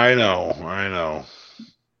 I know.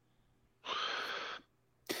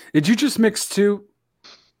 Did you just mix two?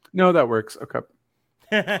 No, that works. Okay.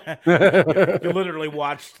 You literally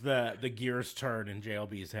watched the gears turn in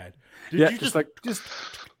JLB's head. Did you just like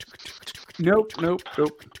Nope.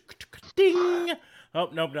 Ding. Oh,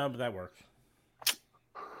 nope, that works.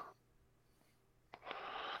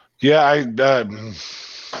 Yeah, I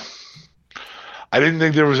didn't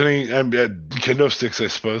think there was any kendo sticks. I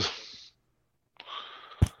suppose.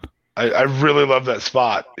 I really love that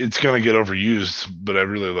spot. It's gonna get overused, but I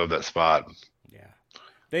really love that spot. Yeah,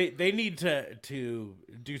 they need to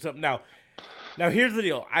do something now. Now here's the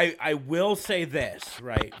deal. I will say this,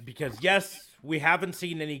 right? Because yes, we haven't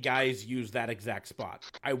seen any guys use that exact spot.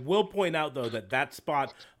 I will point out though that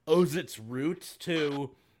spot owes its roots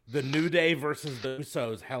to the New Day versus the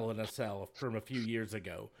Usos Hell in a Cell from a few years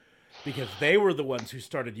ago, because they were the ones who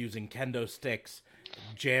started using kendo sticks,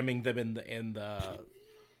 jamming them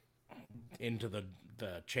into the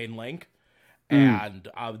chain link, and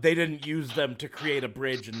they didn't use them to create a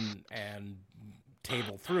bridge and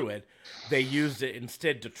table through it. They used it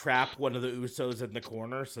instead to trap one of the Usos in the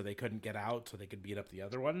corner so they couldn't get out, so they could beat up the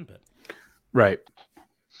other one. But right,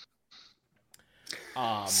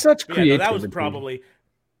 such creativity. Yeah, no,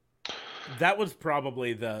 that was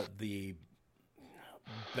probably the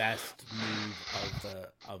best move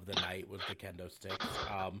of the night was the kendo sticks.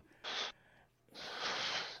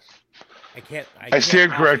 I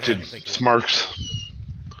stand corrected, Smarks.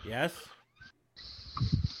 Yes?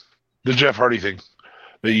 The Jeff Hardy thing.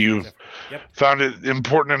 That you found it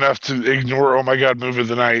important enough to ignore, oh my God, move of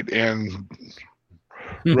the night and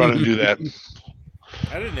run and do that.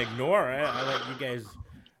 I didn't ignore it. I let you guys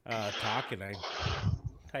talk and I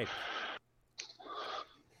type.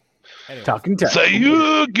 Anyways. Talking tech. So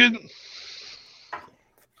you get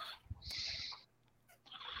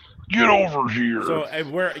over here. So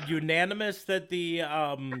we're unanimous that the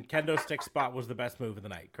kendo stick spot was the best move of the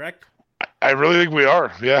night, correct? I really think we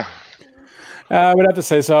are, yeah. I would have to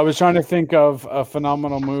say so. I was trying to think of a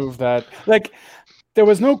phenomenal move that, like, there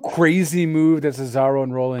was no crazy move that Cesaro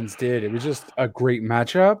and Rollins did. It was just a great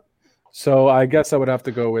matchup. So I guess I would have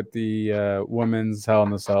to go with the women's Hell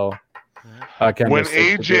in a Cell. When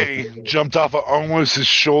AJ jumped off of Omos'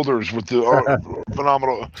 shoulders with the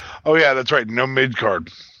phenomenal. Oh yeah, that's right. No mid card.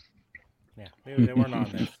 Yeah, they weren't on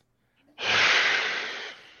this.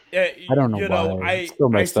 I don't know why.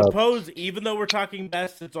 I suppose even though we're talking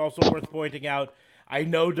best, it's also worth pointing out. I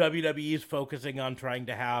know WWE is focusing on trying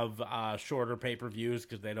to have shorter pay-per-views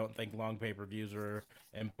because they don't think long pay-per-views are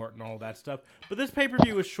important and all that stuff. But this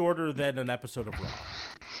pay-per-view is shorter than an episode of Raw.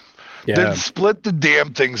 Yeah. Then split the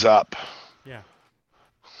damn things up. Yeah.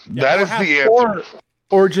 That is the answer.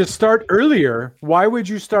 Or just start earlier. Why would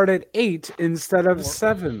you start at 8 instead of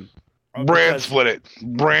 7? Brand split it.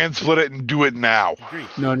 Brand split it and do it now. Agreed.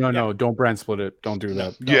 No. Don't brand split it. Don't do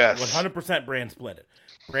that. No, yes. 100% brand split it.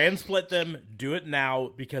 Brand split them. Do it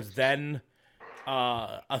now because then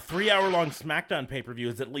a 3-hour-long SmackDown pay-per-view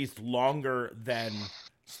is at least longer than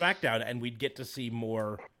SmackDown, and we'd get to see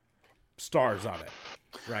more stars on it.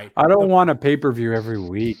 Right. I don't want a pay-per-view every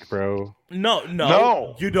week, bro.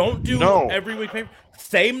 No. You don't do every week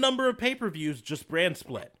same number of pay-per-views, just brand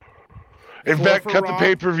split. In fact, cut the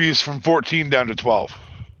pay-per-views from 14 down to 12.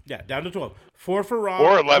 Yeah, down to 12. 4 for Raw,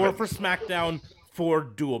 or 11. 4 for SmackDown, 4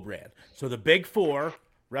 dual brand. So the big 4,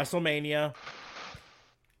 WrestleMania,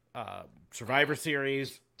 Survivor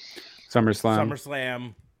Series,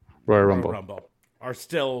 SummerSlam, Royal Rumble are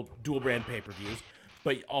still dual brand pay-per-views.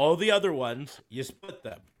 But all the other ones, you split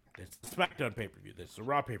them. It's the SmackDown pay-per-view. This is the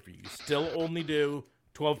Raw pay-per-view. You still only do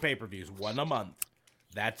 12 pay-per-views, 1 a month.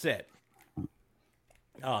 That's it.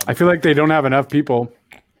 I feel like they don't have enough people.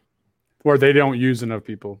 Or they don't use enough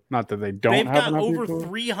people. Not that they don't have enough people. They've got over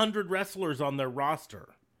 300 wrestlers on their roster.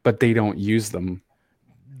 But they don't use them.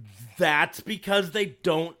 That's because they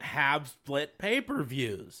don't have split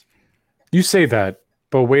pay-per-views. You say that,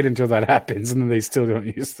 but wait until that happens and then they still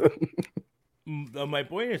don't use them. My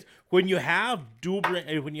point is, when you have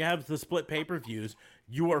when you have the split pay-per-views,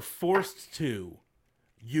 you are forced to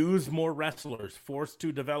use more wrestlers, forced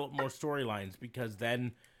to develop more storylines because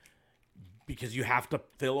you have to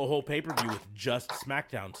fill a whole pay-per-view with just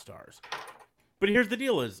SmackDown stars. But here's the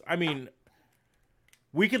deal is, I mean,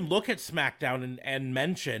 we can look at SmackDown and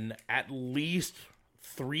mention at least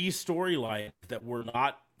 3 storylines that were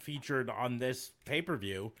not featured on this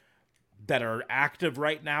pay-per-view that are active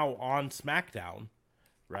right now on SmackDown,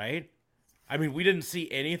 right? I mean, we didn't see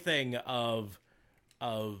anything of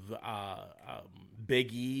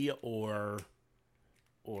Big E or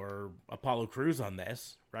Apollo Crews on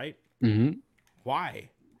this, right? Mm-hmm. Why?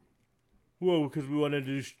 Well, because we wanted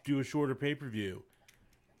to do a shorter pay-per-view.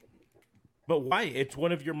 But why? It's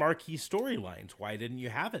one of your marquee storylines. Why didn't you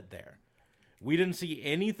have it there? we didn't see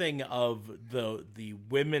anything of the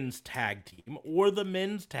women's tag team or the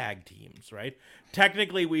men's tag teams, right?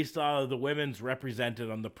 Technically, we saw the women's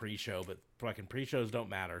represented on the pre-show, but fucking pre-shows don't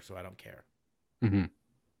matter, so I don't care.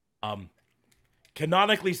 Mm-hmm.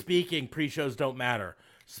 Canonically speaking, pre-shows don't matter.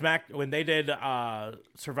 When they did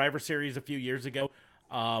Survivor Series a few years ago,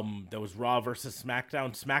 there was Raw versus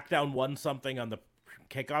SmackDown. SmackDown won something on the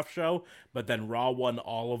kickoff show, but then Raw won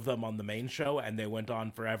all of them on the main show, and they went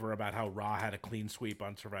on forever about how Raw had a clean sweep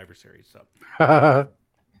on Survivor Series. So,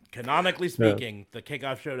 canonically speaking, the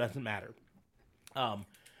kickoff show doesn't matter.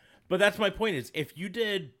 But that's my point is, if you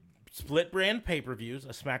did split brand pay-per-views, a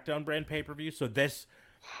SmackDown brand pay-per-view, so this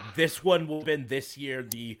one will have been this year,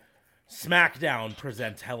 the SmackDown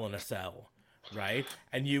presents Hell in a Cell, right?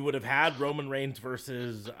 And you would have had Roman Reigns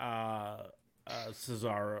versus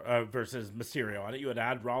Cesaro versus Mysterio on it. You would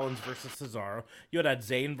have had Rollins versus Cesaro. You would have had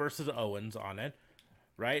Zayn versus Owens on it,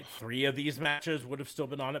 right? 3 of these matches would have still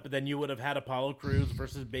been on it, but then you would have had Apollo Crews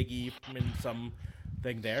versus Big E in some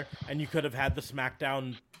thing there, and you could have had the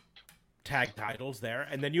SmackDown tag titles there,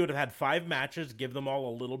 and then you would have had 5 matches, give them all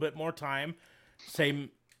a little bit more time, same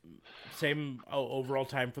overall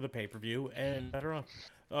time for the pay-per-view, and I don't know.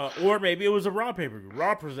 Or maybe it was a Raw pay-per-view.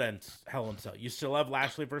 Raw presents Hell in a Cell. You still have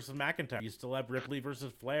Lashley versus McIntyre. You still have Ripley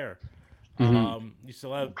versus Flair. You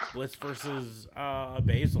still have Bliss versus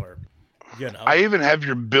Baszler. You know. I even have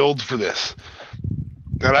your build for this,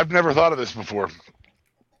 and I've never thought of this before.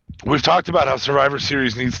 We've talked about how Survivor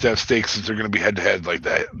Series needs to have stakes since they're going to be head-to-head like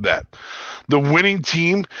that. The winning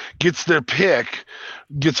team gets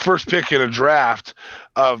first pick in a draft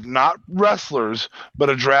of not wrestlers, but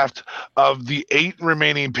a draft of the 8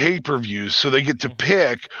 remaining pay-per-views. So they get to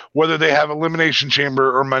pick whether they have Elimination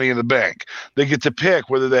Chamber or Money in the Bank. They get to pick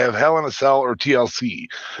whether they have Hell in a Cell or TLC.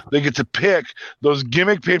 They get to pick those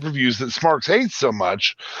gimmick pay-per-views that Smarks hates so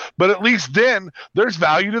much, but at least then there's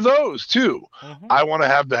value to those too. I want to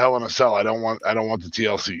have the Hell in a Cell. I don't want the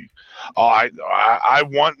TLC. Oh, I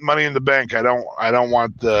want Money in the Bank. I don't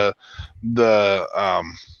want the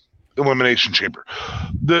Elimination Chamber.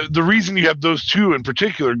 The reason you have those 2 in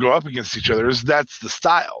particular go up against each other is that's the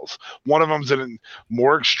styles. One of them's in a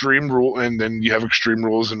more extreme rule, and then you have extreme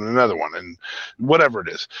rules in another one, and whatever it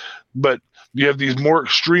is. But you have these more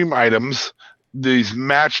extreme items, these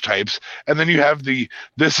match types, and then you have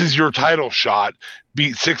this is your title shot,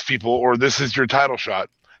 beat 6 people, or this is your title shot.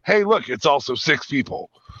 Hey, look, it's also 6 people.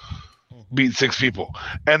 Beat 6 people.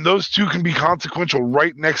 And those 2 can be consequential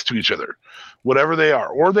right next to each other, whatever they are.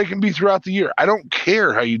 Or they can be throughout the year. I don't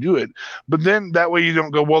care how you do it. But then that way you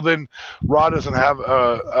don't go, well, then Raw doesn't have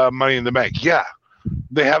Money in the Bank. Yeah,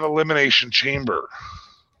 they have Elimination Chamber.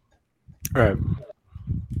 Right.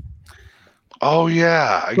 Oh,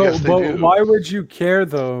 yeah, I guess they do. Why would you care,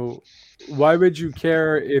 though? Why would you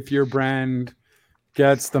care if your brand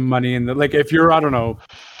gets the money in the, like, if you're, I don't know,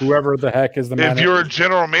 whoever the heck is the manager. If you're a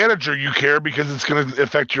general manager, you care because it's going to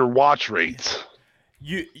affect your watch rates.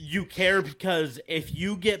 You care because if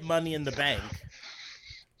you get Money in the Bank,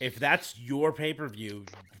 if that's your pay-per-view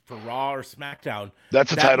for Raw or SmackDown,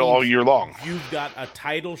 that's a title all year long. You've got a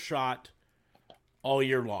title shot all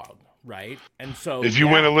year long, right? And so if you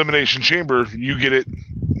win Elimination Chamber, you get it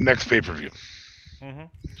next pay-per-view.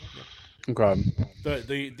 Okay.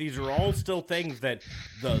 These are all still things that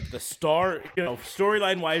the star,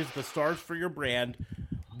 storyline wise, the stars for your brand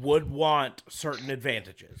would want certain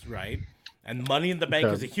advantages, right? And Money in the Bank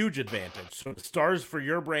is a huge advantage. So the stars for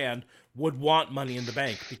your brand would want Money in the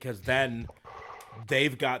Bank because then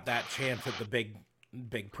they've got that chance at the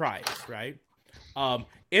big prize, right?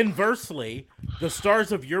 Inversely, the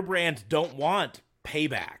stars of your brand don't want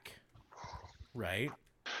Payback, right?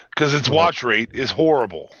 Because its watch rate is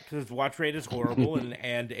horrible. Because its watch rate is horrible,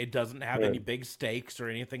 and it doesn't have any big stakes or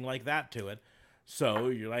anything like that to it. So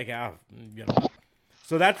you're like,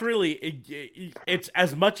 So that's really, it's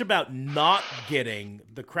as much about not getting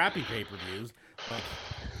the crappy pay-per-views, like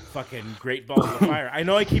fucking Great Balls of Fire. I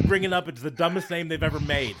know I keep bringing up, it's the dumbest name they've ever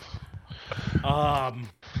made.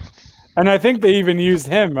 And I think they even used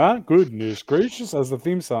him, huh? Goodness gracious, as the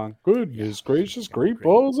theme song. Goodness gracious, Great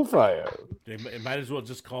Balls of Fire. It might as well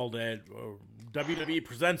just called it WWE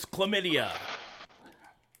Presents Chlamydia.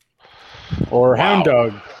 Or Hound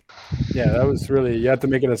Dog. Yeah, that was really, you have to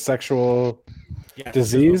make it a sexual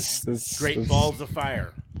disease. Great Balls of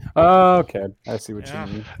Fire. Oh, okay. I see what you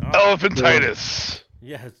mean. Elephantitis.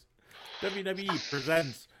 Yes. WWE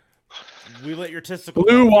presents We Let Your Testicles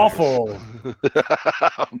Blue Waffle.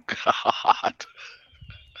 Oh, God.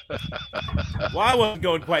 Well, I wasn't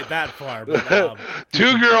going quite that far. But,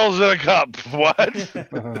 2 girls in a cup. What?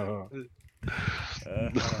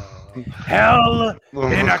 Hell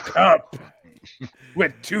in a cup.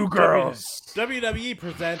 with two girls. WWE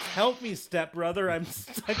presents Help Me Stepbrother. I'm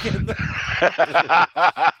stuck in the...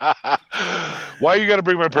 Why you got to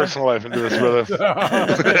bring my personal life into this, brother?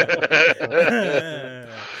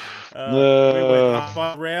 We went off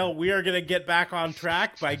on rail. We are going to get back on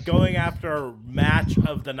track by going after match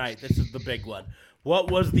of the night. This is the big one.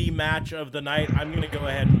 What was the match of the night? I'm going to go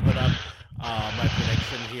ahead and put up my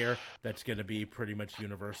prediction here. That's going to be pretty much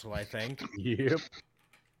universal, I think. Yep.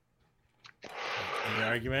 Any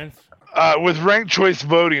arguments? With ranked choice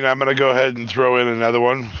voting, I'm going to go ahead and throw in another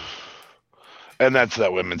one. And that's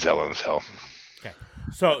that women's Hell in a Cell. Okay.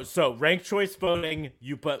 So ranked choice voting,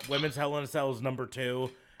 you put women's Hell in a Cell as number 2,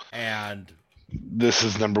 and this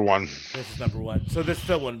is number 1. This is number 1. So this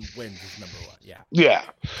still one wins is number 1. Yeah.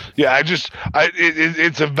 Yeah.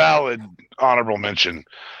 It's a valid honorable mention.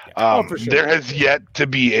 For sure. There has yet to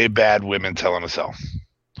be a bad women's Hell in a Cell.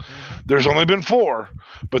 There's only been 4,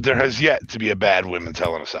 but there has yet to be a bad women's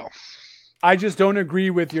Hell in a Cell. I just don't agree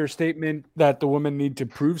with your statement that the women need to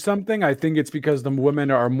prove something. I think it's because the women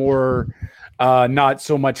are more not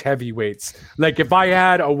so much heavyweights. Like if I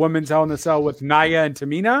had a women's Hell in a Cell with Nia and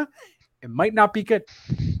Tamina, it might not be good.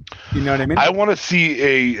 You know what I mean? I want to see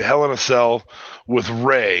a Hell in a Cell with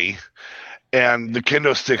Ray and the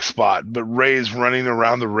kendo stick spot, but Ray's running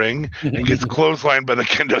around the ring and gets clotheslined by the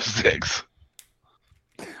kendo sticks.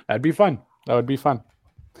 That'd be fun. That would be fun.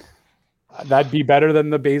 That'd be better than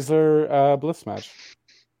the Baszler Bliss match.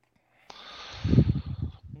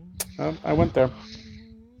 I went there.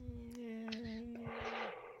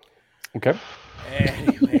 Okay.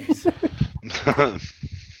 Anyways.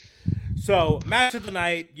 So, match of the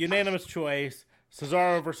night, unanimous choice,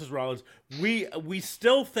 Cesaro versus Rollins. We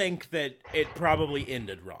still think that it probably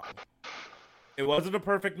ended wrong. It wasn't a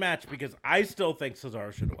perfect match because I still think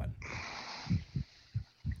Cesaro should have won.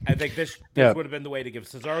 I think this would have been the way to give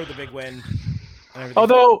Cesaro the big win.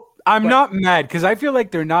 Although I'm not mad because I feel like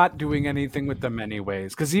they're not doing anything with them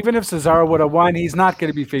anyways. Because even if Cesaro would have won, he's not going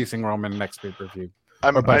to be facing Roman next pay-per-view.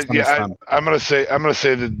 I'm gonna say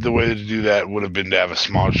that the way to do that would have been to have a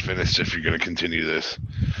smallish finish if you're gonna continue this,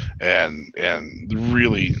 and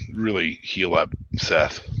really heal up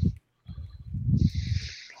Seth.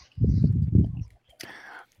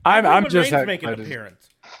 I'm just make an appearance.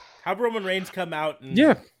 Have Roman Reigns come out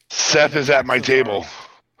and Seth is at my table.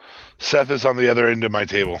 Seth is on the other end of my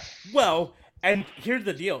table. Well, and here's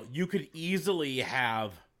the deal: you could easily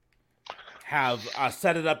have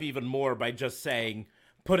set it up even more by just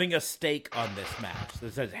putting a stake on this match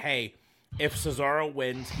that says, hey, if Cesaro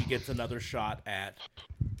wins, he gets another shot at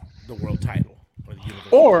the world title or the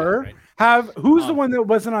universal or title, right? have who's the one that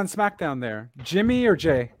wasn't on SmackDown there, Jimmy or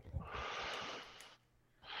Jay?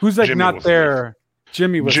 Who's like Jimmy not there?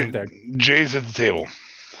 Jimmy wasn't there. Jay's at the table.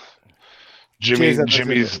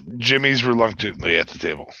 Jimmy's reluctantly at the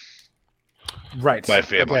table. Right. By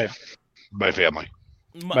family. Okay. By family.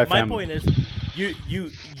 My point is,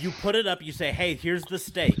 you put it up. You say, "Hey, here's the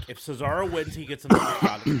stake. If Cesaro wins, he gets another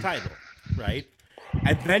shot at the title, right?"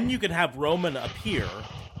 And then you can have Roman appear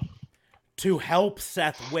to help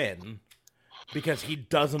Seth win because he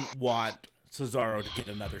doesn't want Cesaro to get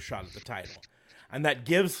another shot at the title, and that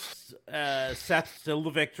gives Seth still the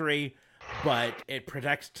victory, but it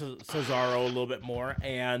protects Cesaro a little bit more,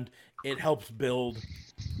 and it helps build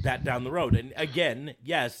that down the road. And again,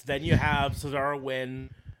 yes, then you have Cesaro win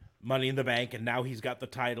Money in the Bank, and now he's got the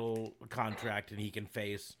title contract, and he can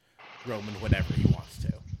face Roman whenever he wants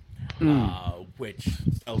to, which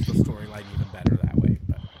tells the storyline even better that way.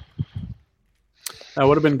 But that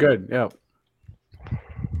would have been good, yeah.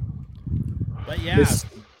 But yeah,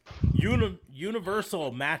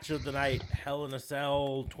 Universal match of the night, Hell in a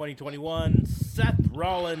Cell 2021, Seth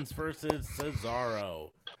Rollins versus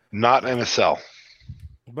Cesaro. Not in a cell.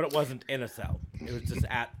 But it wasn't in a cell. It was just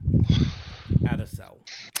at a cell.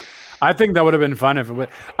 I think that would have been fun if it would.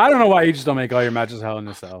 I don't know why you just don't make all your matches Hell in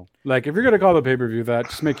a Cell. Like, if you're going to call the pay-per-view that,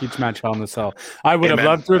 just make each match Hell in a Cell. I would have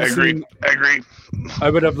loved to have seen... I agree. I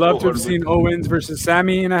would have loved to have seen Owens versus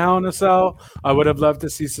Sammy in a Hell in a Cell. I would have loved to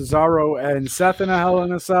see Cesaro and Seth in a Hell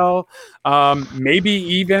in a Cell. Maybe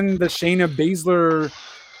even the Shayna Baszler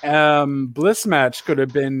Bliss match could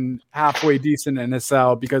have been halfway decent in a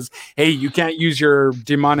cell because, hey, you can't use your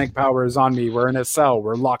demonic powers on me. We're in a cell.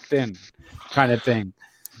 We're locked in kind of thing.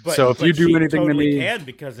 But, so if you do anything to me, can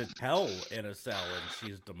because it's hell in a cell and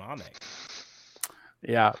she's demonic.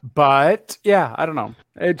 Yeah, but yeah, I don't know.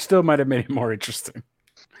 It still might have made it more interesting.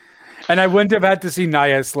 And I wouldn't have had to see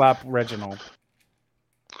Nia slap Reginald.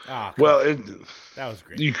 Ah, well, that was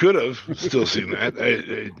great. You could have still seen that.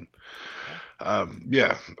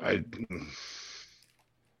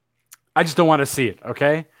 I just don't want to see it.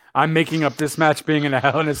 Okay, I'm making up this match being in a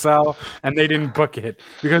Hell in a Cell, and they didn't book it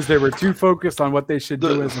because they were too focused on what they should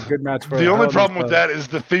do as a good match for the only problem with that is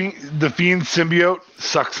the Fiend symbiote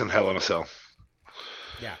sucks in Hell in a Cell.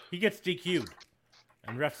 Yeah, he gets DQ'd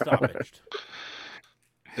and ref stoppaged.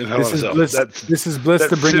 This is Bliss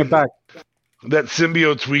to bring it back. That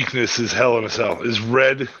symbiote's weakness is Hell in a Cell. Is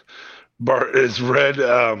red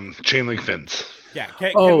chain link fins. Yeah,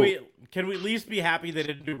 can we at least be happy they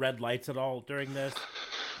didn't do red lights at all during this?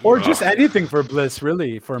 Or just anything for Bliss,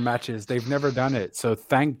 really, for matches. They've never done it, so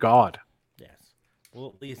thank God. Yes, we'll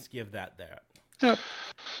at least give that there. Yep.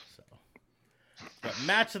 So, but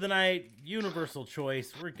match of the night, universal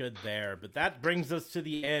choice, we're good there. But that brings us to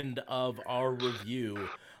the end of our review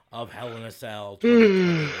of Hell in a Cell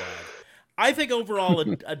 2021. I think overall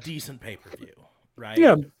a decent pay-per-view, right?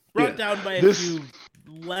 Yeah. Brought down by a few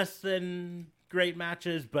less than great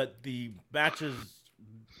matches, but the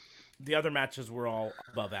other matches were all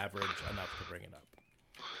above average enough to bring it up.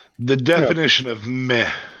 The definition of meh.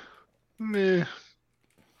 Well,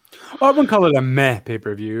 I wouldn't call it a meh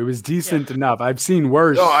pay-per-view. It was decent enough. I've seen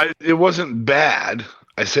worse. No, it wasn't bad.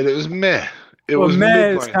 I said it was meh. It was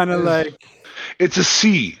meh is kind of like... It's a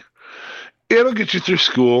C. It'll get you through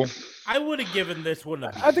school. I would have given this one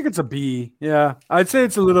a B. I think it's a B. Yeah. I'd say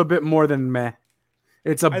it's a little bit more than meh.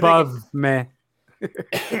 It's above meh.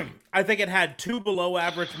 I think it had 2 below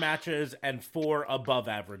average matches and 4 above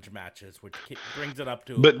average matches, which brings it up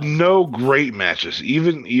to. But no great matches.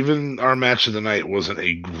 Even our match of the night wasn't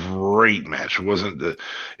a great match. It wasn't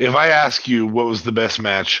if I ask you what was the best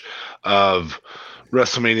match of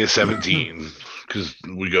WrestleMania 17, because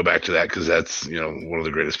we go back to that because that's one of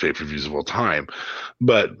the greatest pay-per-views of all time.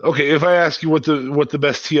 But okay, if I ask you what the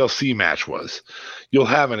best TLC match was, you'll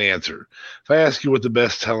have an answer. If I ask you what the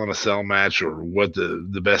best Hell in a Cell match or what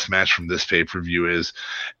the best match from this pay-per-view is,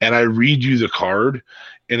 and I read you the card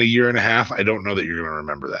in a year and a half, I don't know that you're going to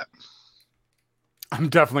remember that. I'm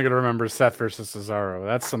definitely going to remember Seth versus Cesaro.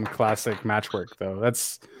 That's some classic match work, though.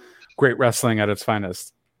 That's great wrestling at its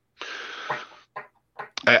finest.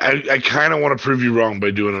 I kind of want to prove you wrong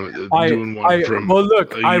by doing one from a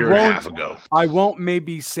year and a half ago. I won't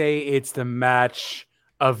maybe say it's the match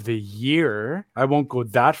of the year. I won't go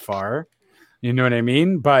that far. You know what I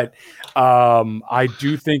mean? But I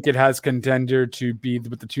do think it has contender to be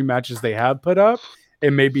with the 2 matches they have put up.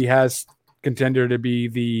 It maybe has contender to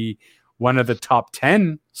be one of the top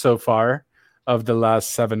 10 so far of the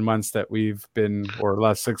last 7 months that we've been, or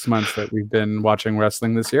last 6 months that we've been watching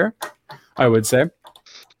wrestling this year, I would say.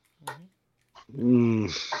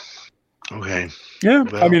 Okay. Yeah.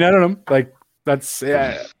 Well, I mean, I don't know. Like, that's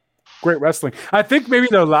great wrestling. I think maybe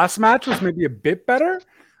the last match was maybe a bit better,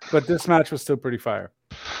 but this match was still pretty fire.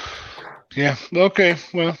 Yeah. Okay.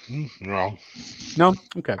 Well, wrong. No.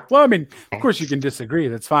 Okay. Well, I mean, of course you can disagree.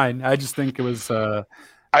 That's fine. I just think it was.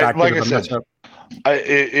 Like I said,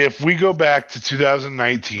 if we go back to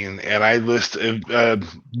 2019 and I list a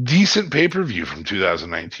decent pay-per-view from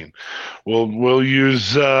 2019, we'll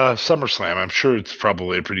use SummerSlam. I'm sure it's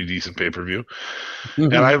probably a pretty decent pay-per-view. Mm-hmm.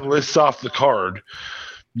 And I list off the card.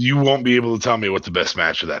 You won't be able to tell me what the best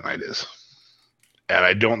match of that night is. And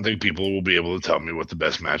I don't think people will be able to tell me what the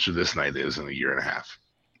best match of this night is in a year and a half.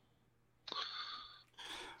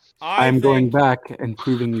 I'm going back and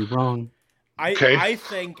proving you wrong. I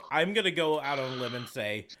think I'm going to go out on a limb and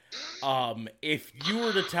say, if you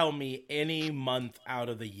were to tell me any month out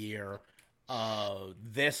of the year,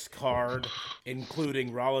 this card,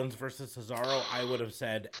 including Rollins versus Cesaro, I would have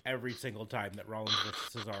said every single time that Rollins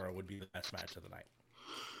versus Cesaro would be the best match of the night.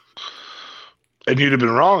 And you'd have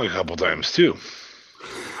been wrong a couple times, too.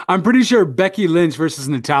 I'm pretty sure Becky Lynch versus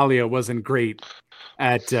Natalya wasn't great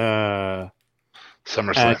at SummerSlam.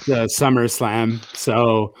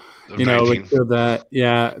 So... You know, like that.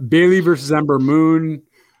 Yeah. Bayley versus Ember Moon.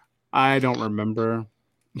 I don't remember.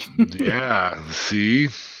 Yeah. See?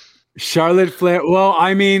 Charlotte Flair. Well,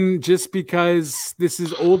 I mean, just because this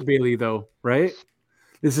is old Bayley, though, right?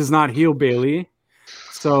 This is not heel Bayley.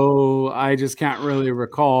 So I just can't really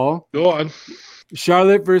recall. Go on.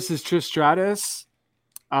 Charlotte versus Trish Stratus.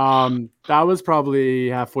 That was probably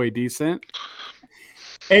halfway decent.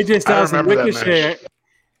 AJ Styles and Ricochet.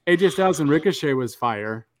 AJ Styles and Ricochet was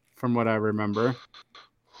fire. From what I remember.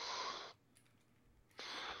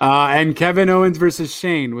 And Kevin Owens versus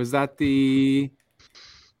Shane. Was that the...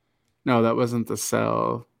 No, that wasn't the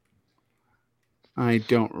Cell. I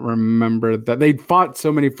don't remember that. They fought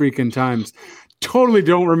so many freaking times. Totally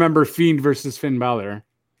don't remember Fiend versus Finn Balor.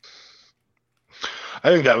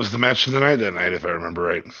 I think that was the match of the night that night, if I remember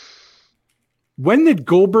right. When did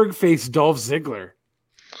Goldberg face Dolph Ziggler?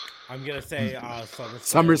 I'm gonna say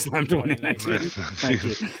SummerSlam 2019.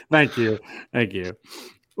 Thank you.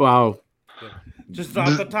 Wow. Just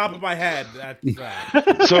off the top of my head, that's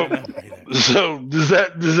that. So does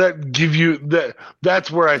that give you that?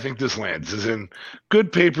 That's where I think this lands. Is in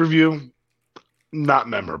good pay-per-view, not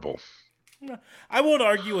memorable. I won't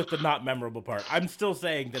argue with the not memorable part. I'm still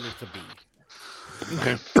saying that it's a B.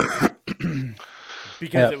 Okay.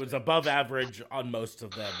 Because it was above average on most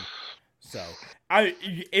of them. So,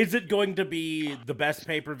 is it going to be the best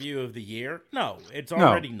pay-per-view of the year? No, it's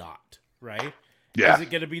already not, right? Yeah. Is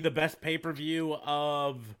it going to be the best pay-per-view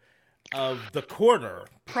of the quarter?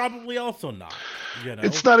 Probably also not. You know,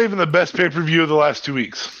 it's not even the best pay-per-view of the last 2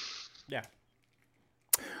 weeks. Yeah,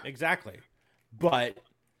 exactly. But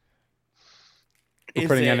we're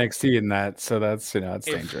putting NXT in that, so that's it's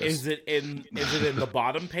dangerous. Is it in the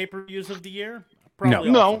bottom pay-per-views of the year?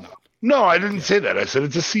 No, I didn't say that. I said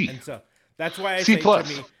it's a C. And so that's why I C+. say to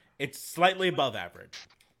me, it's slightly above average.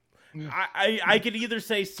 I could either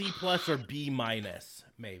say C+ or B-,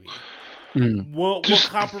 maybe. We'll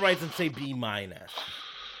compromise and say B-.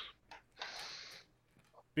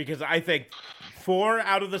 Because I think 4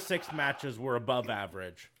 out of the 6 matches were above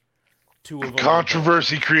average. 2 of them.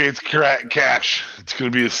 Controversy creates cash. It's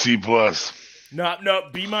going to be a C+. No,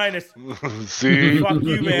 B-. C+. Fuck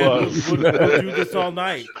you, man. We'll do this all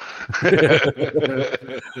night.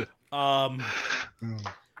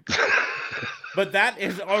 But that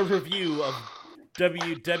is our review of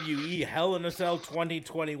WWE Hell in a Cell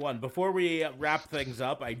 2021. Before we wrap things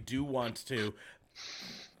up, I do want to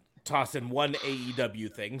toss in one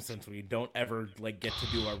AEW thing, since we don't ever get to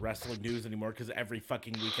do our wrestling news anymore because every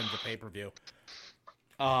fucking weekend's a pay-per-view.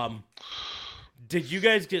 Did you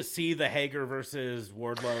guys see the Hager versus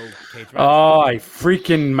Wardlow cage match? Oh, my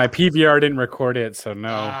PVR didn't record it, so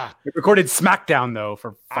no. It recorded SmackDown though,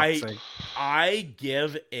 for fuck's sake. I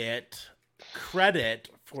give it credit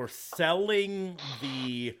for selling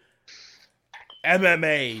the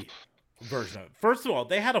MMA version of it. First of all,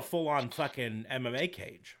 they had a full-on fucking MMA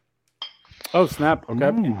cage. Oh, snap. Okay.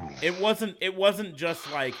 Ooh. It wasn't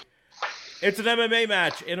just like it's an MMA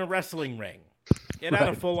match in a wrestling ring. It had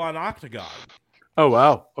a full-on octagon. Oh,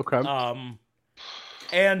 wow. Okay.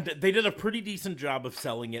 And they did a pretty decent job of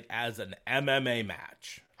selling it as an MMA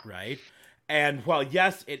match, right? And while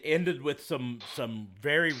yes, it ended with some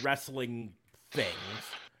very wrestling things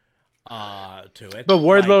to it. But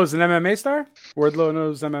Wardlow's an MMA star? Wardlow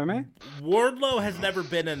knows MMA? Wardlow has never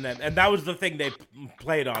been in that, and that was the thing they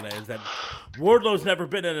played on it, is that Wardlow's never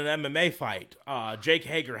been in an MMA fight. Jake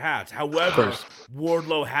Hager has. However,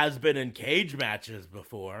 Wardlow has been in cage matches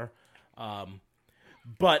before.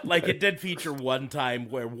 But it did feature one time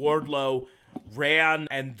where Wardlow ran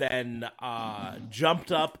and then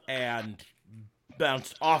jumped up and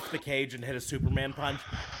bounced off the cage and hit a Superman punch.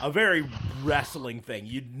 A very wrestling thing.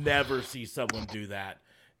 You'd never see someone do that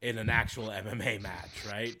in an actual MMA match,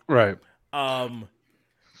 right? Right.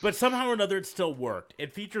 But somehow or another it still worked.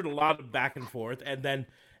 It featured a lot of back and forth and then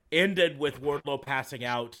ended with Wardlow passing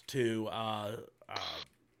out to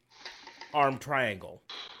arm triangle.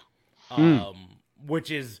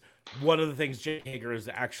 Which is one of the things Jake Hager has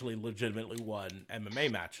actually legitimately won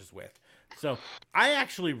MMA matches with. So I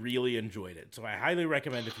actually really enjoyed it. So I highly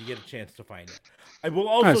recommend if you get a chance to find it. I will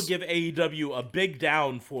also give AEW a big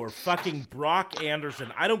down for fucking Brock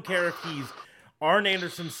Anderson. I don't care if he's Arn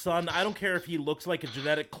Anderson's son. I don't care if he looks like a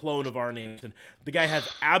genetic clone of Arn Anderson. The guy has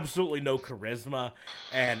absolutely no charisma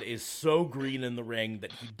and is so green in the ring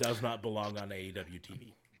that he does not belong on AEW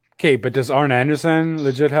TV. Okay, but does Arn Anderson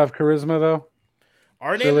legit have charisma, though?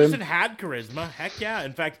 Arn Anderson had charisma. Heck yeah.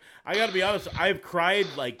 In fact, I got to be honest, I've cried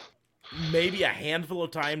maybe a handful of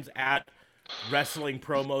times at wrestling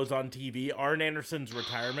promos on TV. Arn Anderson's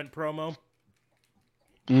retirement promo.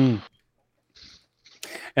 Yeah,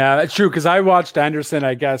 that's true, because I watched Anderson,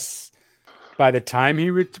 I guess, by the time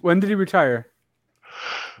when did he retire?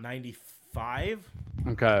 95?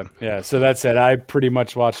 Okay, yeah, so that's it. I pretty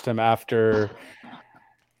much watched him after.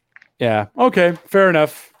 Yeah, okay, fair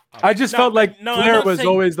enough. I just felt like Flair was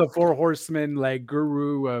always the Four Horsemen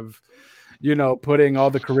guru of, putting all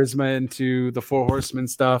the charisma into the Four Horsemen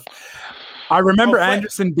stuff. I remember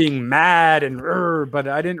Anderson being mad but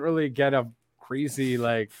I didn't really get a crazy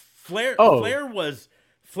Flair was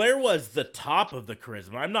the top of the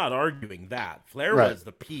charisma. I'm not arguing that. Flair was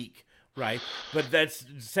the peak, right? But that's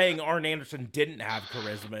saying Arn Anderson didn't have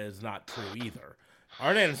charisma is not true either.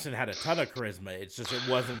 Arn Anderson had a ton of charisma. It's just it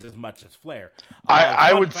wasn't as much as Flair.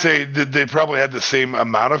 I would say that they probably had the same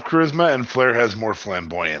amount of charisma, and Flair has more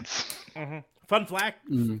flamboyance. Mm-hmm. Fun fact.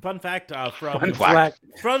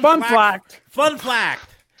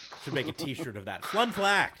 Should make a T-shirt of that. Fun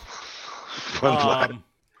fact. Fun fact.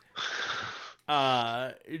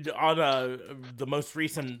 On the most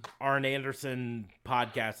recent Arn Anderson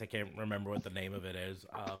podcast, I can't remember what the name of it is,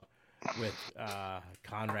 with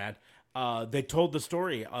Conrad, they told the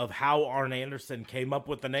story of how Arn Anderson came up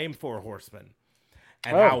with the name Four Horsemen,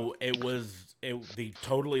 and how they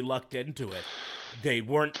totally lucked into it. They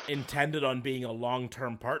weren't intended on being a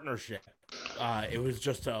long-term partnership. It was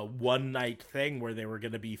just a one-night thing where they were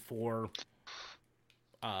going to be four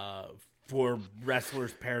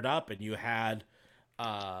wrestlers paired up, and you had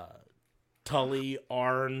Tully,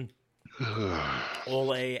 Arn,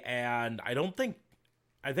 Ole, and I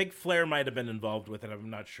think Flair might have been involved with it. I'm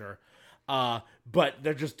not sure. But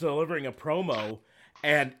they're just delivering a promo,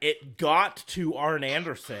 and it got to Arn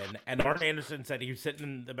Anderson, and Arn Anderson said he was sitting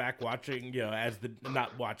in the back watching, as the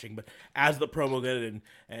promo did,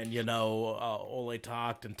 and Ole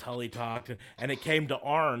talked and Tully talked, and it came to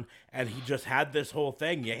Arn, and he just had this whole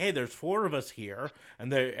thing. Yeah, hey, there's four of us here,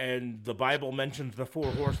 and the Bible mentions the four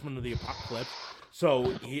horsemen of the apocalypse.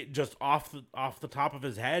 So he just off the top of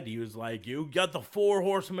his head, he was like, "You got the four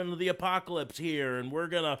horsemen of the apocalypse here, and we're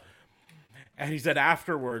gonna." And he said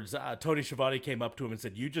afterwards, Tony Schiavone came up to him and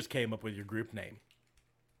said, "You just came up with your group name."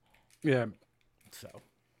 Yeah. So,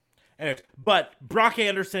 anyway, but Brock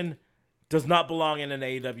Anderson does not belong in an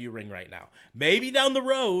AEW ring right now. Maybe down the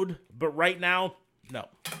road, but right now, no.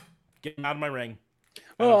 Get him out of my ring.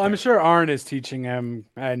 Well, I'm sure Arn is teaching him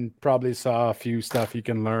and probably saw a few stuff he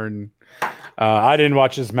can learn. I didn't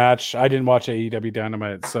watch his match. I didn't watch AEW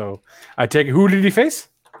Dynamite, so I take it. Who did he face?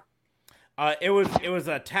 It was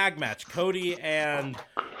a tag match. Cody and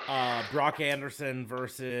Brock Anderson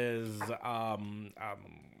versus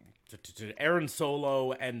Aaron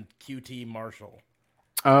Solo and QT Marshall.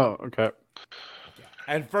 Oh, okay.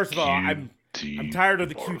 And first of all, I'm tired of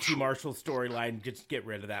the QT Marshall storyline. Just get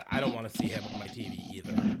rid of that. I don't want to see him on my TV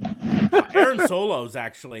either. Aaron Solo's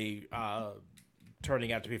actually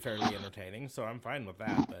turning out to be fairly entertaining, so I'm fine with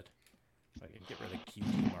that. But I can get rid of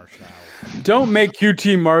QT Marshall. Don't make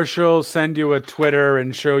QT Marshall send you a Twitter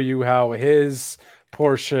and show you how his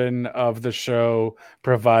portion of the show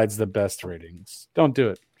provides the best ratings. Don't do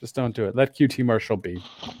it. Just don't do it. Let QT Marshall be.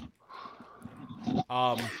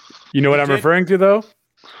 You know what I'm referring to, though?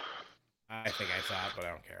 I think I saw it, but I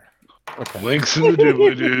don't care. Okay. Links in the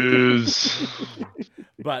doobly-doos.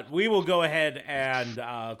 But we will go ahead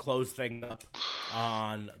and close things up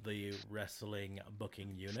on the wrestling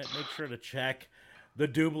booking unit. Make sure to check the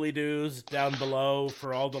doobly-doos down below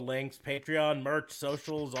for all the links, Patreon, merch,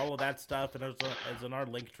 socials, all of that stuff, and as in our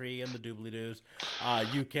link tree in the doobly-doos.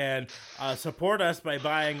 You can support us by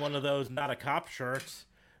buying one of those Not a Cop shirts.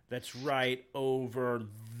 That's right over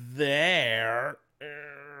there,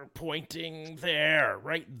 pointing there,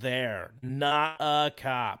 right there. Not a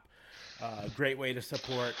Cop. Great way to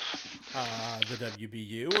support the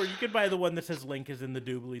WBU. Or you could buy the one that says link is in the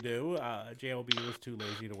doobly-doo. JLB was too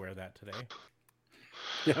lazy to wear that today.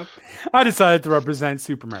 Yep. I decided to represent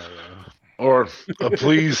Super Mario. Or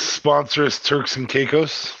please sponsor us, Turks and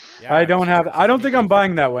Caicos. Yeah, I don't think I'm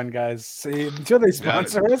buying that one, guys. See, until they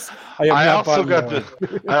sponsor us, I also got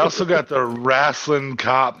the wrestling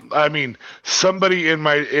cop. I mean, somebody in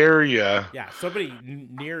my area. Yeah, somebody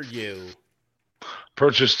near you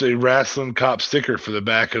Purchased a wrestling cop sticker for the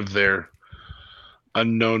back of their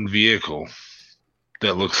unknown vehicle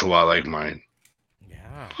that looks a lot like mine.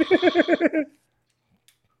 Yeah.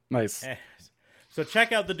 Nice. So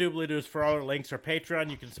check out the doobly-doos for all our links. Our Patreon,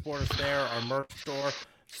 you can support us there. Our merch store,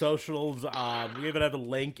 socials. We even have a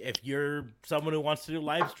link if you're someone who wants to do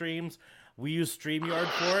live streams. We use StreamYard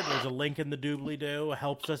for it. There's a link in the doobly-doo. It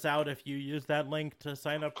helps us out if you use that link to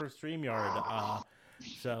sign up for StreamYard.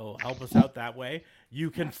 So help us out that way. You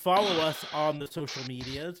can follow us on the social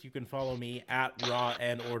medias. You can follow me at Raw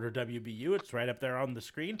and Order WBU. It's right up there on the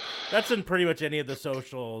screen. That's in pretty much any of the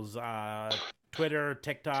socials. Twitter,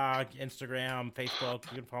 TikTok, Instagram, Facebook.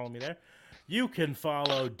 You can follow me there. You can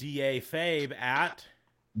follow DA Fabe at...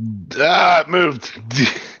 It moved.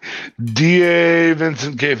 DA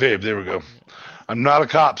Vincent K. Fabe. There we go. I'm not a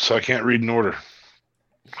cop, so I can't read an order.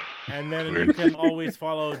 And then you can always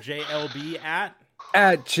follow JLB at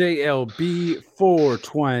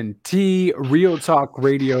JLB420. Real Talk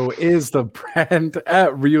Radio is the brand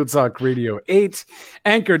at Real Talk Radio 8.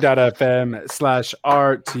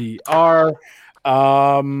 Anchor.fm/RTR.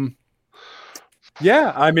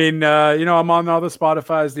 Yeah, I mean, I'm on all the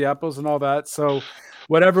Spotify's, the Apples, and all that. So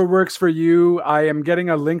whatever works for you. I am getting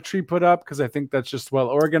a link tree put up because I think that's just well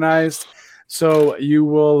organized. So you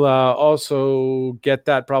will also get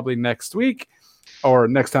that probably next week. or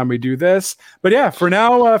next time we do this. But yeah, for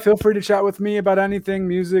now, feel free to chat with me about anything,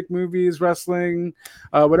 music, movies, wrestling,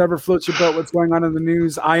 whatever floats your boat, what's going on in the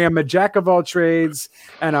news. I am a jack of all trades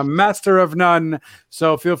and a master of none.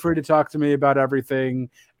 So feel free to talk to me about everything,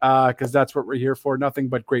 because that's what we're here for. Nothing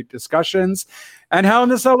but great discussions. And Hell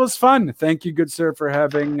in a Cell was fun. Thank you, good sir, for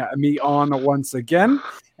having me on once again.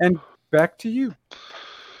 And back to you.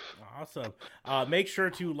 Awesome. Make sure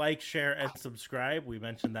to like, share, and subscribe. We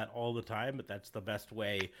mention that all the time, but that's the best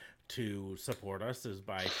way to support us is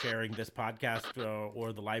by sharing this podcast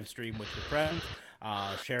or the live stream with your friends,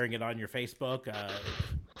 sharing it on your Facebook.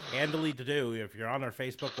 Handily to do. If you're on our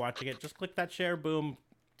Facebook watching it, just click that share, boom,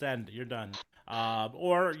 send, you're done.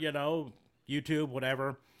 Or, YouTube,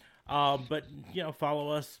 whatever. But, follow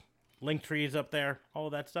us. Link trees up there, all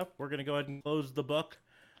of that stuff. We're going to go ahead and close the book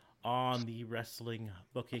on the Wrestling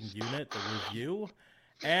Booking Unit, the review,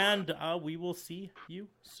 and we will see you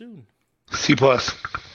soon. C+.